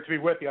 it's great to be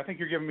with you. I think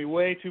you're giving me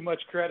way too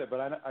much credit, but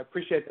I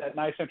appreciate that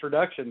nice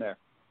introduction there.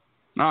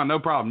 No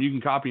problem. You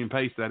can copy and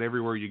paste that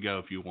everywhere you go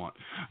if you want.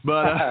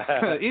 But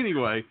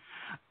anyway,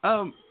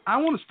 I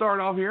want to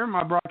start off here.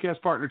 My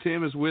broadcast partner,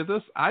 Tim, is with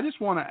us. I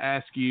just want to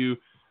ask you,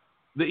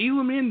 the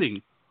Elam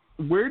ending,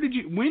 when did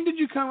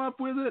you come up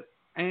with it,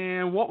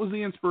 and what was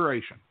the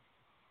inspiration?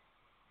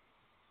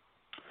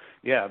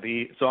 Yeah,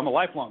 so I'm a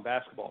lifelong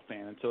basketball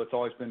fan, and so it's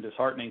always been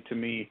disheartening to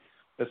me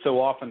that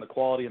so often the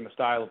quality and the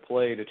style of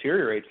play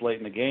deteriorates late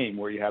in the game,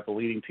 where you have the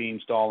leading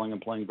team stalling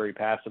and playing very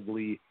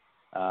passively,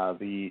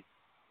 the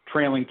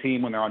trailing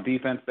team, when they're on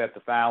defense, they have to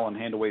foul and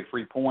hand away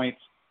free points.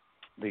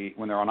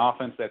 When they're on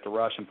offense, they have to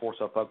rush and force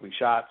up ugly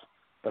shots.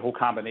 The whole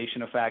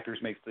combination of factors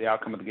makes the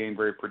outcome of the game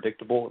very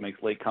predictable. It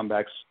makes late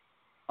comebacks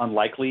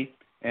unlikely.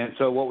 And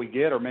so what we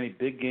get are many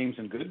big games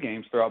and good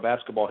games throughout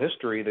basketball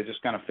history that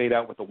just kind of fade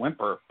out with a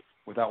whimper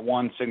without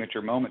one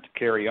signature moment to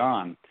carry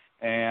on.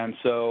 And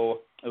so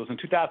it was in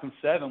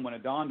 2007 when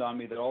it dawned on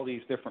me that all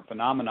these different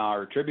phenomena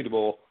are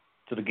attributable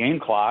to the game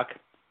clock.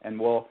 And,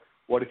 well,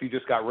 what if you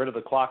just got rid of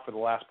the clock for the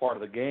last part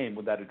of the game?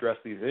 Would that address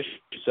these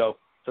issues? So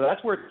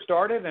that's where it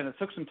started, and it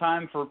took some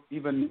time for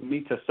even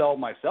me to sell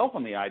myself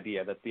on the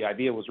idea, that the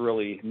idea was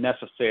really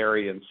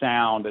necessary and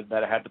sound, and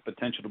that it had the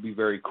potential to be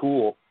very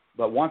cool.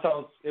 But once I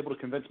was able to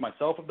convince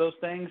myself of those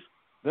things,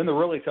 then the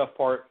really tough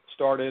part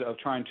started of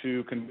trying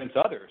to convince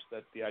others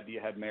that the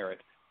idea had merit.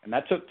 And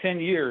that took 10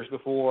 years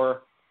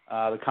before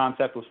the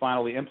concept was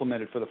finally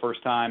implemented for the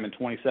first time in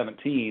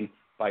 2017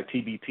 by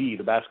TBT,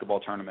 the basketball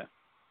tournament.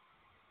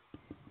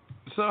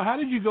 So how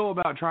did you go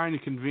about trying to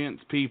convince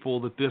people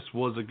that this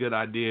was a good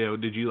idea?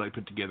 Did you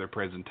put together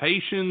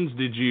presentations?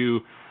 Did you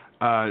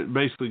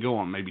basically go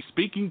on maybe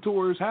speaking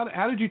tours?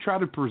 How did you try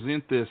to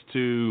present this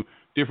to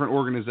different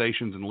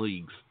organizations and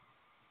leagues?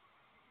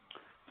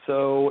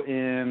 So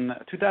in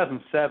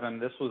 2007,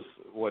 this was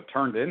what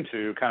turned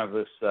into kind of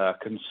this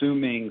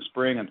consuming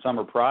spring and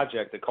summer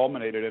project that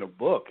culminated in a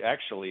book,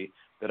 actually,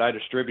 that I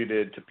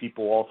distributed to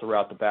people all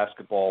throughout the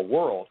basketball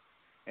world.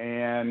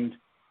 And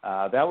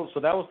that was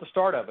the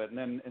start of it. And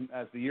then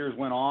as the years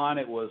went on,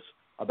 it was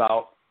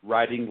about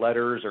writing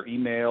letters or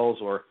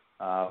emails or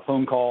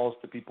phone calls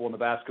to people in the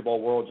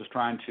basketball world, just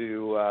trying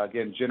to,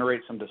 again,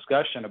 generate some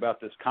discussion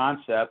about this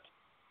concept.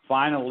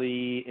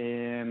 Finally,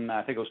 in,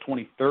 I think it was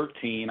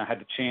 2013, I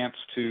had the chance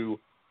to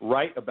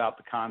write about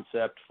the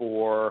concept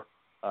for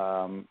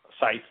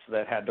sites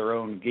that had their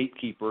own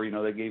gatekeeper.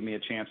 They gave me a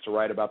chance to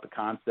write about the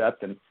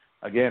concept. And,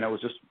 again, it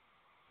was just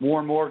more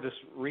and more just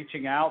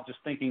reaching out, just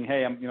thinking,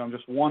 hey, I'm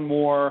just one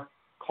more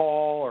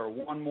call or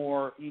one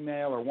more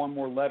email or one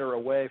more letter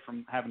away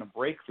from having a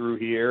breakthrough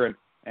here.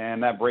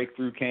 And that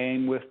breakthrough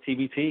came with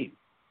TBT.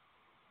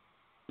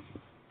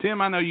 Tim,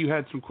 I know you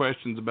had some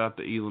questions about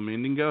the Elam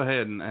ending. Go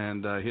ahead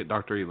and hit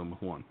Dr. Elam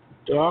with one.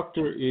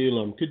 Dr.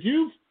 Elam, could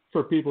you,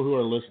 for people who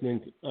are listening,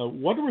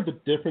 what were the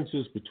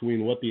differences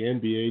between what the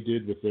NBA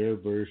did with their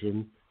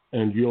version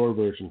and your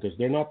version? Because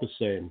they're not the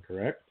same,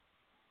 correct?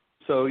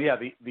 So, yeah,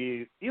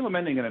 the Elam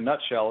ending in a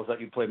nutshell is that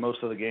you play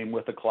most of the game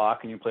with a clock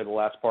and you play the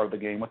last part of the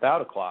game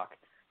without a clock.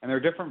 And there are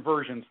different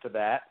versions to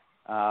that,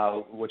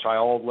 which I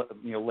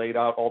laid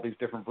out all these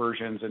different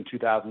versions in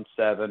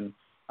 2007.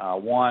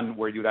 One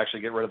where you would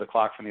actually get rid of the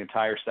clock for the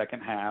entire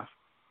second half.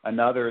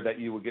 Another that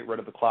you would get rid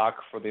of the clock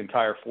for the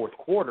entire fourth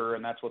quarter,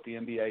 and that's what the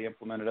NBA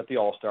implemented at the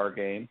All-Star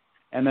game.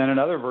 And then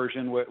another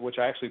version, which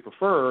I actually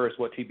prefer, is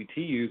what TBT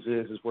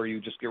uses, is where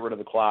you just get rid of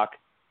the clock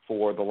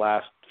for the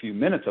last few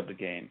minutes of the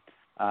game.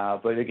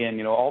 But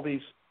again, all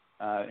these,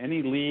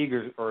 any league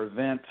or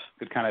event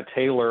could kind of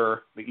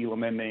tailor the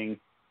Elam ending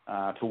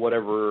to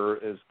whatever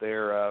is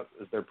their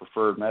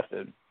preferred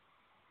method.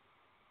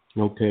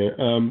 Okay.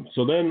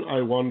 So then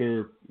I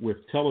wonder, with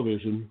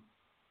television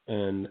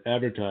and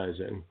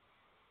advertising,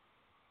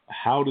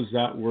 how does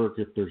that work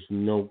if there's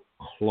no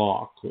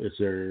clock? Is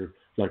there,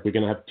 we're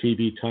going to have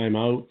TV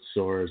timeouts,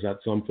 or is that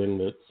something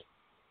that,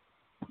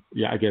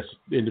 I guess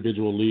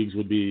individual leagues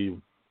would be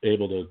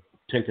able to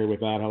tinker with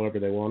that however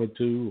they wanted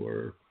to,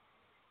 or?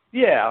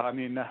 Yeah, I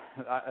mean,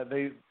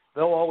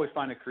 they'll always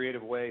find a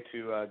creative way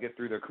to get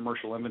through their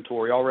commercial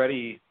inventory.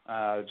 Already,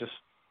 just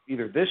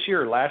either this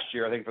year or last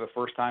year, I think for the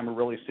first time, we're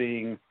really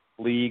seeing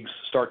leagues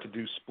start to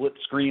do split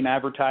screen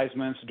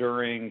advertisements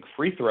during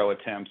free throw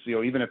attempts.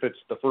 Even if it's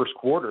the first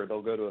quarter,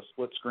 they'll go to a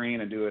split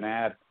screen and do an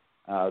ad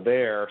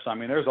there. So, I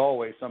mean, there's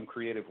always some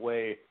creative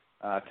way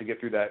to get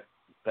through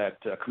that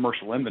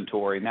commercial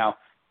inventory. Now,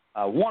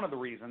 one of the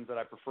reasons that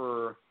I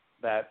prefer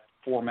that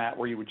format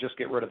where you would just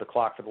get rid of the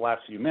clock for the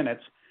last few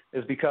minutes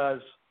is because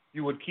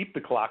you would keep the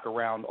clock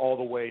around all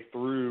the way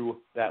through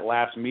that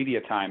last media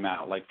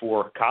timeout. Like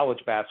for college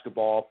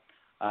basketball,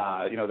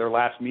 their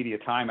last media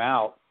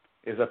timeout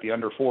is at the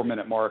under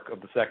 4-minute mark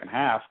of the second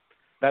half.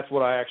 That's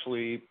what I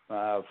actually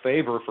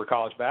favor for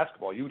college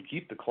basketball. You would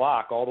keep the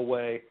clock all the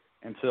way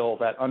until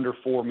that under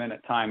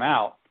 4-minute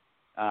timeout.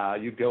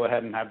 You'd go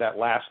ahead and have that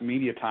last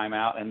media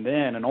timeout, and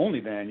then and only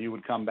then you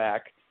would come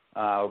back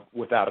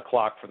without a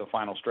clock for the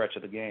final stretch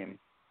of the game.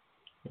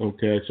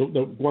 Okay, so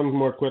one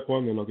more quick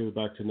one, then I'll give it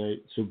back to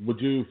Nate. So would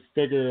you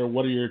figure,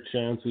 what are your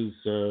chances,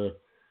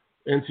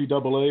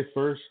 NCAA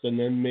first, and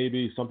then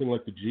maybe something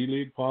like the G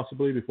League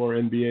possibly before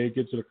NBA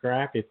gives it a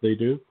crack, if they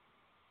do?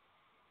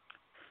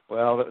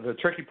 Well, the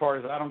tricky part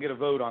is I don't get a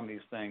vote on these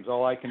things.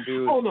 All I can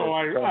do is... Oh, no,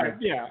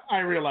 I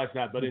realize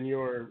that, but in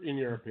your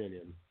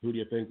opinion, who do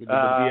you think? In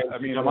my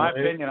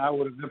opinion, I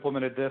would have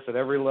implemented this at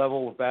every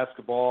level of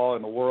basketball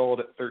in the world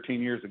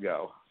 13 years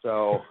ago.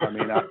 So, I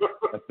mean,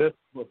 at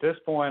this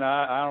point,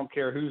 I don't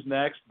care who's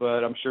next,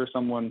 but I'm sure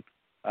someone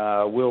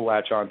will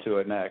latch onto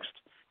it next.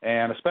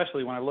 And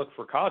especially when I look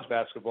for college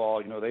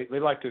basketball, they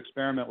like to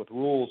experiment with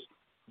rules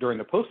during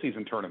the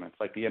postseason tournaments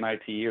like the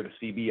NIT or the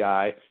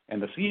CBI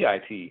and the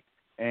CIT.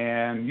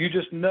 And you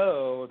just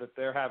know that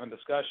they're having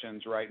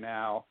discussions right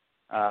now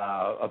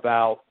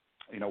about,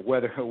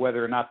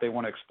 whether or not they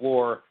want to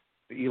explore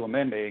the Elam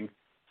ending.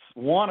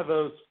 One of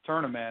those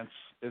tournaments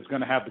is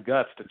going to have the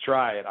guts to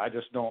try it. I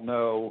just don't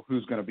know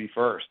who's going to be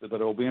first, but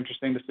it'll be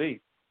interesting to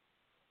see.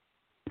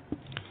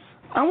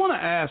 I want to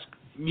ask,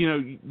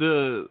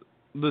 the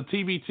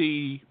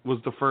TBT was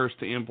the first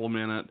to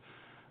implement it.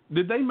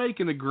 Did they make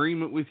an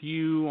agreement with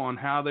you on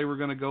how they were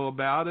going to go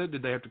about it?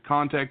 Did they have to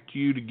contact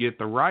you to get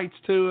the rights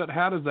to it?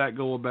 How does that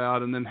go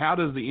about? And then how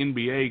does the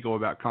NBA go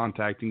about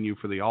contacting you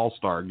for the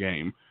All-Star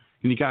game?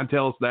 Can you kind of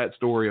tell us that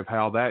story of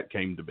how that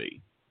came to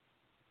be?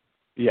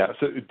 Yeah,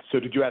 so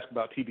did you ask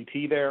about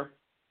TBT there?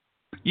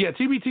 Yeah,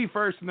 TBT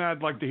first, and then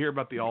I'd like to hear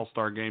about the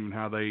All-Star game and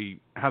how the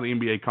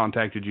NBA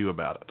contacted you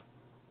about it.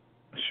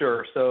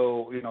 Sure.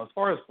 So, as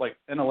far as like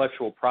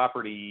intellectual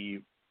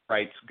property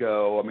rights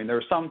go, I mean, there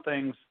are some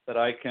things that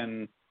I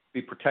can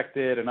be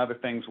protected and other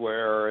things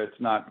where it's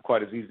not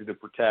quite as easy to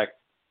protect.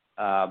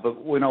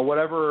 But,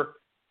 whatever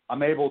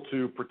I'm able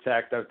to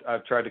protect,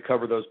 I've tried to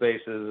cover those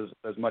bases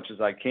as much as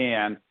I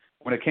can.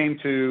 When it came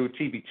to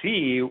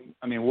TBT,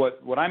 I mean,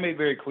 what I made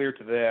very clear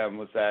to them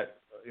was that,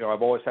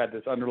 I've always had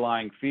this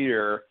underlying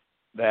fear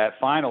that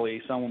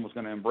finally someone was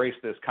going to embrace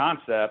this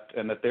concept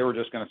and that they were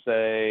just going to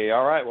say,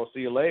 all right, we'll see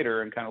you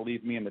later, and kind of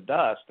leave me in the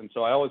dust. And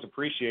so I always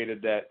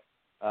appreciated that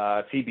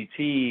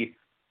TBT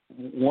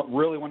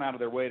really went out of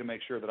their way to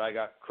make sure that I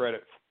got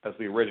credit as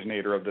the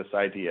originator of this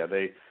idea.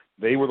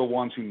 They were the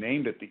ones who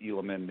named it the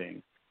Elam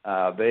ending.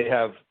 They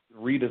have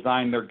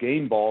redesigned their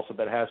game ball so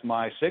that it has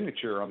my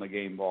signature on the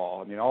game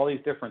ball. I mean, all these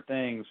different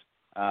things,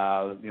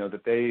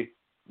 that they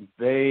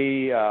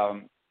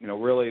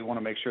really want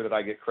to make sure that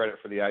I get credit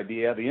for the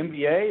idea. The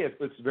NBA,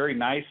 it's very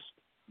nice.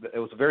 It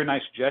was a very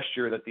nice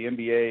gesture that the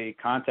NBA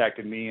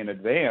contacted me in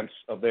advance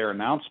of their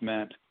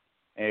announcement,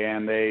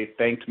 and they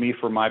thanked me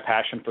for my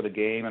passion for the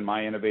game and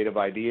my innovative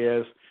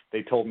ideas.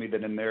 They told me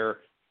that in their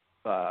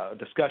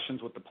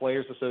discussions with the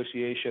Players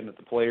Association that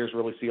the players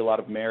really see a lot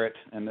of merit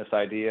in this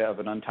idea of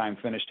an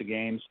untimed finish to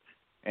games.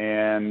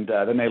 And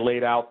then they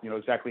laid out,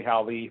 exactly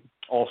how the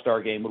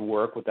All-Star game would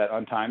work with that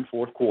untimed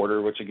fourth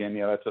quarter, which again,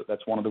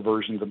 that's one of the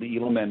versions of the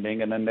Elam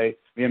ending. And then the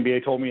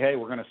NBA told me, hey,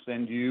 we're going to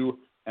send you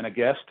and a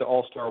guest to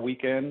All-Star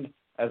Weekend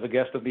as a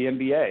guest of the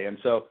NBA. And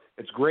so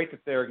it's great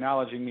that they're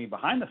acknowledging me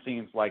behind the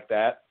scenes like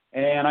that.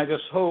 And I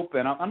just hope,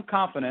 and I'm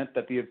confident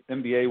that the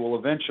NBA will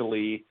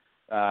eventually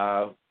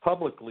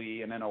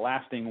publicly and in a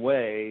lasting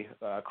way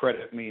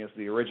credit me as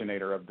the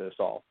originator of this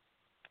all.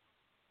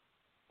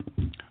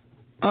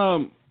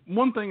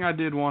 One thing I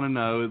did want to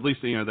know, at least,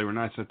 they were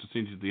nice enough to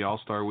send you to the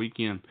All-Star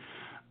Weekend.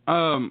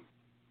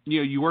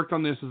 You worked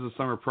on this as a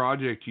summer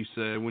project, you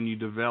said, when you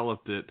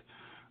developed it.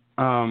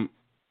 Do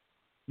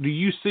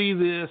you see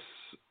this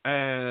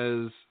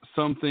as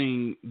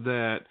something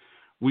that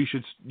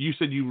you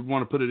said you would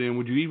want to put it in?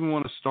 Would you even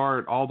want to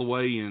start all the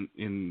way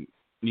in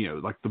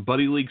like the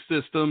buddy league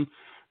system?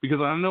 Because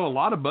I know a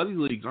lot of buddy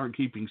leagues aren't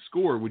keeping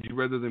score. Would you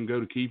rather them go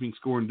to keeping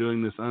score and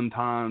doing this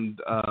untimed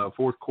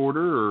fourth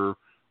quarter or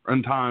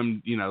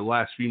untimed,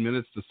 last few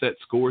minutes to set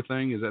score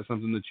thing? Is that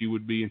something that you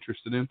would be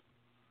interested in?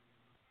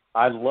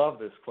 I love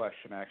this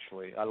question,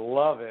 actually. I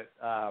love it.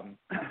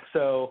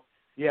 So,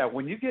 yeah,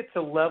 when you get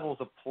to levels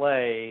of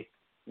play,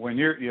 when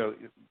you're,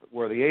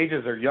 where the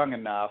ages are young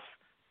enough,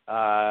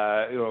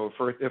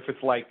 if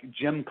it's like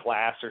gym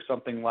class or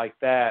something like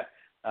that,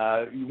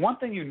 one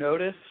thing you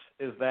notice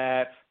is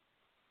that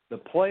the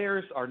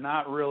players are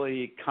not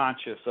really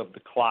conscious of the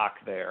clock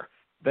there.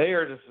 They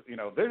are just,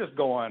 they're just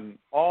going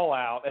all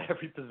out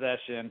every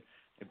possession,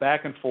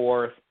 back and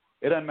forth.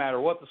 It doesn't matter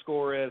what the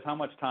score is, how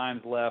much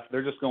time's left.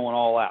 They're just going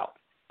all out.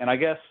 And I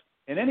guess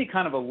in any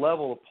kind of a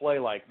level of play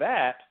like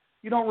that,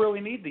 you don't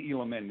really need the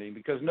Elam ending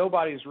because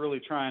nobody's really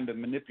trying to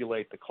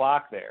manipulate the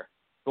clock there.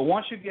 But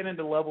once you get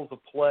into levels of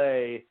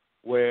play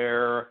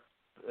where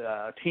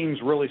teams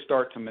really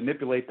start to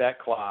manipulate that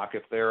clock,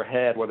 if they're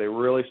ahead, where they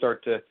really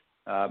start to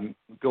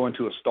go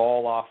into a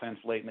stall offense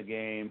late in the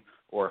game,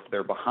 or if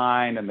they're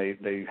behind and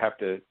they have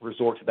to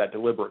resort to that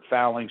deliberate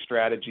fouling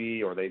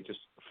strategy, or they just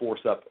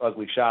force up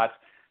ugly shots,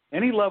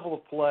 any level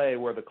of play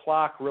where the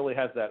clock really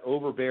has that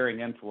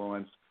overbearing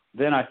influence,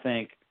 then I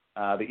think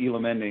the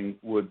Elam ending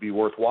would be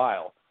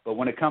worthwhile. But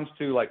when it comes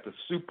to like the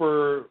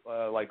super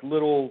like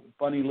little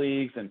bunny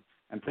leagues and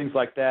things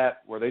like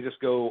that, where they just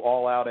go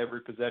all out every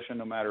possession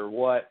no matter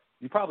what,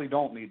 you probably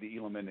don't need the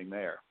Elam ending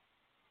there.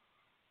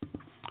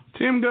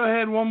 Tim, go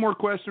ahead. One more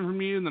question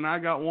from you, and then I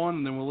got one,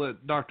 and then we'll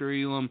let Dr.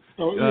 Elam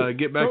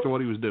get back to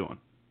what he was doing.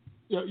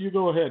 Yeah, you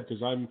go ahead,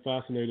 because I'm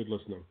fascinated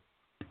listening.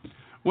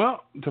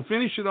 Well, to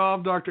finish it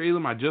off, Dr.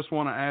 Elam, I just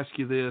want to ask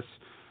you this.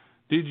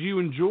 Did you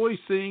enjoy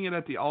seeing it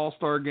at the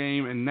All-Star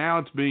game, and now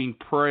it's being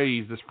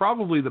praised? It's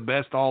probably the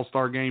best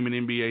All-Star game in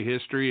NBA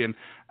history, and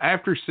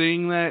after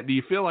seeing that, do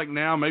you feel like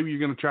now maybe you're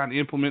going to try to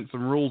implement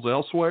some rules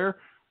elsewhere?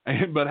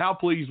 But how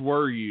pleased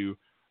were you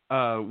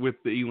with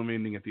the Elam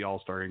ending at the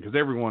All-Star game? Because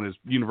everyone is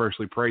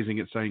universally praising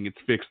it, saying it's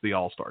fixed the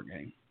All-Star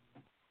game.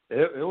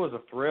 It was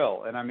a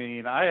thrill. And, I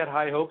mean, I had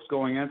high hopes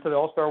going into the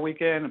All-Star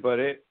weekend, but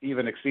it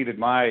even exceeded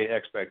my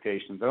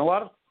expectations. And a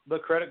lot of the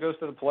credit goes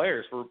to the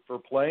players for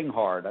playing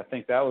hard. I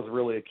think that was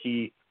really a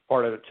key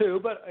part of it, too.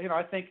 But,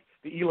 I think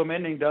the Elam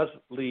ending does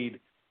lead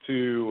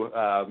to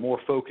more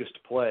focused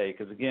play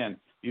because, again,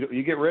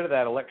 you get rid of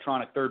that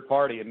electronic third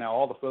party, and now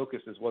all the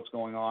focus is what's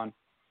going on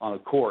the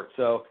court.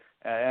 So,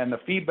 and the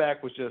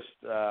feedback was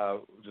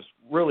just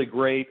really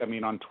great. I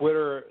mean, on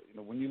Twitter,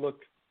 when you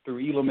look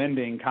through Elam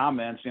ending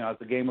comments, as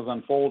the game was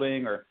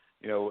unfolding or,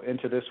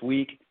 into this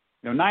week,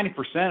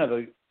 90% of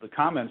the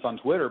comments on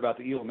Twitter about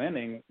the Elam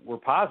ending were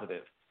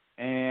positive.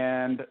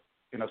 And,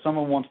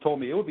 someone once told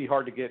me it would be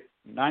hard to get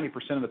 90%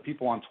 of the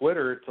people on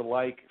Twitter to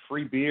like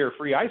free beer,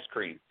 free ice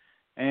cream.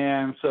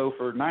 And so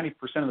for 90%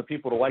 of the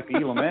people to like the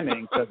Elam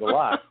ending says a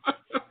lot.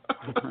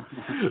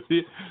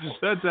 Yeah,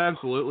 that's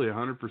absolutely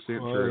 100%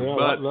 true.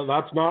 Yeah, but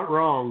that's not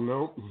wrong,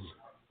 no.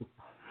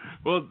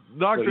 Well,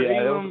 Dr.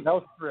 Elam, that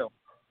was thrill.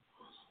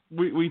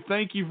 We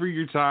thank you for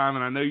your time,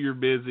 and I know you're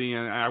busy,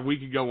 and we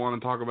could go on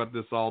and talk about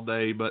this all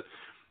day, but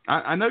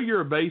I know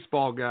you're a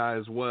baseball guy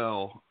as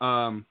well.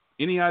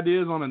 Any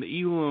ideas on an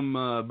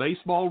Elam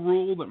baseball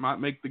rule that might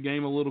make the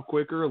game a little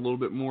quicker, a little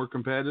bit more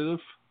competitive?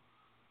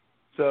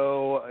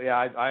 So,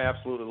 yeah, I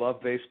absolutely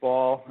love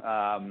baseball,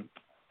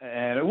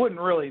 and it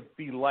wouldn't really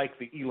be like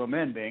the Elam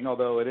ending,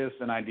 although it is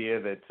an idea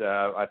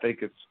that I think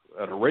it's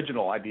an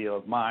original idea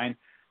of mine,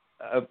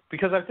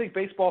 because I think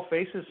baseball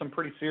faces some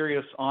pretty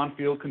serious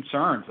on-field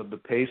concerns of the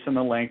pace and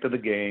the length of the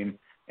game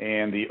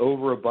and the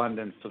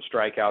overabundance of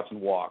strikeouts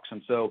and walks.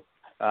 And so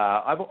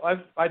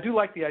I do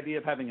like the idea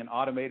of having an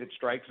automated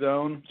strike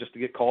zone just to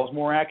get calls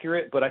more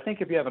accurate, but I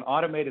think if you have an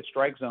automated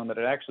strike zone, that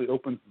it actually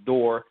opens the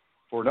door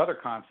for another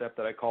concept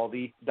that I call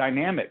the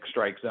dynamic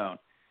strike zone.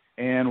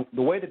 And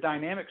the way the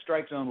dynamic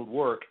strike zone would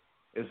work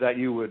is that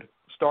you would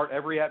start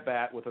every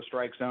at-bat with a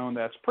strike zone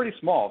that's pretty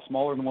small,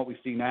 smaller than what we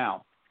see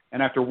now.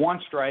 And after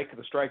one strike,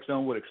 the strike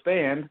zone would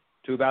expand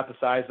to about the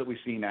size that we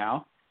see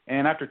now.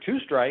 And after two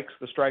strikes,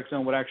 the strike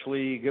zone would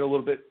actually get a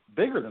little bit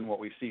bigger than what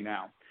we see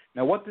now.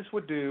 Now, what this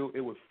would do,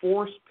 it would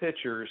force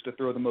pitchers to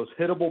throw the most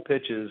hittable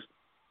pitches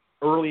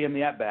early in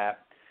the at-bat.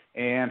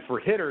 And for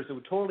hitters, it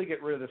would totally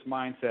get rid of this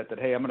mindset that,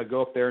 hey, I'm going to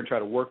go up there and try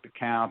to work the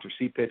count or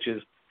see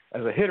pitches.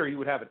 As a hitter, you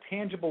would have a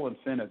tangible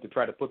incentive to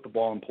try to put the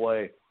ball in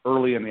play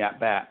early in the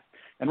at-bat.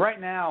 And right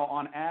now,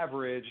 on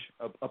average,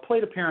 a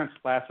plate appearance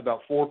lasts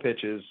about 4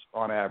 pitches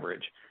on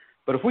average.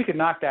 But if we could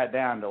knock that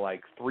down to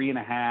like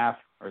 3.5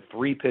 or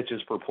 3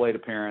 pitches per plate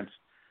appearance,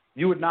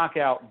 you would knock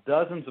out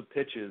dozens of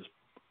pitches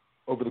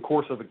over the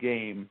course of a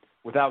game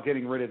without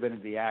getting rid of any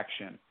of the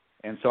action.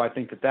 And so I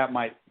think that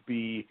might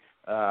be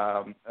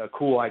a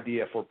cool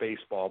idea for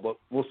baseball, but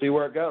we'll see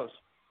where it goes.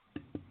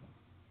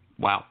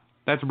 Wow,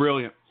 that's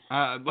brilliant.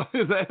 I'm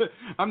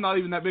not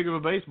even that big of a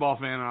baseball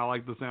fan, and I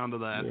like the sound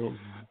of that.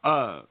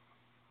 Yeah.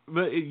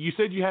 But you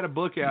said you had a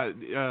book out.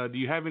 Do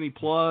you have any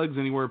plugs,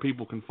 anywhere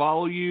people can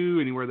follow you,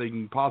 anywhere they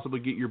can possibly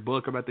get your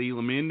book about the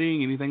Elam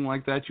ending, anything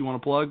like that you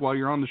want to plug while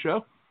you're on the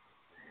show?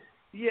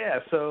 Yeah,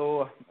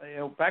 so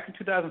back in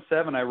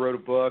 2007, I wrote a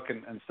book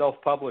and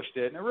self-published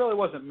it, and it really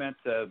wasn't meant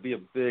to be a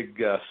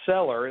big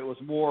seller. It was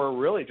more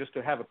really just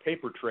to have a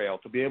paper trail,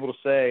 to be able to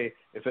say,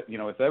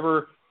 if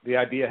ever the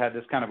idea had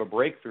this kind of a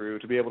breakthrough,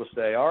 to be able to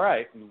say, all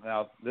right,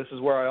 now this is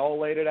where I all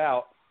laid it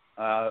out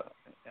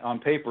on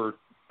paper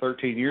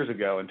 13 years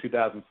ago in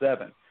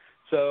 2007.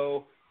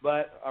 So,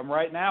 but I'm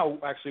right now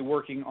actually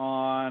working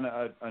on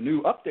a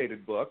new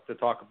updated book to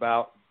talk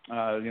about,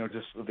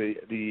 just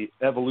the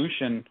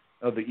evolution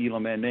of the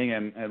Elam ending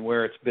and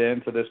where it's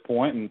been to this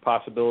point and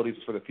possibilities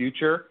for the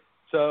future.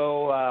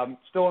 So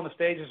still in the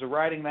stages of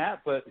writing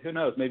that, but who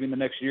knows, maybe in the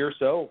next year or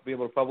so we'll be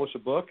able to publish a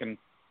book, and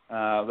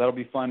that'll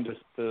be fun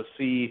to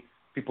see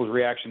people's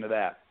reaction to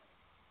that.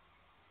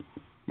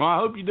 Well, I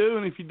hope you do,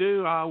 and if you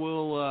do, I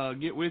will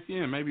get with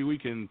you, and maybe we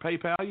can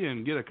PayPal you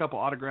and get a couple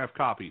autographed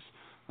copies.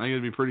 I think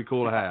it'd be pretty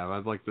cool to have.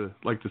 I'd like to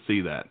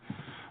see that.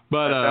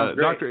 But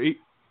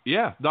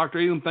Dr.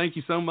 Elam, thank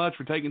you so much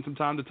for taking some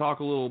time to talk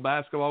a little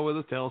basketball with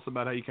us. Tell us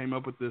about how you came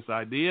up with this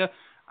idea.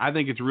 I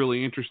think it's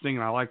really interesting,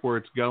 and I like where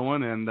it's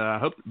going, and I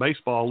hope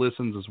baseball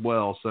listens as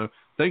well. So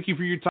thank you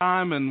for your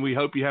time, and we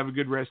hope you have a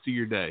good rest of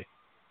your day.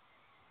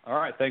 All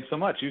right. Thanks so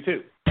much. You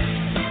too.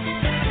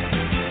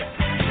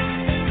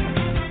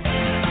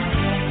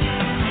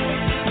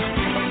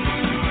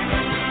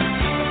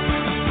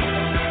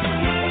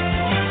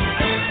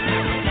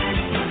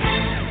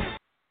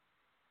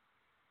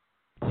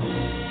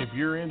 If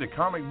you're into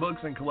comic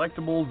books and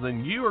collectibles,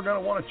 then you are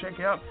going to want to check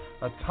out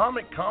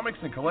Atomic Comics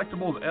and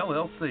Collectibles,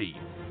 LLC.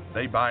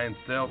 They buy and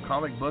sell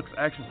comic books,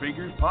 action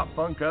figures, pop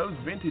Funkos,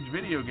 vintage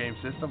video game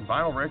system,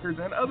 vinyl records,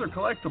 and other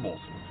collectibles.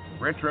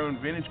 Retro and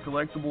vintage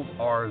collectibles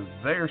are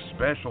their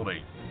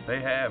specialty.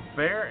 They have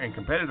fair and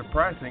competitive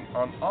pricing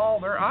on all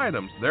their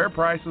items. Their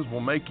prices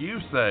will make you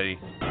say,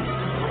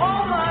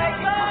 "Oh my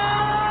God!"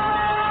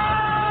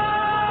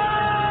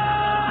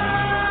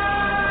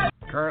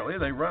 Currently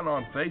Currently, they run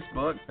on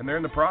Facebook, and they're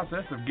in the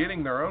process of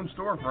getting their own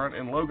storefront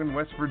in Logan,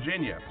 West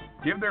Virginia.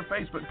 Give their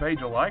Facebook page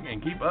a like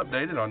and keep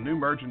updated on new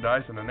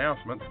merchandise and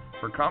announcements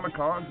for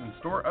Comic-Cons and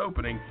store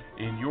opening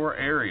in your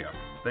area.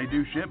 They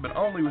do ship, but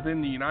only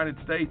within the United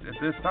States at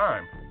this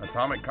time.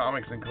 Atomic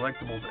Comics and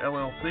Collectibles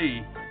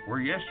LLC, where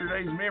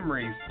yesterday's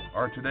memories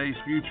are today's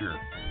future.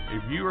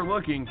 If you are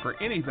looking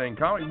for anything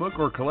comic book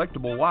or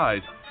collectible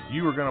wise,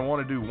 you are going to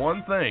want to do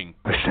one thing.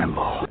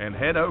 Assemble. And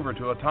head over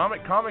to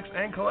Atomic Comics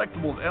and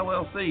Collectibles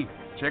LLC.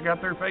 Check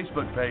out their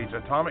Facebook page,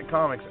 Atomic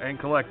Comics and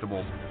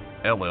Collectibles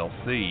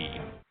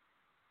LLC.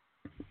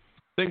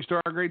 Thanks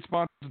to our great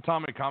sponsors,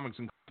 Atomic Comics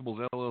and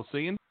Collectibles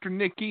LLC, and Dr.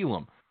 Nick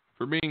Elam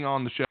for being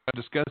on the show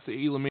to discuss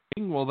the Elam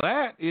ending. Well,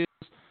 that is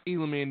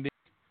Elam ending.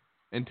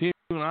 And Tim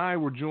and I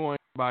were joined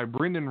by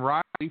Brendan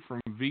Riley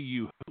from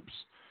VU Hoops,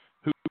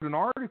 who wrote an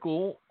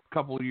article a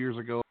couple of years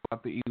ago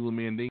about the Elam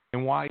ending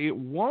and why it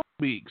won't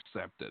be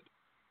accepted.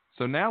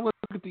 So now let's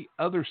look at the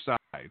other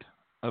side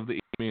of the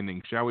Elam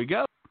ending. Shall we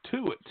go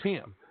to it,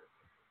 Tim?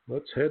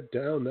 Let's head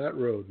down that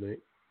road, Nate.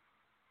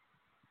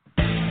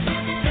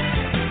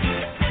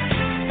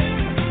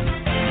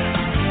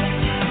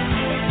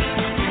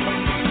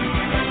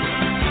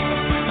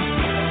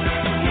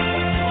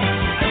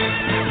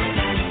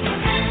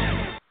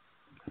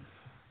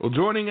 Well,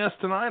 joining us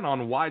tonight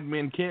on Wide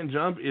Men Can't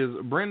Jump is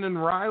Brendan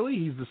Riley.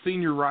 He's the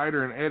senior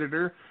writer and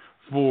editor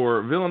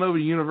for Villanova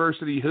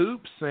University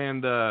Hoops.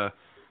 And,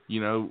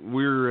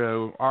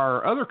 we're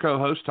our other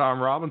co-host, Tom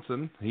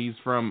Robinson. He's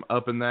from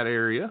up in that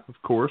area, of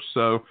course.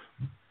 So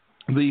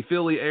the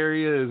Philly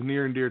area is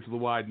near and dear to the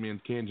Wide Men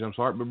Can't Jump's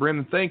heart. But,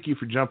 Brendan, thank you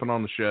for jumping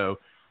on the show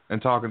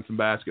and talking some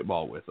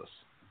basketball with us.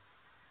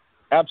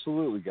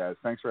 Absolutely, guys.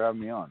 Thanks for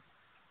having me on.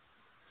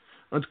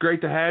 It's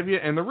great to have you.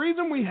 And the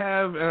reason we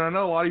have, and I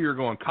know a lot of you are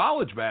going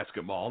college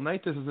basketball,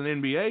 Nate, this is an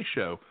NBA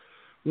show.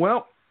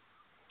 Well,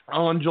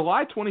 on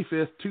July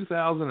 25th,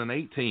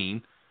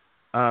 2018,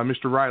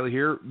 Mr. Riley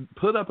here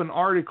put up an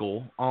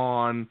article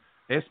on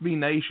SB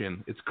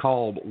Nation. It's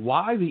called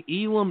Why the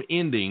Elam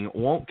Ending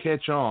Won't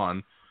Catch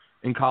On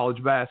in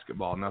College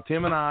Basketball. Now,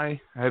 Tim and I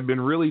have been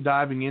really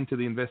diving into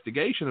the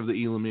investigation of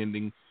the Elam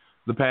ending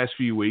the past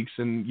few weeks,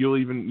 and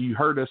you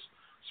heard us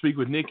speak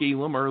with Nick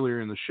Elam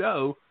earlier in the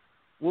show.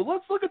 Well,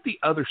 let's look at the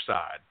other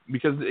side,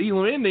 because the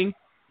Elam ending,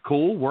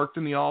 cool, worked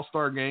in the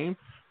All-Star game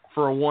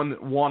for a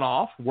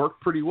one-off,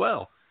 worked pretty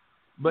well.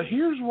 But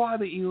here's why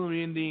the Elam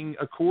ending,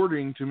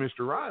 according to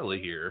Mr. Riley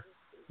here,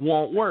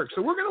 won't work.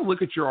 So we're going to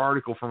look at your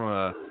article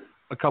from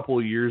a couple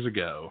of years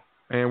ago,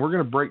 and we're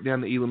going to break down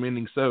the Elam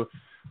ending. So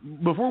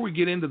before we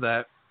get into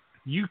that,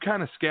 you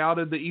kind of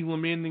scouted the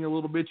Elam ending a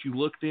little bit. You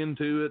looked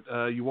into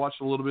it. You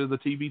watched a little bit of the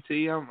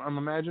TBT, I'm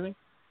imagining?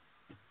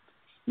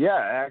 Yeah,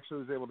 I actually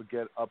was able to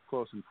get up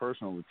close and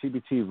personal. The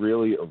TBT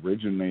really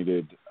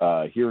originated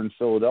here in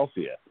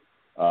Philadelphia.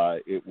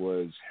 It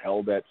was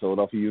held at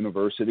Philadelphia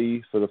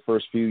University for the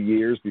first few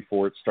years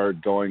before it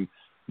started going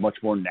much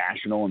more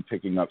national and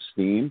picking up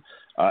steam.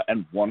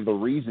 And one of the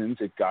reasons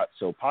it got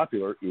so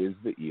popular is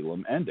the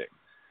Elam ending.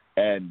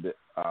 And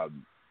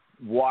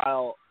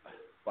while,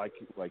 like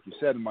you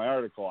said in my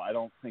article, I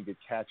don't think it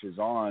catches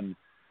on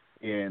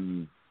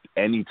in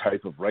any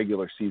type of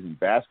regular season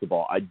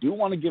basketball, I do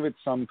want to give it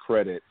some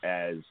credit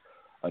as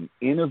an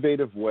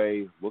innovative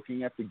way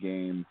looking at the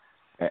game.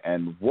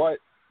 And what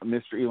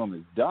Mr. Elam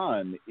has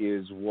done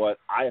is what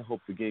I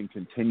hope the game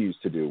continues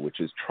to do,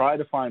 which is try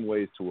to find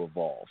ways to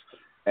evolve.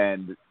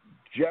 And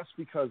just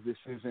because this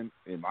isn't,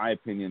 in my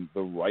opinion,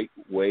 the right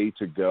way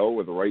to go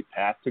or the right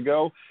path to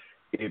go,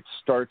 it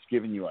starts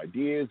giving you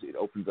ideas, it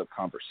opens up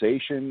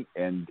conversation,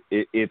 and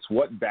it's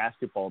what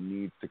basketball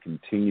needs to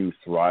continue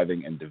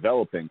thriving and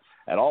developing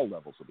at all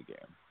levels of the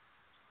game.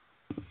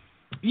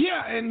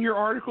 Yeah, and your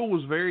article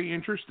was very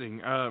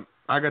interesting.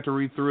 I got to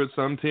read through it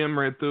some. Tim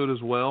read through it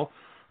as well.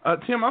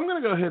 Tim, I'm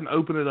going to go ahead and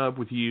open it up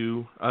with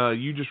you.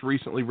 You just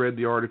recently read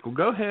the article.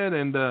 Go ahead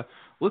and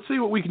let's see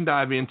what we can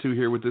dive into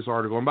here with this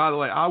article. And by the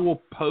way, I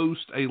will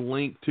post a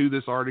link to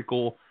this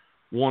article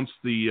once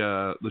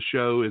the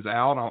show is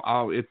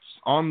out. It's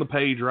on the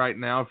page right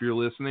now if you're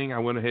listening. I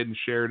went ahead and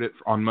shared it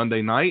on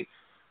Monday night.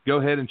 Go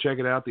ahead and check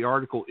it out. The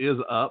article is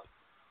up.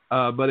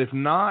 But if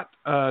not,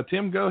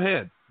 Tim, go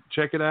ahead.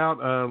 Check it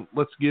out.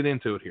 Let's get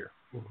into it here.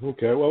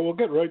 Okay. Well, we'll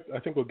get right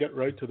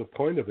to the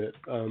point of it.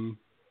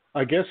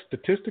 I guess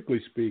statistically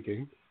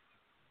speaking,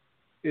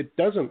 it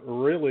doesn't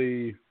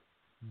really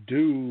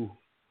do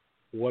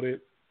what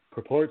it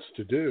purports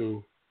to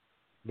do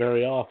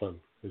very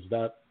often. Is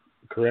that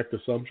a correct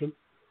assumption?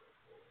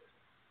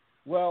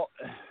 Well,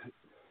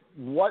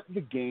 what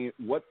the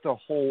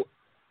whole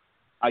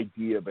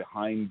idea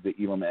behind the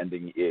Elam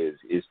ending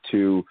is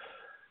to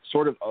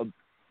sort of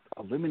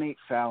eliminate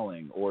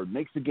fouling or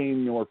make the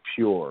game more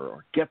pure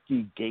or get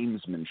the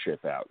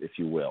gamesmanship out, if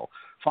you will.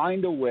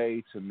 Find a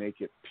way to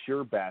make it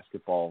pure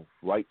basketball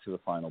right to the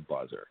final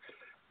buzzer.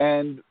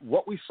 And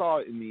what we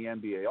saw in the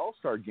NBA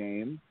All-Star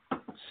game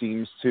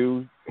seems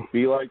to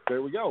be like,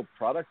 there we go,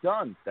 product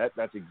done.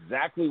 That's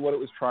exactly what it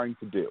was trying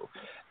to do.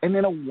 And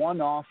in a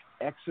one-off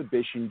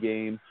exhibition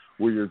game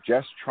where you're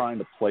just trying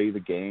to play the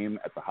game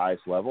at the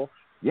highest level,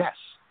 yes,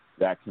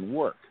 that can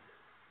work.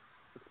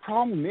 The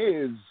problem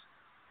is,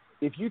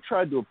 if you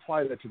tried to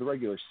apply that to the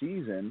regular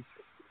season,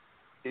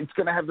 it's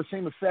going to have the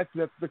same effect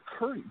that the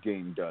current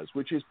game does,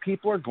 which is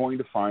people are going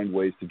to find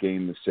ways to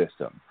game the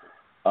system.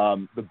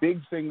 The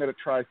big thing that it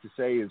tries to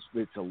say is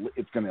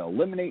it's going to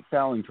eliminate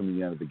fouling from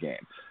the end of the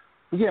game.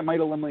 Yeah, it might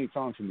eliminate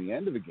fouling from the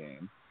end of the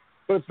game,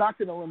 but it's not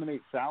going to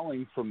eliminate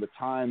fouling from the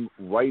time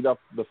right up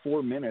the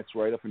 4 minutes,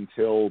 right up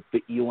until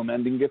the Elam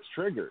ending gets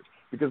triggered.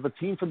 Because the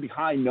team from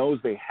behind knows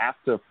they have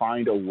to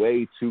find a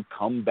way to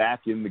come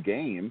back in the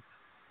game.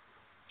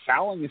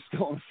 Fouling is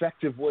still an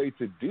effective way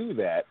to do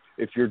that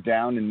if you're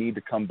down and need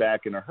to come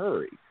back in a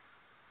hurry.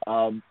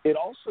 It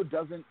also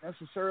doesn't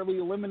necessarily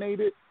eliminate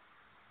it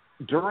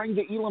during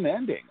the Elam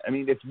ending. I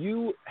mean, if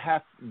you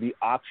have the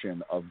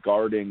option of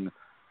guarding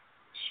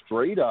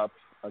straight up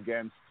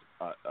against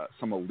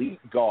some elite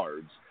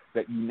guards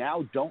that you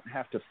now don't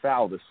have to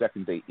foul the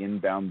second they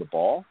inbound the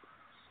ball,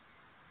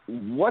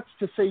 what's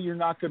to say you're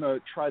not going to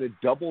try to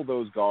double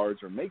those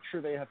guards or make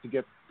sure they have to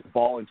get the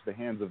ball into the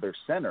hands of their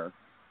center,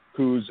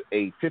 who's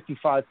a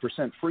 55%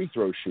 free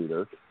throw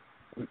shooter?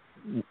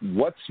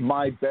 What's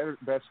my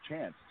best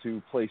chance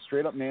to play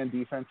straight-up man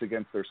defense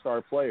against their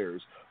star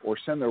players or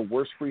send their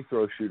worst free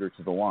throw shooter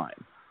to the line?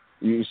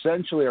 You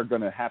essentially are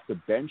going to have to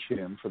bench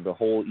him for the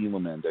whole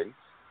Elam ending.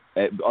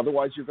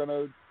 Otherwise, he's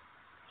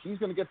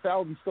going to get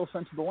fouled and still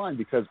sent to the line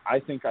because I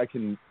think I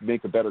can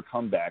make a better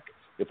comeback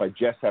if I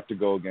just have to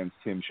go against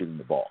him shooting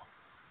the ball.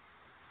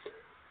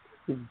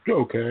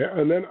 Okay,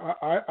 and then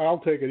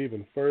I'll take it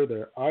even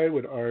further. I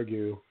would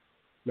argue,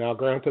 now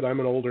granted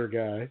I'm an older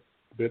guy,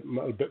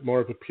 a bit more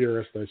of a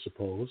purist, I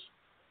suppose.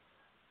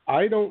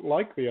 I don't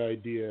like the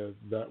idea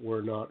that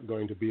we're not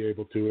going to be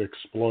able to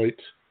exploit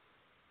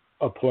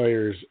a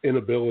player's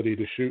inability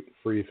to shoot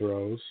free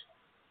throws,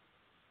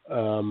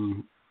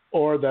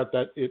 or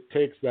that it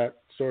takes that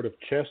sort of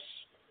chess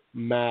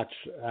match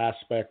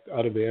aspect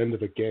out of the end of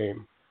the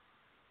game,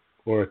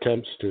 or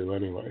attempts to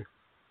anyway,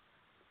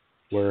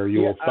 where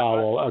you will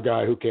foul a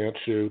guy who can't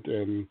shoot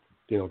and,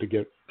 to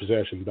get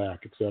possession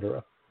back,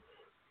 etc.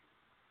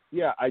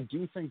 Yeah, I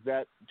do think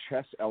that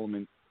chess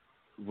element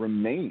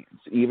remains,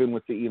 even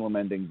with the Elam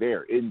ending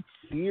there. In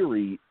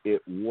theory,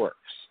 it works.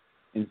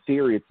 In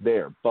theory, it's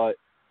there. But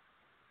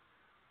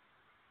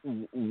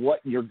what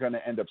you're going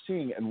to end up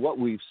seeing, and what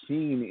we've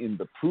seen in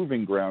the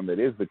proving ground that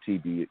is the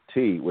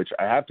TBT, which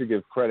I have to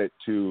give credit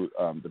to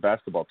the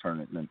basketball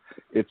tournament,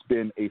 it's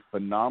been a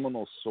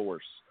phenomenal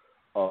source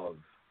of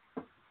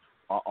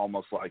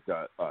almost like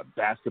a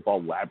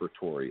basketball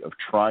laboratory of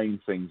trying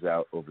things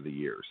out over the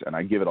years. And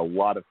I give it a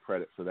lot of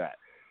credit for that.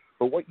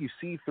 But what you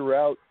see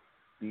throughout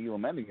the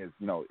Elam ending is,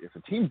 if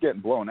a team's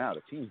getting blown out,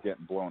 a team's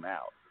getting blown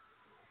out.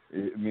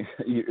 I mean,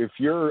 if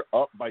you're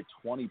up by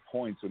 20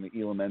 points when the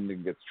Elam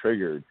ending gets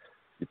triggered,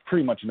 you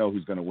pretty much know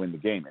who's going to win the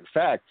game. In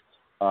fact,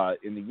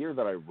 in the year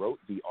that I wrote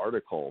the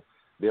article,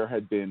 there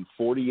had been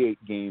 48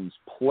 games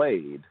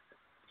played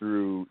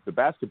through the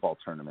basketball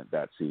tournament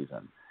that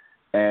season.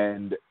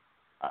 And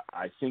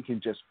I think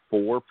in just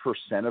 4%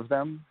 of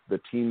them, the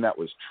team that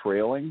was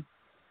trailing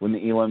when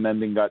the Elam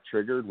ending got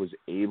triggered was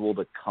able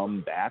to come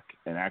back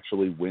and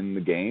actually win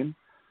the game.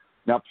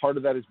 Now, part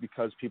of that is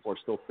because people are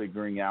still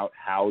figuring out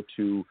how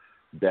to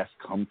best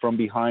come from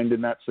behind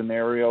in that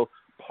scenario.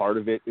 Part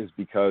of it is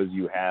because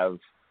you have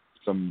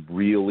some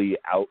really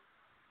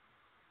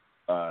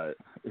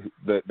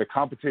the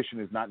competition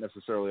is not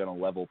necessarily on a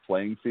level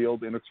playing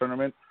field in a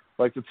tournament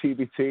like the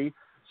TBT,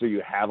 so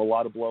you have a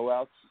lot of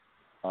blowouts.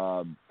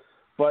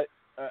 But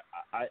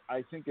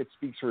I think it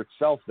speaks for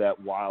itself that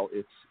while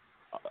it's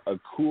a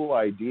cool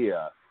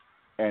idea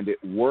and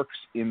it works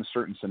in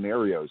certain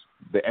scenarios,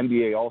 the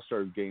NBA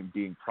All-Star Game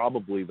being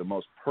probably the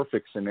most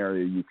perfect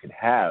scenario you could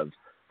have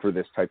for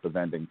this type of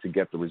ending to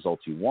get the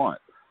results you want.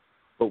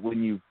 But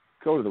when you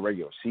go to the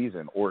regular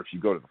season or if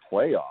you go to the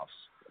playoffs,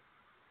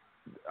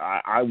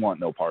 I want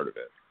no part of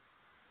it.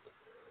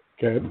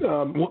 Okay,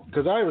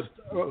 because I was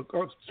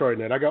sorry,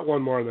 Ned. I got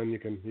one more, and then you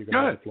can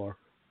have the floor.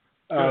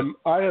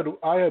 I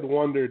had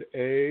wondered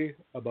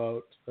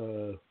about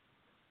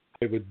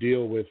they would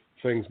deal with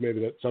things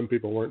maybe that some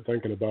people weren't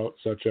thinking about,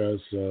 such as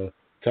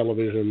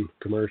television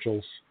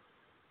commercials,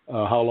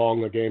 how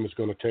long the game is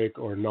going to take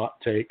or not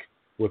take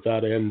with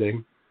that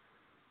ending.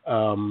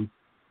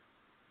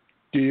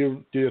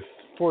 Do you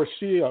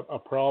foresee a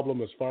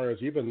problem as far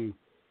as even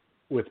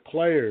with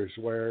players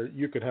where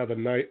you could have a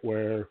night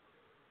where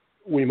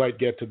we might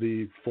get to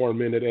the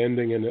 4-minute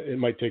ending and it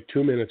might take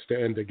 2 minutes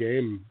to end a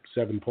game,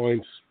 7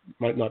 points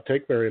might not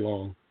take very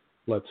long,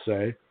 let's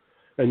say.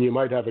 And you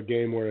might have a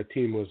game where a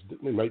team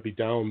might be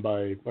down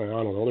by,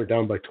 they're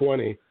down by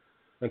 20.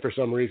 And for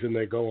some reason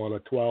they go on a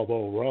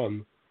 12-0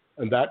 run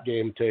and that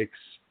game takes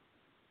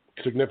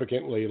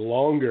significantly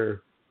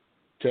longer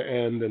to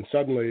end. And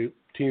suddenly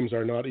teams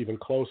are not even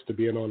close to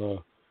being on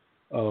a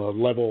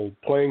level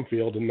playing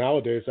field. And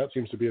nowadays that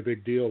seems to be a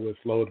big deal with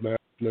load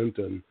management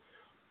and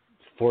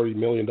 $40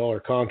 million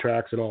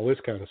contracts and all this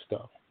kind of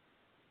stuff.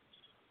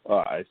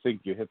 I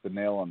think you hit the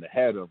nail on the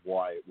head of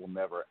why it will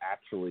never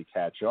actually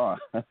catch on.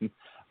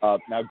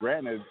 Now,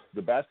 granted,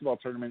 the basketball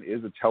tournament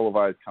is a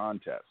televised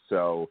contest,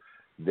 so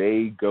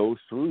they go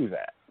through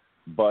that.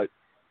 But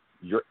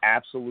you're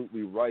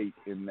absolutely right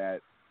in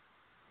that,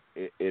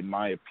 in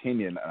my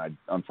opinion, and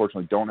I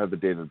unfortunately don't have the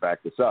data to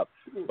back this up,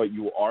 but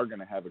you are going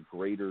to have a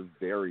greater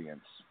variance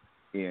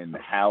in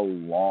how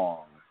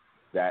long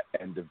that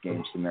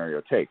end-of-game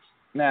scenario takes.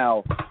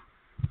 Now,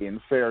 in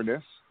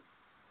fairness,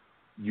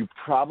 you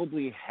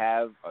probably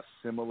have a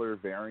similar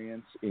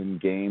variance in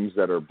games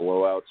that are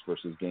blowouts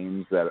versus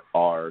games that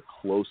are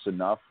close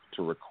enough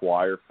to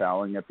require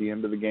fouling at the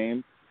end of the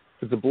game.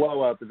 If it's a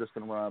blowout, they're just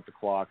going to run out the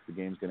clock. The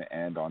game's going to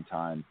end on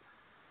time.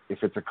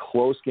 If it's a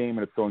close game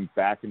and it's going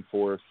back and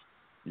forth,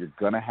 you're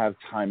going to have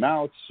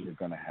timeouts. You're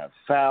going to have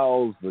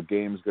fouls. The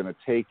game's going to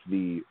take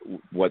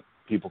what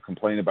people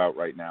complain about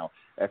right now,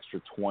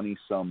 extra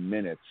 20-some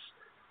minutes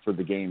for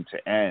the game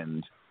to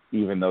end,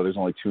 even though there's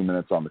only 2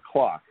 minutes on the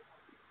clock.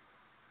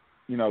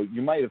 You know,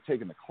 you might have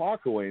taken the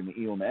clock away in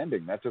the Elam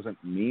ending. That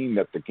doesn't mean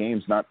that the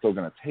game's not still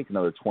going to take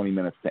another 20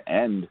 minutes to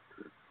end,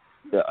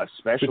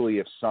 especially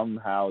if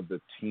somehow the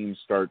teams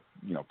start,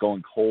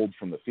 going cold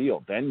from the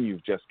field. Then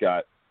you've just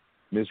got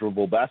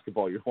miserable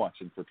basketball you're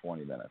watching for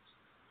 20 minutes.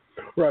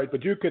 Right,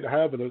 but you could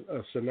have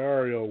a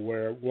scenario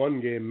where one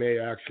game may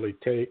actually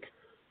take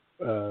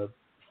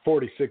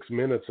 46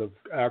 minutes of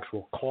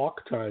actual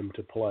clock time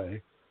to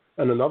play,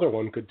 and another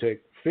one could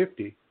take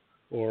 50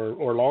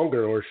 or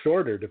longer or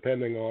shorter,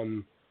 depending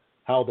on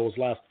how those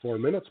last 4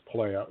 minutes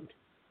play out.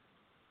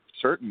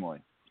 Certainly.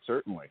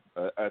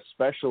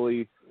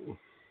 Especially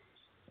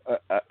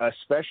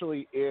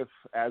if,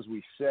 as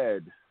we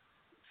said,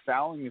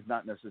 fouling is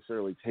not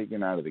necessarily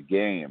taken out of the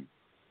game,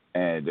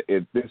 and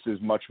this is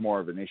much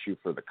more of an issue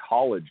for the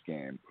college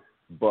game.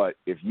 But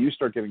if you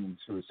start getting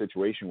into a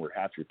situation where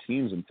half your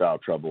team's in foul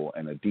trouble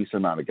and a decent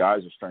amount of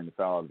guys are starting to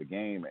foul out of the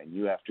game, and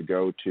you have to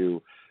go to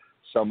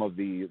some of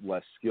the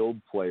less skilled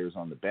players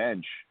on the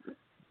bench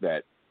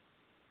that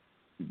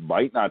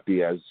might not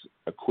be as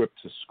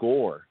equipped to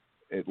score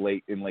in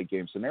late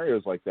game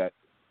scenarios like that,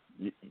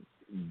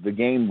 the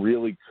game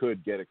really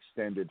could get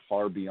extended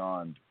far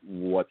beyond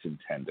what's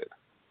intended.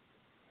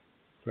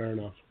 Fair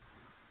enough.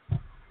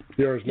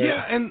 Yours, Nate.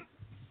 Yeah,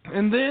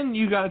 and then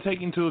you got to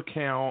take into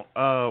account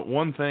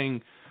one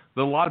thing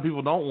that a lot of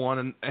people don't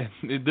want,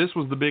 and this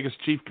was the biggest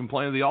chief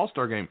complaint of the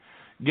All-Star game: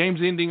 games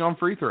ending on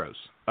free throws.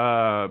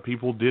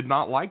 People did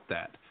not like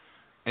that,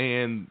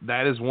 and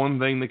that is one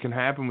thing that can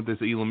happen with this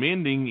Elam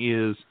ending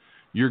is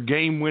your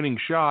game-winning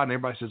shot, and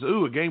everybody says,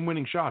 "Ooh, a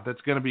game-winning shot,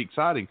 that's going to be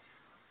exciting."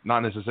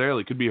 Not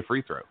necessarily. It could be a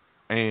free throw,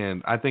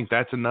 and I think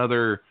that's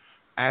another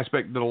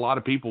aspect that a lot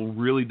of people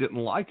really didn't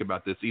like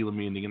about this Elam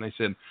ending, and they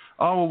said,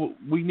 "Oh,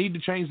 we need to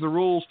change the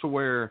rules to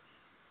where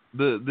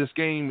this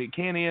game, it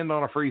can't end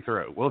on a free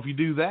throw." Well, if you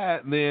do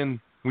that,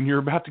 then when you're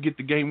about to get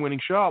the game-winning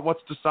shot,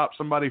 what's to stop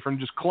somebody from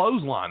just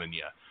clotheslining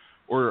you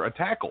or a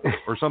tackle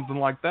or something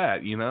like that?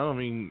 I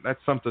mean, that's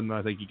something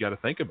I think you got to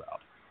think about.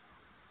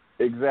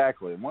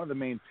 Exactly. One of the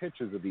main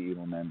pitches of the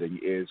Elam ending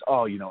is,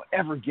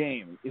 every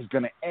game is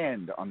going to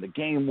end on the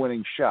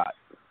game-winning shot.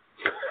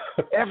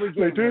 Every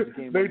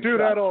game they do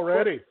that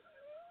already.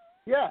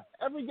 Yeah,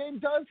 every game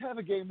does have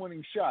a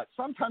game-winning shot.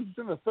 Sometimes it's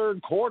in the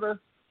third quarter,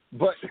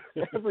 but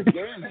every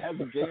game has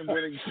a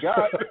game-winning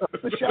shot.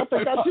 The shot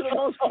that got you the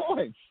most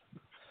points.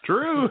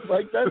 True.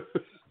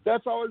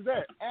 That's always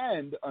it.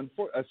 And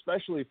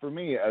especially for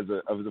me as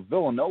a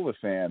Villanova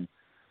fan,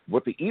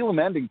 what the Elam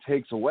ending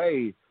takes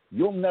away,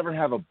 you'll never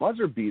have a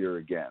buzzer beater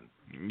again.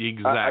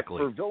 Exactly.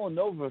 For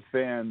Villanova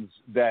fans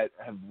that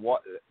have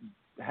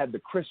had the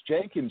Chris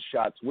Jenkins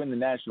shots win the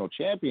national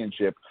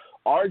championship,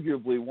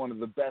 arguably one of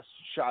the best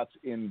shots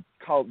in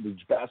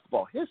college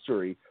basketball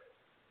history,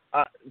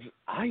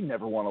 I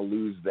never want to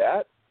lose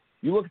that.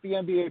 You look at the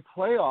NBA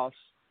playoffs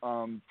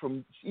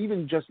from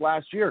even just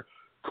last year,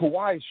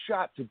 Kawhi's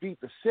shot to beat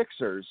the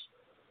Sixers,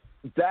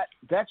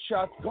 that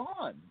shot's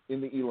gone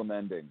in the Elam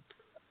ending.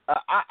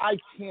 I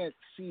can't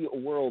see a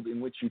world in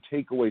which you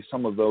take away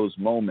some of those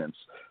moments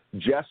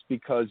just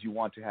because you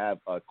want to have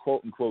a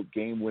quote-unquote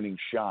game-winning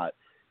shot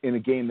in a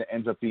game that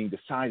ends up being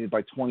decided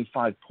by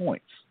 25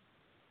 points.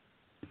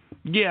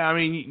 Yeah, I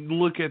mean,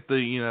 look at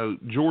the,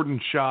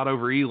 Jordan shot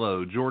over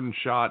Elo, Jordan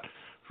shot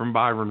from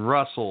Byron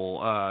Russell,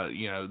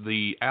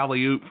 the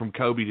alley-oop from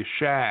Kobe to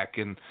Shaq,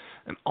 and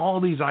all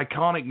these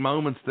iconic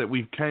moments that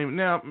we've came.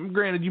 Now,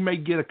 granted, you may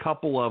get a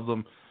couple of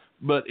them,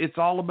 but it's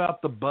all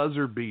about the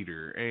buzzer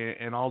beater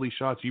and all these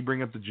shots. You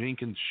bring up the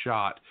Jenkins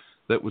shot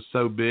that was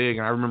so big,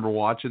 and I remember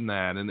watching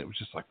that, and it was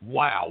just like,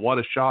 wow, what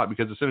a shot,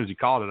 because as soon as he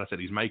called it, I said,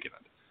 he's making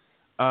it.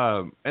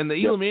 And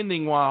the Elam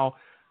ending, while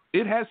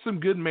it has some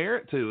good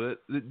merit to it,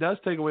 it does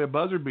take away a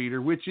buzzer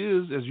beater, which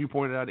is, as you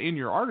pointed out in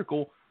your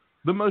article,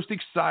 the most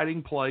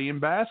exciting play in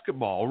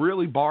basketball,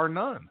 really bar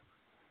none.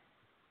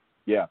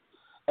 Yeah.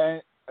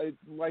 And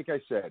like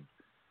I said,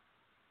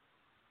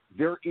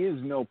 there is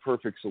no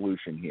perfect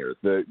solution here.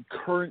 The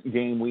current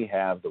game we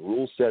have, the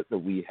rule set that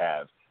we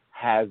have,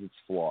 has its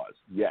flaws.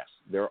 Yes,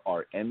 there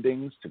are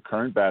endings to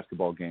current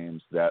basketball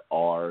games that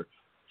are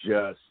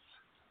just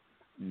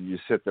you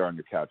sit there on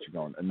your couch,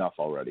 you're going, enough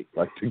already.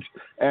 Like,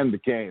 end the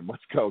game.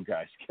 Let's go,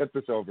 guys. Get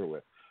this over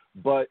with.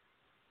 But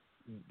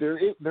there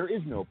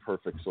is no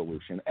perfect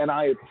solution, and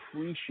I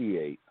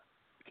appreciate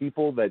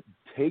people that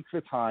take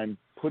the time,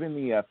 put in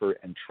the effort,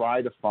 and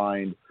try to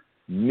find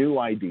new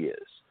ideas,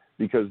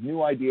 because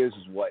new ideas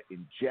is what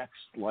injects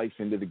life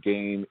into the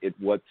game. It's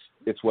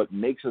what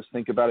makes us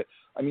think about it.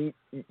 I mean,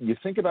 you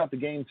think about the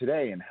game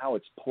today and how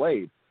it's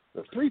played.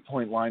 The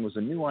three-point line was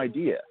a new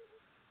idea.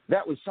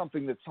 That was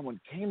something that someone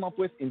came up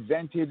with,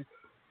 invented,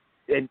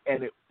 and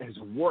it has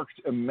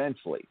worked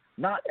immensely.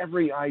 Not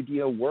every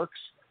idea works.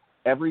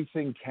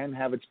 Everything can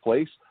have its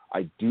place.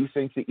 I do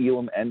think the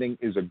Elam ending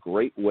is a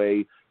great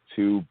way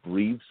to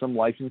breathe some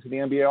life into the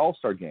NBA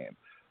All-Star game.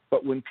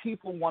 But when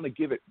people want to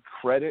give it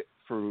credit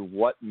for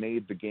what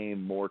made the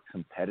game more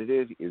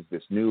competitive is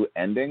this new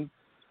ending,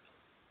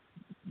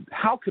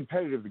 how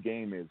competitive the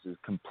game is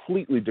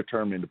completely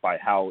determined by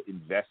how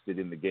invested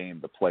in the game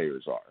the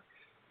players are.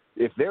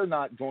 If they're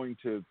not going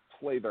to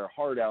play their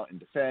heart out and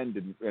defend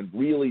and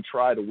really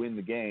try to win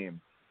the game,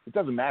 it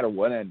doesn't matter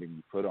what ending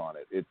you put on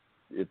it.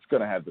 It's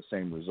going to have the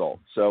same result.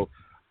 So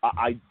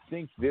I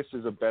think this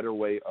is a better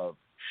way of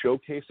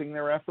showcasing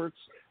their efforts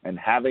and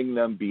having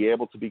them be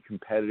able to be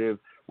competitive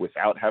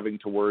without having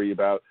to worry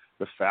about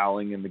the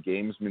fouling and the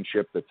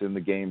gamesmanship that's in the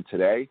game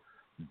today.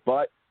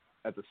 But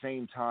at the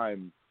same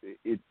time,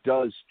 it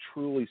does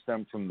truly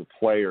stem from the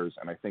players,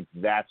 and I think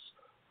that's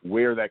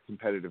where that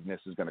competitiveness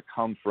is going to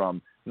come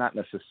from, not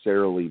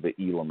necessarily the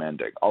Elam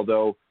ending.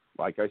 Although,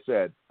 like I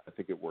said, I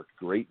think it worked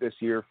great this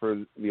year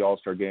for the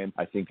All-Star game.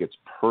 I think it's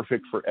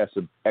perfect for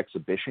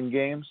exhibition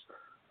games,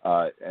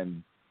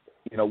 and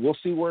we'll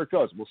see where it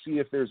goes. We'll see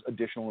if there's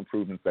additional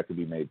improvements that could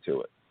be made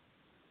to it.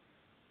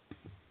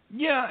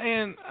 Yeah,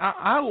 and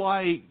I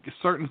like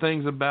certain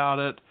things about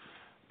it,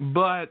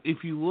 but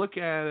if you look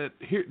at it,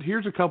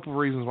 here's a couple of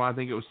reasons why I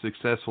think it was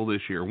successful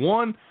this year.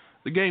 One,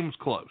 the game was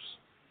close.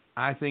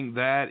 I think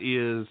that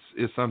is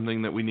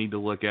something that we need to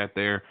look at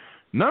there.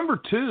 Number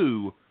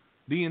two,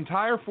 the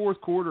entire fourth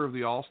quarter of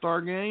the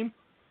All-Star game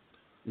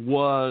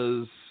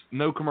was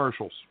no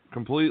commercials,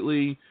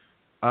 completely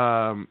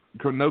no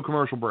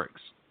commercial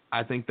breaks.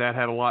 I think that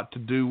had a lot to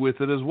do with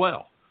it as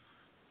well.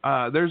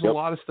 There's a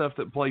lot of stuff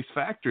that plays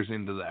factors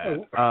into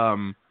that.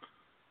 I'm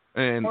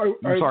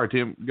sorry,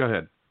 Tim, go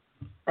ahead.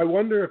 I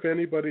wonder if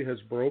anybody has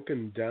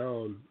broken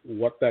down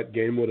what that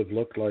game would have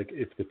looked like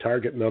if the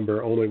target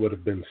number only would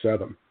have been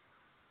 7.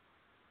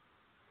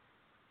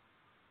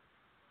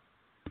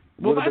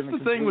 Well, that's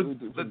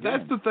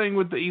the thing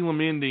with the Elam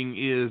ending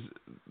is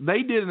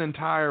they did an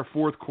entire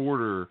fourth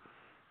quarter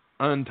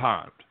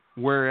untimed,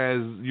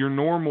 whereas your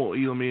normal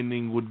Elam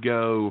ending would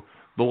go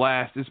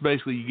it's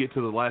basically you get to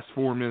the last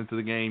 4 minutes of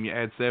the game, you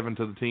add 7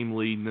 to the team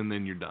lead, and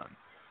then you're done.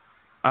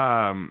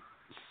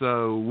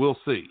 So we'll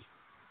see.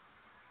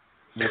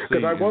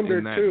 Because I wonder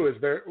too,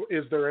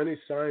 is there any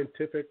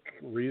scientific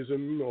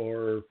reason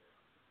or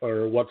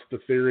what's the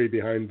theory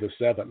behind the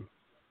 7?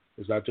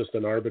 Is that just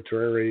an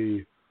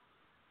arbitrary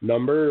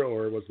number,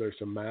 or was there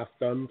some math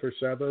done for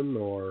 7,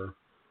 or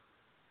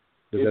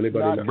does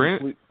anybody know?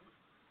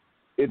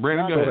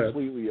 Brandon, go ahead.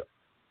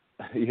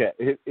 Yeah,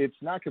 it's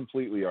not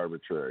completely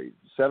arbitrary.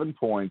 7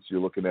 points,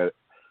 you're looking at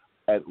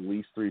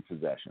least 3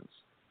 possessions.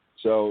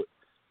 So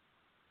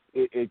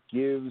it's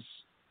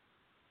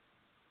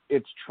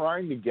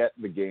trying to get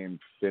the game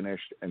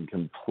finished and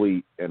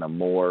complete in a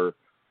more,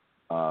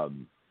 I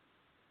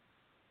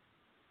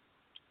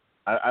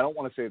don't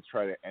want to say it's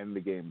trying to end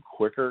the game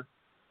quicker,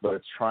 but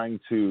it's trying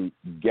to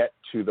get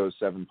to those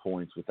 7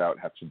 points without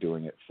having to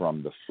doing it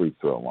from the free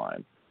throw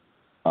line.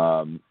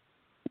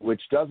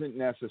 Which doesn't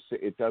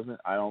necessarily,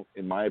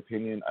 in my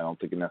opinion, I don't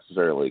think it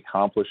necessarily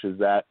accomplishes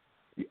that.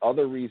 The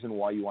other reason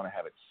why you want to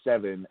have it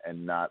 7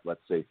 and not,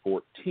 let's say,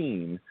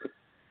 14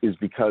 is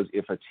because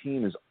if a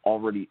team is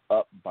already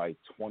up by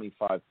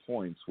 25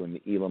 points when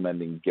the Elam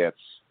ending gets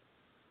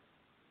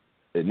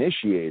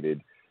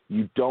initiated,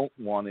 you don't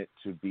want it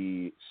to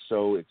be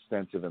so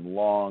extensive and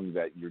long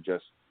that you're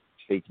just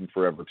taking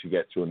forever to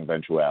get to an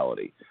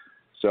eventuality.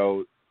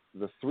 So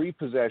the 3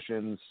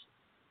 possessions,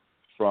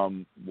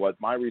 from what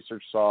my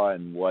research saw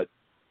and what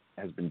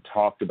has been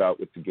talked about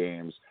with the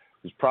games,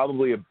 was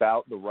probably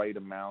about the right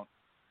amount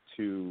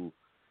to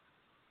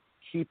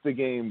keep the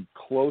game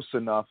close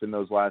enough in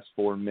those last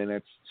 4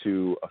 minutes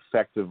to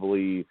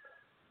effectively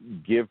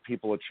give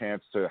people a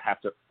chance to have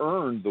to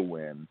earn the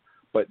win,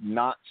 but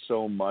not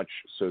so much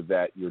so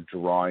that you're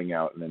drawing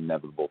out an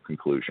inevitable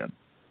conclusion.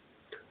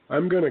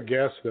 I'm going to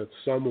guess that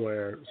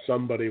somewhere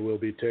somebody will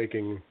be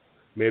taking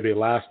maybe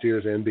last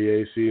year's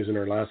NBA season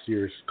or last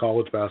year's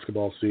college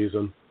basketball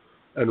season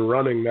and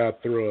running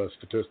that through a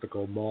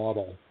statistical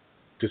model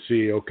to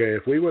see, okay,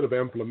 if we would have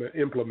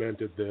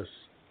implemented this,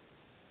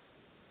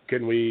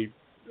 can we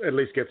at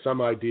least get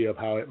some idea of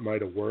how it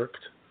might have worked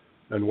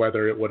and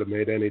whether it would have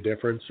made any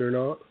difference or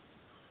not?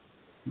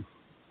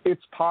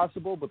 It's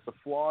possible, but the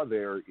flaw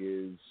there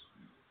is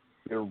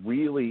there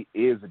really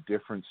is a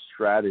different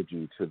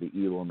strategy to the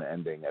Elam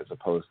ending as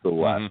opposed to the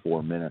last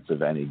 4 minutes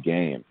of any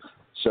game.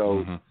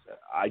 So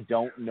I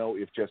don't know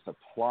if just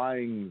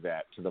applying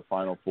that to the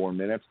final 4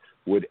 minutes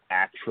would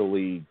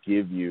actually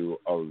give you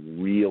a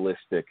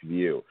realistic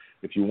view.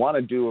 If you want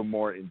to do a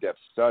more in-depth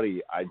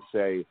study, I'd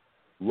say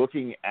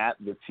looking at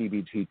the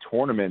TBT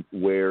tournament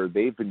where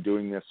they've been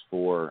doing this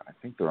for, I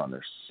think they're on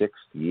their 6th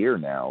year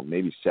now,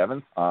 maybe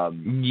 7th.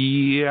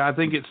 Yeah, I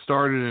think it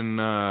started in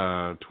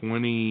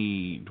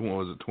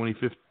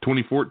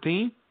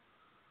 2014?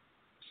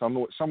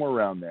 Somewhere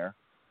around there.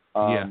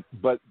 Yeah.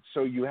 But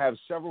so you have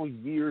several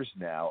years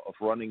now of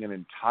running an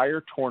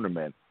entire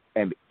tournament,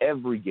 and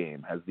every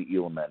game has the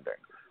Elam ending.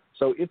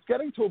 So it's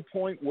getting to a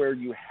point where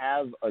you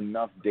have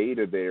enough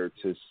data there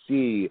to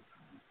see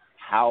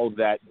how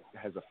that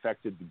has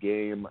affected the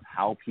game,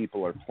 how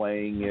people are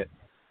playing it,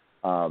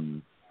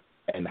 and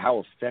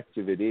how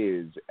effective it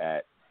is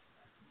at.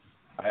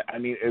 I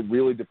mean, it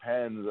really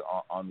depends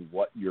on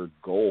what your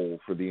goal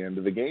for the end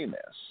of the game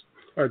is.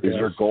 Is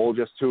your goal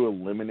just to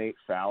eliminate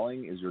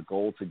fouling? Is your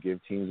goal to give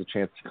teams a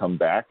chance to come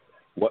back?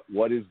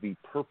 What is the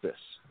purpose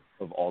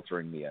of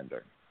altering the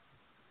ending?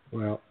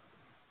 Well,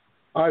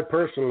 I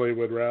personally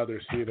would rather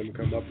see them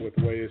come up with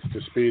ways to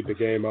speed the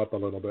game up a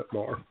little bit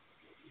more.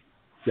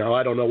 Now,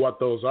 I don't know what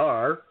those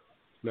are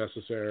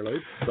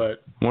necessarily,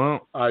 but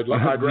I'd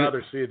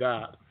rather see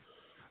that.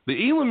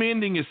 The Elam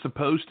ending is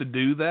supposed to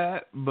do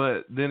that,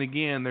 but then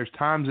again, there's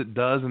times it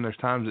does and there's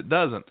times it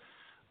doesn't.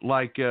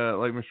 Like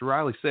Mr.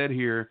 Riley said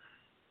here,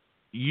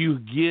 you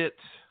get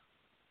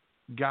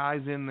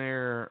guys in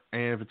there,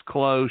 and if it's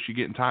close, you're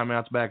getting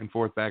timeouts back and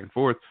forth.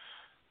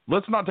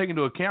 Let's not take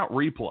into account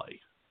replay.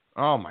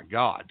 Oh, my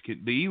God.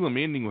 The Elam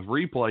ending with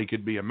replay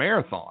could be a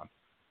marathon.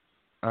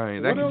 I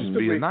mean, that could just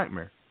be a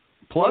nightmare.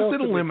 Plus,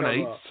 it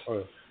eliminates.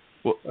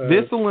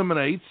 This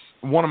eliminates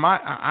one of my.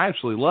 I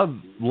actually love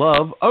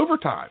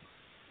overtime,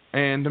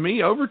 and to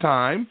me,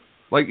 overtime.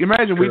 Like,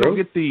 imagine we don't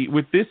get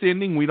with this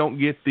ending, we don't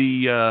get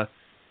the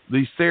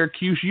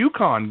Syracuse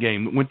UConn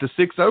game that went to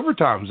 6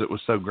 overtimes. That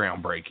was so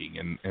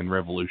groundbreaking and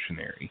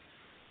revolutionary.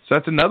 So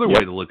that's another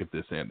way to look at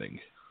this ending.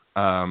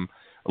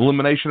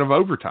 Elimination of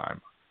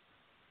overtime.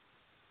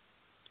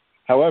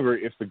 However,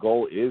 if the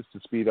goal is to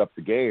speed up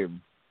the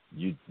game,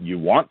 you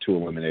want to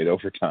eliminate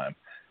overtime.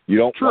 You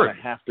don't want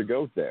to have to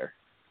go there.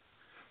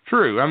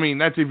 True. I mean,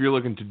 that's if you're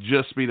looking to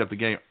just speed up the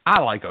game.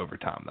 I like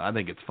overtime, though. I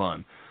think it's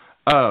fun.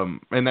 And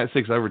that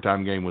 6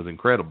 overtime game was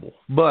incredible.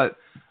 But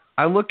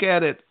I look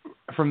at it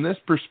from this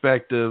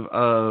perspective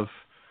of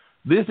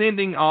this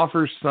ending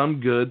offers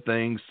some good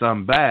things,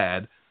 some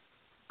bad.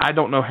 I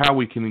don't know how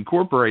we can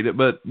incorporate it,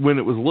 but when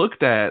it was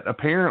looked at,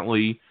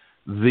 apparently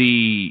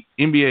the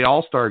NBA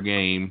All-Star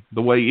game,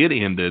 the way it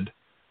ended,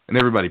 and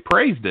everybody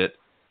praised it,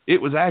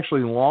 it was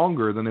actually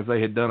longer than if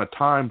they had done a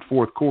timed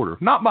fourth quarter.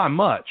 Not by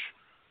much,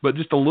 but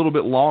just a little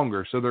bit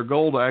longer. So their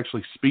goal to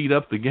actually speed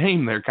up the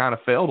game there kind of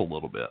failed a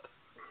little bit.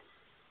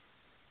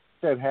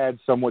 That had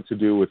somewhat to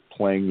do with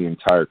playing the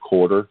entire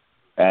quarter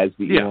as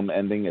the Elam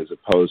ending as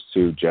opposed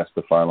to just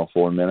the final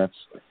 4 minutes.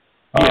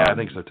 Yeah, I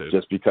think so too.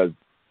 Just because,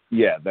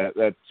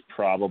 that's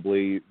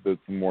probably the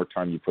more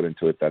time you put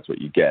into it, that's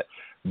what you get.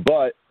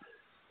 But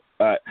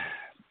I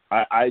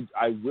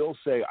will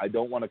say I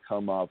don't want to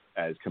come up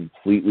as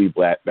completely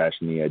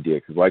bashing the idea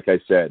because, like I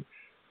said,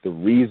 the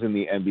reason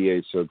the NBA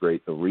is so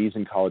great, the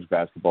reason college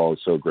basketball is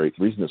so great,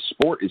 the reason the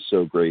sport is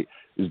so great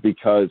is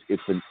because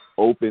it's been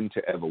open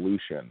to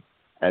evolution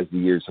as the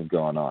years have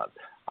gone on.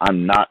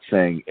 I'm not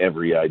saying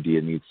every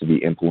idea needs to be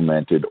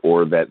implemented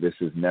or that this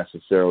is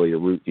necessarily a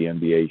route the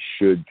NBA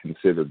should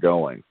consider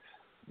going.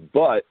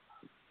 But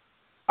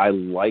I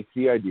like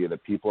the idea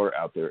that people are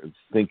out there and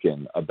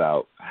thinking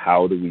about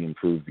how do we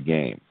improve the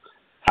game?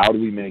 How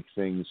do we make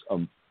things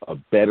a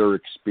better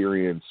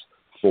experience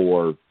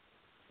for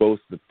both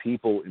the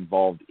people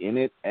involved in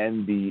it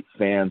and the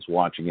fans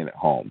watching it at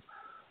home?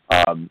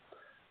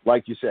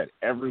 Like you said,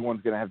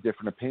 everyone's going to have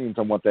different opinions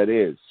on what that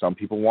is. Some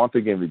people want the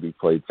game to be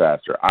played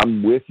faster.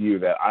 I'm with you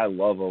that I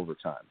love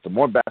overtime. The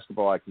more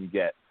basketball I can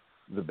get,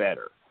 the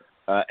better.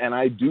 And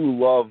I do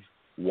love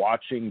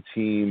watching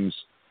teams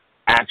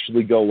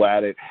actually go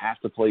at it,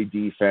 have to play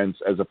defense,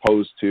 as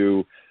opposed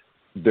to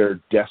they're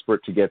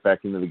desperate to get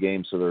back into the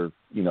game, so they're,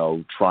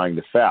 trying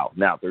to foul.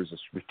 Now, there's a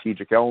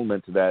strategic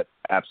element to that,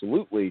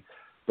 absolutely,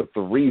 but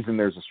the reason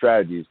there's a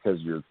strategy is because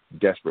you're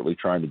desperately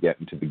trying to get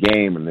into the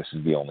game, and this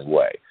is the only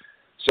way.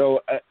 So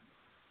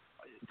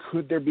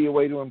could there be a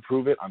way to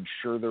improve it? I'm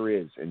sure there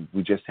is, and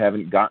we just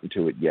haven't gotten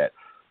to it yet.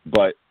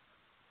 But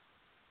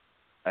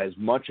as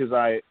much as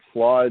I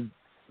applaud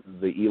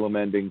the Elam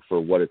ending for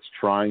what it's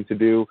trying to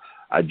do,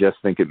 I just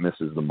think it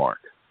misses the mark.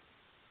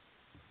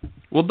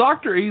 Well,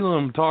 Dr.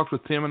 Elam talked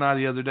with Tim and I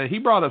the other day. He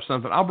brought up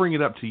something. I'll bring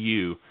it up to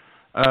you.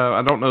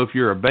 I don't know if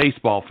you're a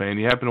baseball fan.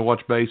 You happen to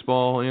watch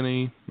baseball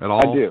any at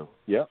all? I do,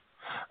 yep.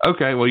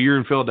 Okay, well, you're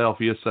in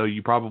Philadelphia, so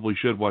you probably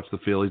should watch the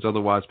Phillies.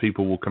 Otherwise,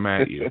 people will come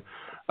at you.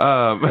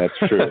 That's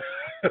true.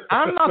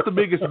 I'm not the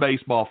biggest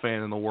baseball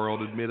fan in the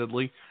world,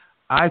 admittedly.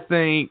 I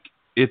think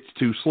it's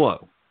too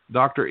slow.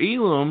 Dr.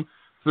 Elam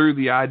threw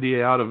the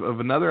idea out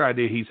of another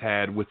idea he's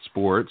had with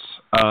sports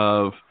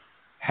of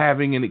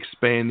having an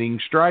expanding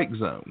strike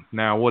zone.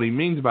 Now, what he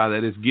means by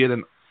that is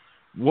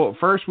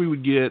first we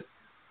would get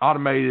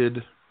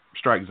automated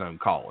strike zone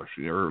callers,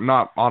 or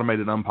not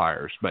automated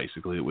umpires,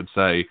 basically. It would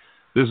say,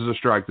 this is a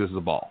strike, this is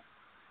a ball.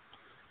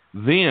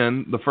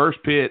 Then the first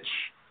pitch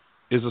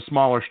is a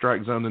smaller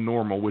strike zone than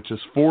normal, which is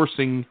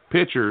forcing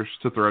pitchers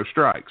to throw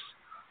strikes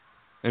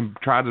and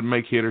try to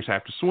make hitters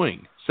have to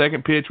swing.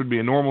 Second pitch would be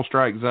a normal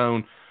strike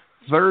zone.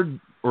 Second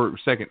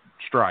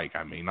strike,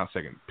 not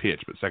second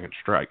pitch, but second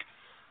strike.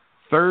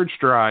 On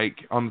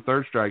the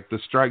third strike, the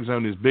strike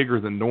zone is bigger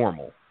than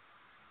normal,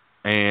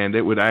 and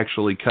it would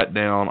actually cut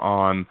down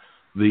on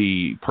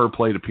the per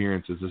plate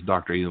appearances, as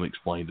Dr. Elam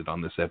explained it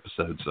on this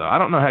episode. So I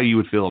don't know how you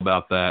would feel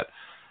about that.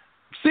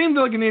 Seemed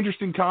like an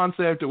interesting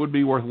concept. It would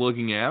be worth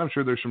looking at. I'm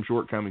sure there's some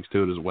shortcomings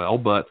to it as well,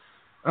 but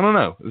I don't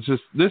know. It's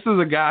just, this is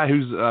a guy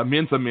who's a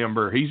Mensa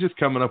member. He's just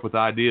coming up with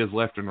ideas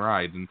left and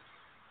right, and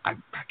I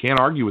can't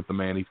argue with the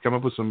man. He's come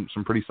up with some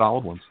pretty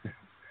solid ones.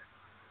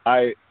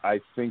 I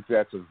think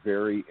that's a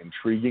very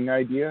intriguing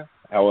idea.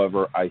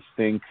 However, I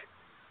think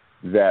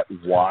that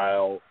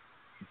while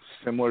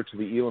similar to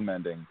the Elam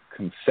ending,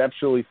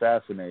 conceptually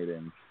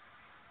fascinating,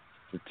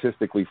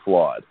 statistically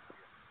flawed.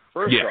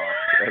 First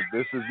off,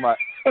 this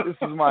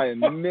is my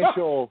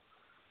initial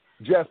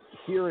just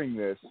hearing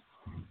this.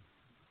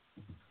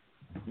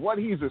 What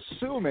he's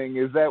assuming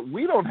is that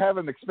we don't have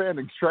an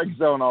expanding strike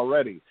zone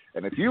already.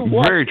 And if you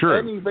watch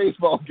any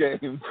baseball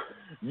games,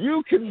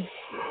 you can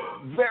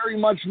very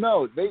much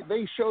know.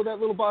 They show that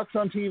little box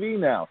on TV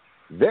now.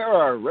 There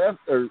are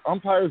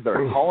umpires that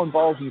are calling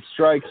balls and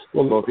strikes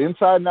both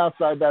inside and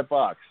outside that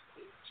box.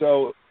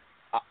 So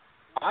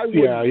I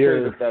wouldn't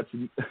say that's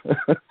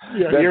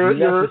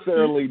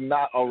necessarily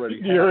not already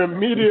happening. You're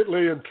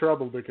immediately in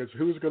trouble because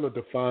who's going to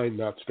define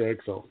that strike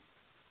zone?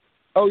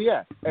 Oh,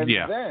 yeah. And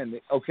then,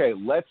 okay,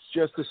 let's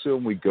just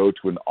assume we go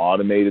to an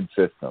automated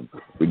system.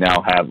 We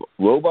now have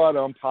robot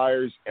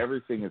umpires.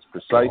 Everything is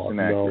precise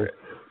and accurate.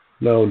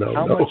 No.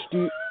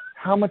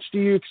 How much do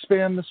you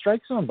expand the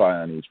strike zone by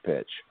on each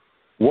pitch?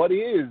 What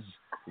is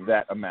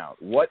that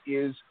amount? What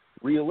is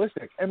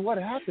realistic? And what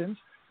happens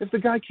if the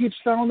guy keeps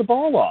fouling the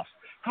ball off?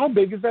 How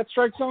big is that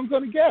strike zone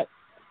going to get?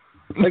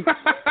 Like,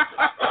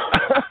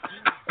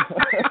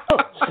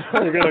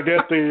 you're going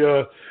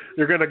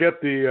to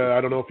get the.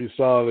 I don't know if you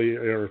saw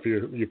or if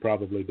you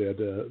probably did.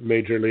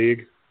 Major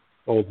League,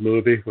 old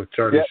movie with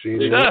Charlie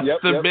Sheen.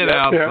 Just a bit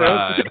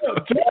outside. Just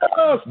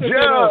a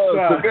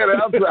bit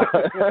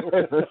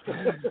outside.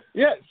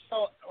 Yeah.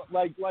 So,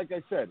 like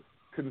I said,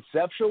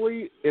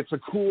 conceptually, it's a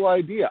cool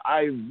idea.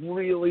 I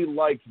really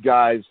like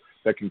guys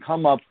that can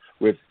come up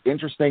with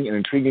interesting and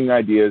intriguing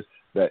ideas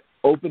that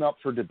open up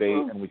for debate,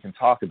 and we can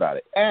talk about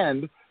it.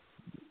 And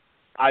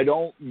I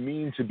don't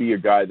mean to be a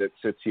guy that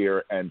sits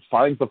here and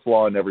finds the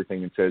flaw in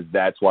everything and says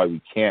that's why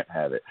we can't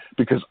have it,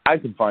 because I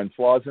can find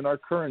flaws in our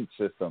current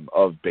system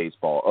of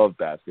baseball, of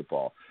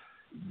basketball.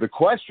 The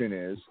question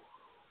is,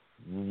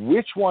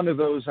 which one of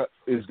those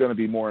is going to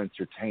be more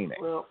entertaining?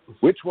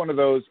 Which one of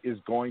those is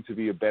going to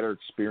be a better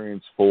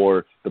experience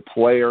for the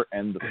player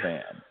and the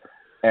fan?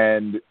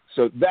 And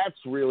so that's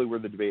really where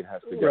the debate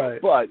has to go.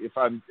 Right. But if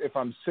I'm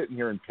sitting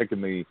here and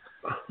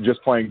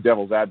just playing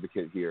devil's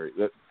advocate here,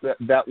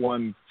 that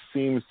one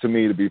seems to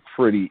me to be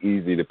pretty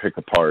easy to pick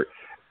apart.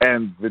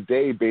 And the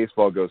day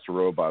baseball goes to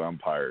robot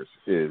umpires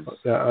is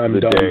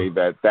day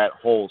that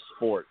whole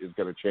sport is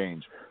going to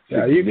change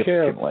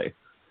significantly.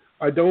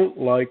 I don't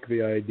like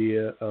the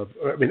idea of.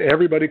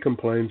 Everybody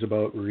complains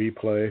about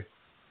replay,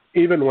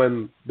 even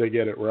when they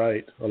get it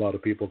right. A lot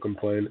of people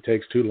complain it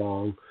takes too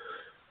long.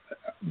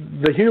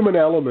 The human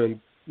element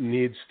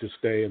needs to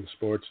stay in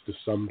sports to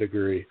some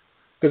degree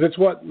because it's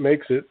what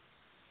makes it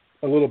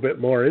a little bit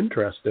more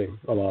interesting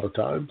a lot of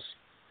times.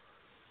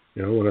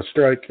 When a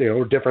strike,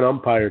 different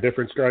umpire,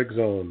 different strike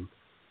zone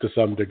to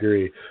some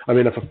degree.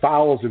 If a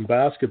foul's in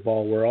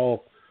basketball,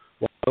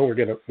 we're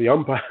getting the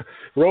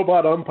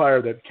robot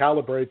umpire that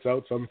calibrates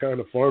out some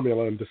kind of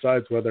formula and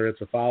decides whether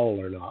it's a foul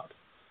or not.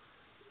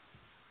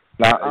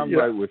 Now, I'm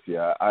right with you.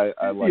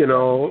 I like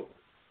that.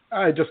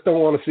 I just don't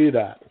want to see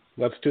that.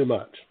 That's too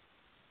much.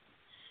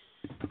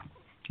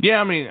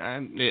 Yeah,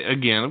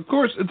 again, of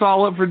course, it's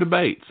all up for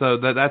debate. So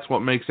that's what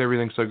makes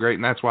everything so great,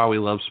 and that's why we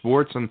love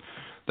sports, and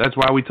that's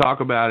why we talk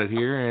about it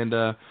here. And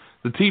the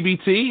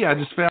TBT, I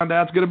just found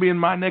out, it's going to be in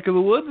my neck of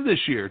the woods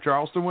this year,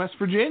 Charleston, West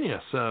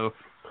Virginia. So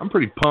I'm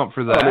pretty pumped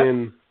for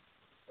that.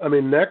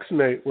 Next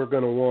night we're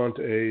going to want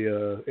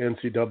a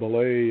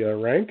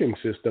NCAA ranking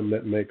system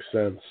that makes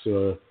sense.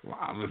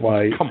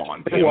 Why? Come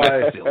on,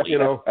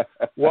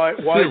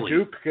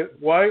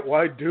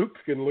 why Duke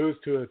can lose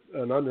to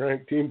an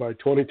unranked team by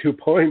 22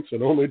 points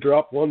and only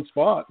drop one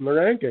spot in the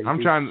rankings?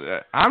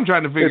 I'm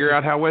trying to figure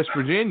out how West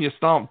Virginia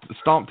stomped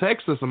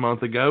Texas a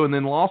month ago and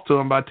then lost to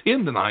them by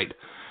 10 tonight.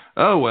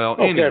 Oh well.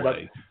 Okay,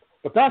 anyway.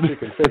 But that you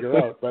can figure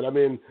out. But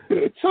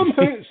some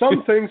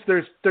things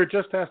there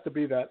just has to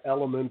be that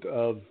element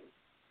of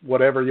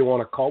whatever you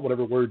want to call,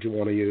 whatever word you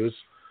want to use,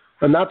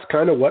 and that's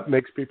kind of what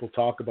makes people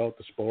talk about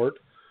the sport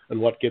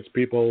and what gets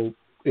people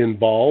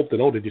involved.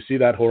 And, did you see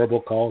that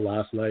horrible call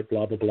last night?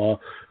 Blah, blah, blah.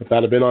 If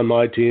that had been on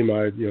my team,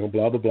 blah,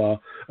 blah, blah.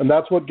 And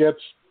that's what gets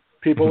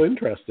people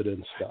interested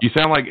in stuff. You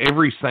sound like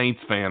every Saints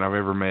fan I've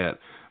ever met.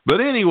 But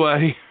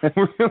anyway, I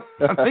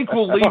think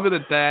we'll leave it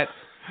at that.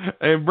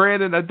 And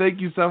Brandon, I thank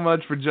you so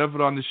much for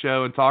jumping on the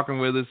show and talking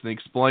with us and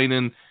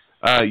explaining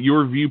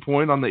your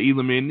viewpoint on the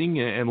Elam ending.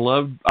 And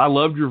I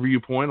loved your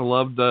viewpoint. I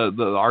loved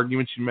the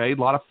arguments you made.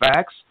 A lot of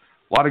facts,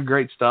 a lot of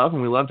great stuff,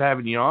 and we loved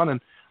having you on.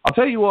 And I'll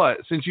tell you what,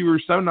 since you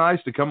were so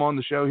nice to come on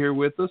the show here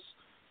with us,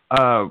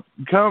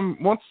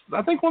 once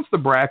the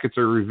brackets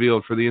are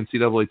revealed for the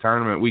NCAA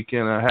tournament, we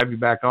can have you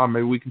back on.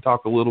 Maybe we can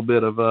talk a little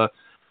bit of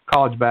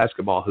college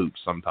basketball hoops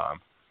sometime.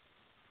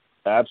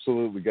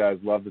 Absolutely, guys.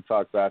 Love to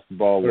talk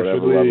basketball, whatever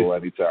level,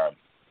 anytime.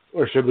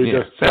 Or should we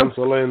just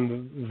pencil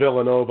in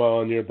Villanova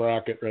on your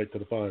bracket right to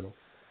the final?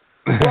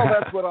 Well,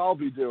 that's what I'll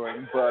be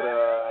doing. But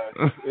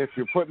if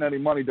you're putting any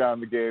money down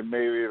the game,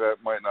 maybe that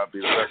might not be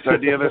the best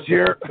idea this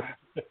year.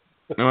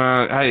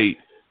 Hey,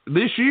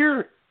 this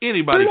year,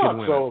 anybody can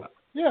win.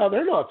 Yeah,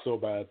 they're not so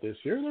bad this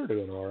year. They're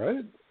doing all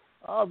right.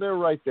 Oh, they're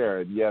right there.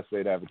 And yes,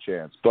 they'd have a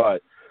chance.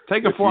 But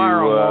take a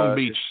flyer on Long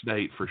Beach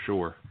State for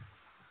sure.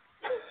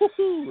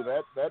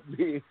 That'd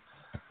be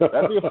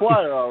a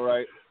flyer, all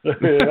right.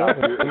 If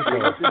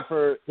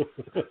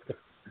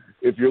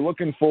you're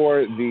looking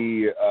for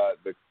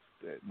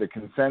the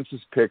consensus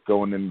pick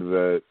going into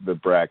the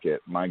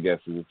bracket, my guess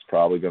is it's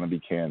probably going to be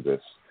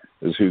Kansas.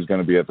 Is who's going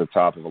to be at the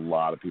top of a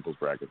lot of people's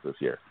brackets this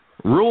year.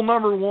 Rule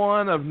number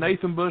 1 of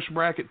Nathan Bush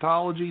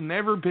bracketology: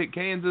 never pick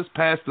Kansas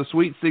past the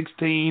Sweet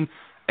 16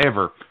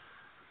 ever.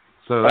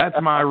 So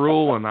that's my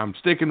rule, and I'm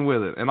sticking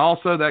with it. And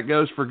also that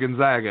goes for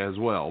Gonzaga as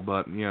well.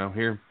 But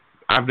here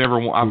I've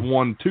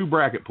won 2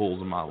 bracket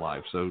pools in my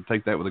life, so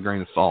take that with a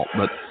grain of salt.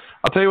 But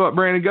I'll tell you what,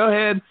 Brandon, go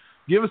ahead,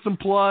 give us some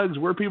plugs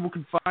where people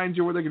can find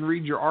you, where they can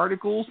read your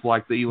articles,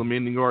 like the Elam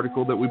Ending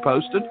article that we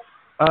posted.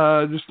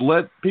 Just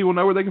let people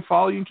know where they can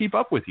follow you and keep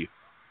up with you.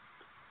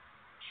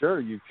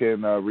 Sure, you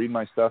can read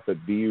my stuff at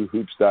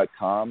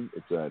buhoops.com.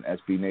 It's an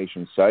SB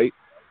Nation site.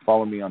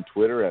 Follow me on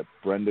Twitter at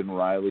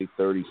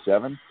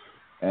BrendanRiley37.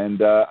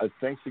 And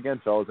thanks again,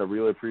 fellas. I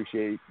really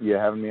appreciate you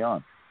having me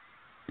on.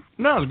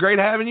 No, it's great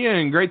having you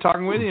and great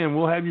talking with you. And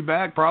we'll have you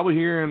back probably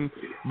here in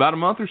about a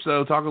month or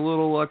so, talk a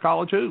little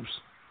college hoops.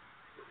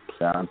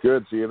 Sounds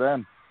good. See you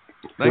then.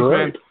 Thanks,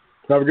 man.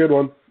 Have a good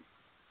one.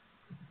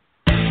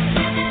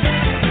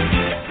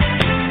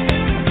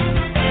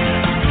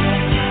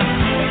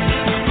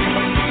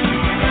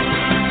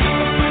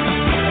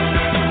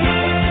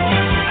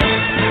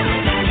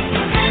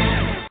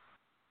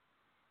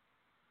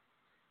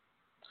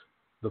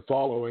 The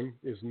following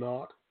is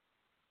not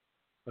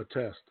a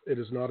test. It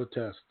is not a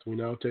test. We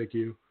now take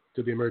you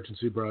to the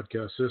emergency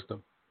broadcast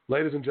system.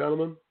 Ladies and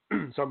gentlemen,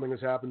 something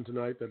has happened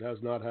tonight that has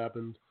not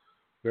happened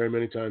very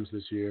many times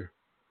this year.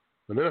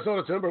 The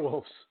Minnesota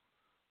Timberwolves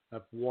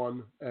have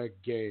won a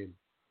game.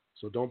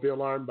 So don't be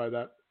alarmed by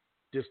that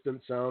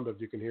distant sound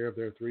you can hear of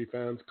their 3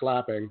 fans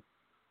clapping,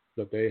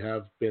 that they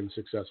have been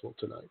successful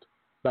tonight.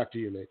 Back to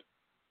you, Nate.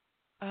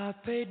 I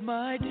paid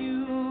my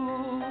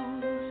dues.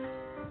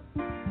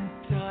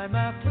 Time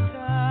after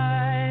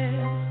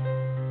time,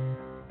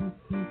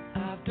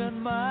 I've done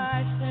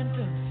my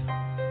sentence,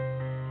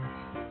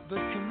 but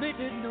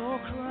committed no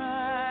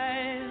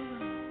crime.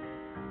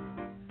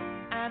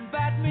 And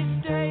bad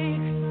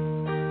mistakes,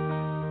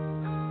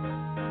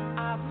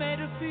 I've made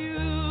a few.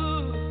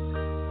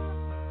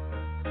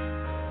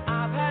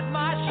 I've had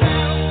my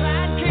share of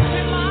bad kicks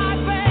in my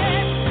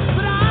face,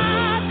 but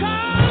I've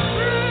come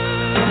through.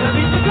 Let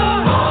me go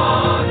on.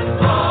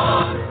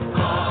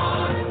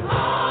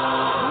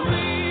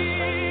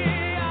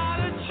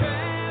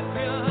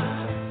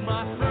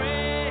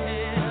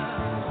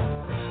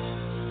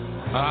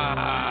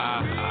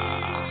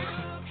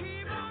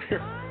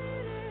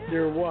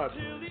 You're what?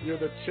 You're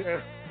the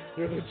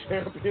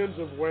champions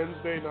of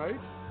Wednesday night?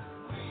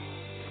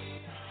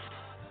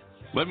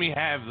 Let me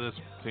have this,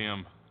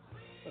 Tim.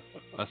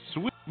 A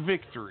sweet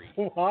victory.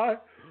 Why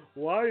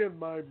in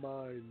my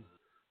mind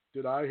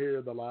did I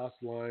hear the last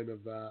line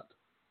of that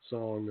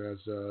song as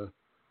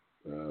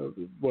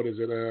what is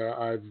it?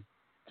 I've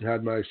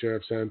had my share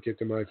of sand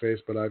kicked in my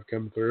face, but I've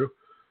come through.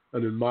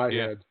 And in my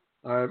head,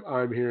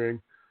 I'm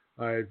hearing,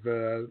 I've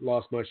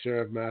lost my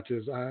share of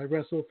matches. I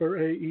wrestle for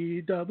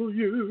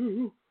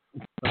AEW.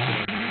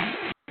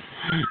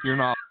 You're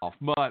not off,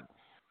 but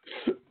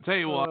tell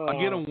you what, I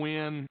get a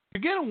win. To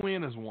get a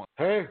win is one.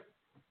 Hey,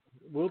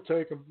 we'll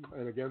take them.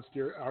 And against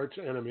your arch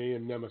enemy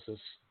and nemesis,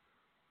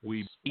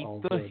 we beat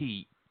the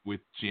Heat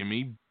with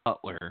Jimmy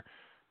Butler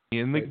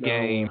in the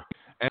game,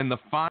 and the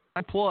final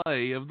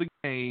play of the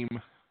game,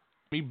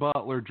 Jimmy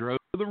Butler drove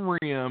to the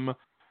rim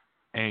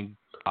and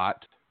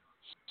got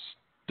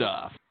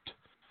stuffed.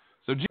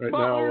 So Jimmy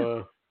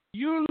Butler,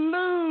 you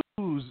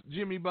lose,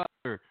 Jimmy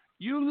Butler.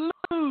 You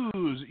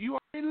lose. You are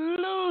a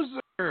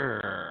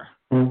loser.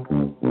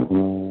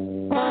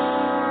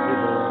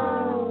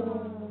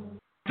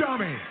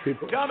 Dummy.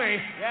 People. Dummy.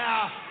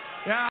 Yeah.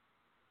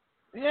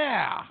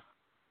 Yeah.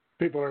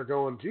 People are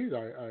going, geez,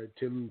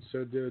 Tim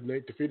said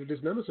Nate defeated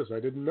his nemesis.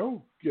 I didn't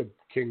know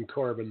King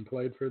Corbin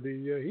played for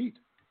the Heat.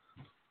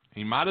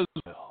 He might as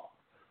well.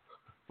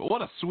 But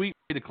what a sweet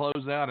way to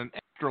close out an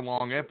extra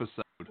long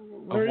episode of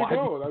Why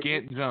You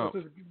Can't Jump.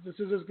 This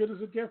is as good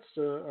as it gets.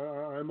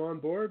 I'm on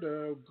board.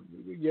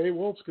 Yay,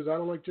 Wolves, because I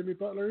don't like Jimmy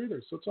Butler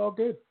either. So it's all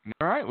good.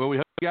 All right. Well, we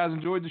hope you guys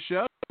enjoyed the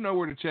show. You know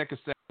where to check us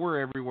out.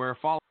 We're everywhere.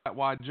 Follow that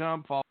Wide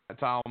Jump. Follow that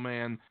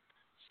Tileman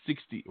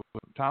 68.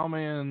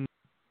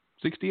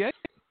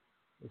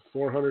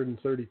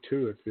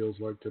 432 it feels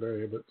like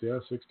today, but yeah,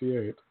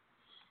 68.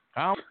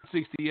 Tileman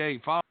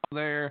 68. Follow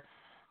there.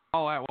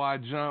 Follow that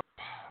Wide Jump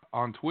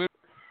on Twitter.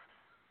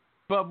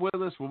 Keep up with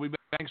us. We'll be back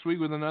next week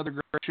with another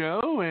great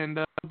show, and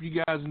hope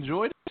you guys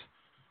enjoyed it.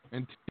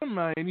 And Tim,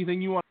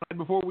 anything you want to add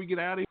before we get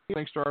out of here?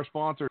 Thanks to our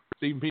sponsor,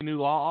 Stephen P.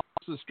 New Law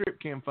Office,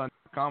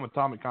 StripCamFund.com,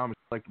 Atomic Comics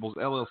Collectibles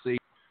LLC,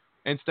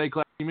 and Stay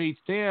Classy Meats.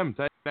 Tim,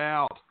 take it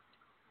out.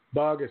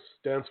 Bogus,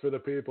 dance for the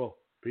people.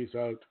 Peace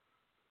out.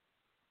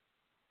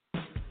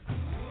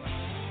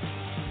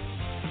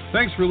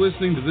 Thanks for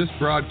listening to this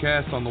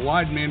broadcast on the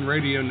Wide Men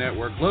Radio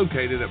Network,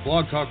 located at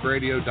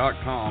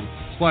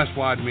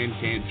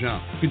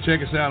blogtalkradio.com/widemencan'tjump. You can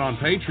check us out on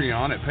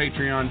Patreon at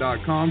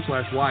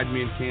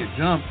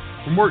patreon.com/widemencan'tjump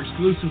for more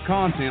exclusive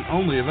content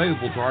only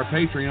available to our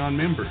Patreon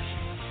members.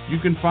 You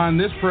can find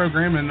this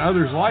program and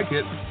others like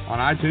it on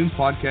iTunes,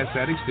 Podcast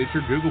Addict,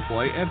 Stitcher, Google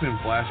Play, FM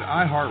Flash,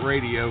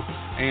 iHeartRadio,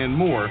 and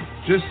more.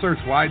 Just search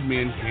Wide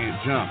Men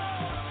Can't Jump.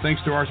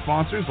 Thanks to our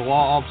sponsors, the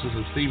law offices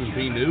of Stephen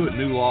P. New at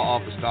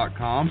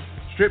newlawoffice.com,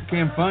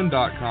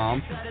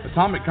 StripCamFund.com,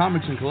 Atomic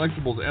Comics and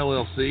Collectibles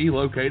LLC,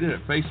 located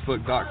at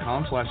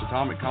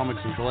Facebook.com/Atomic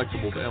Comics and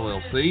Collectibles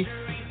LLC,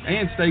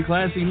 and Stay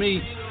Classy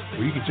Meats,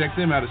 where you can check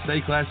them out at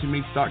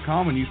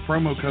StayClassyMeats.com and use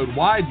promo code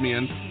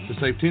WIDEMEN to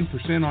save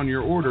 10% on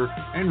your order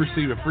and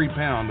receive a free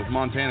pound of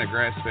Montana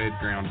grass-fed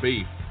ground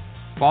beef.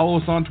 Follow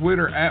us on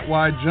Twitter at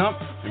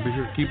WideJump, and be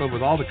sure to keep up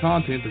with all the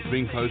content that's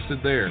being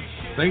posted there.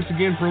 Thanks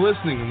again for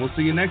listening, and we'll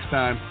see you next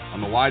time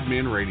on the Wide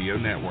Men Radio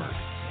Network.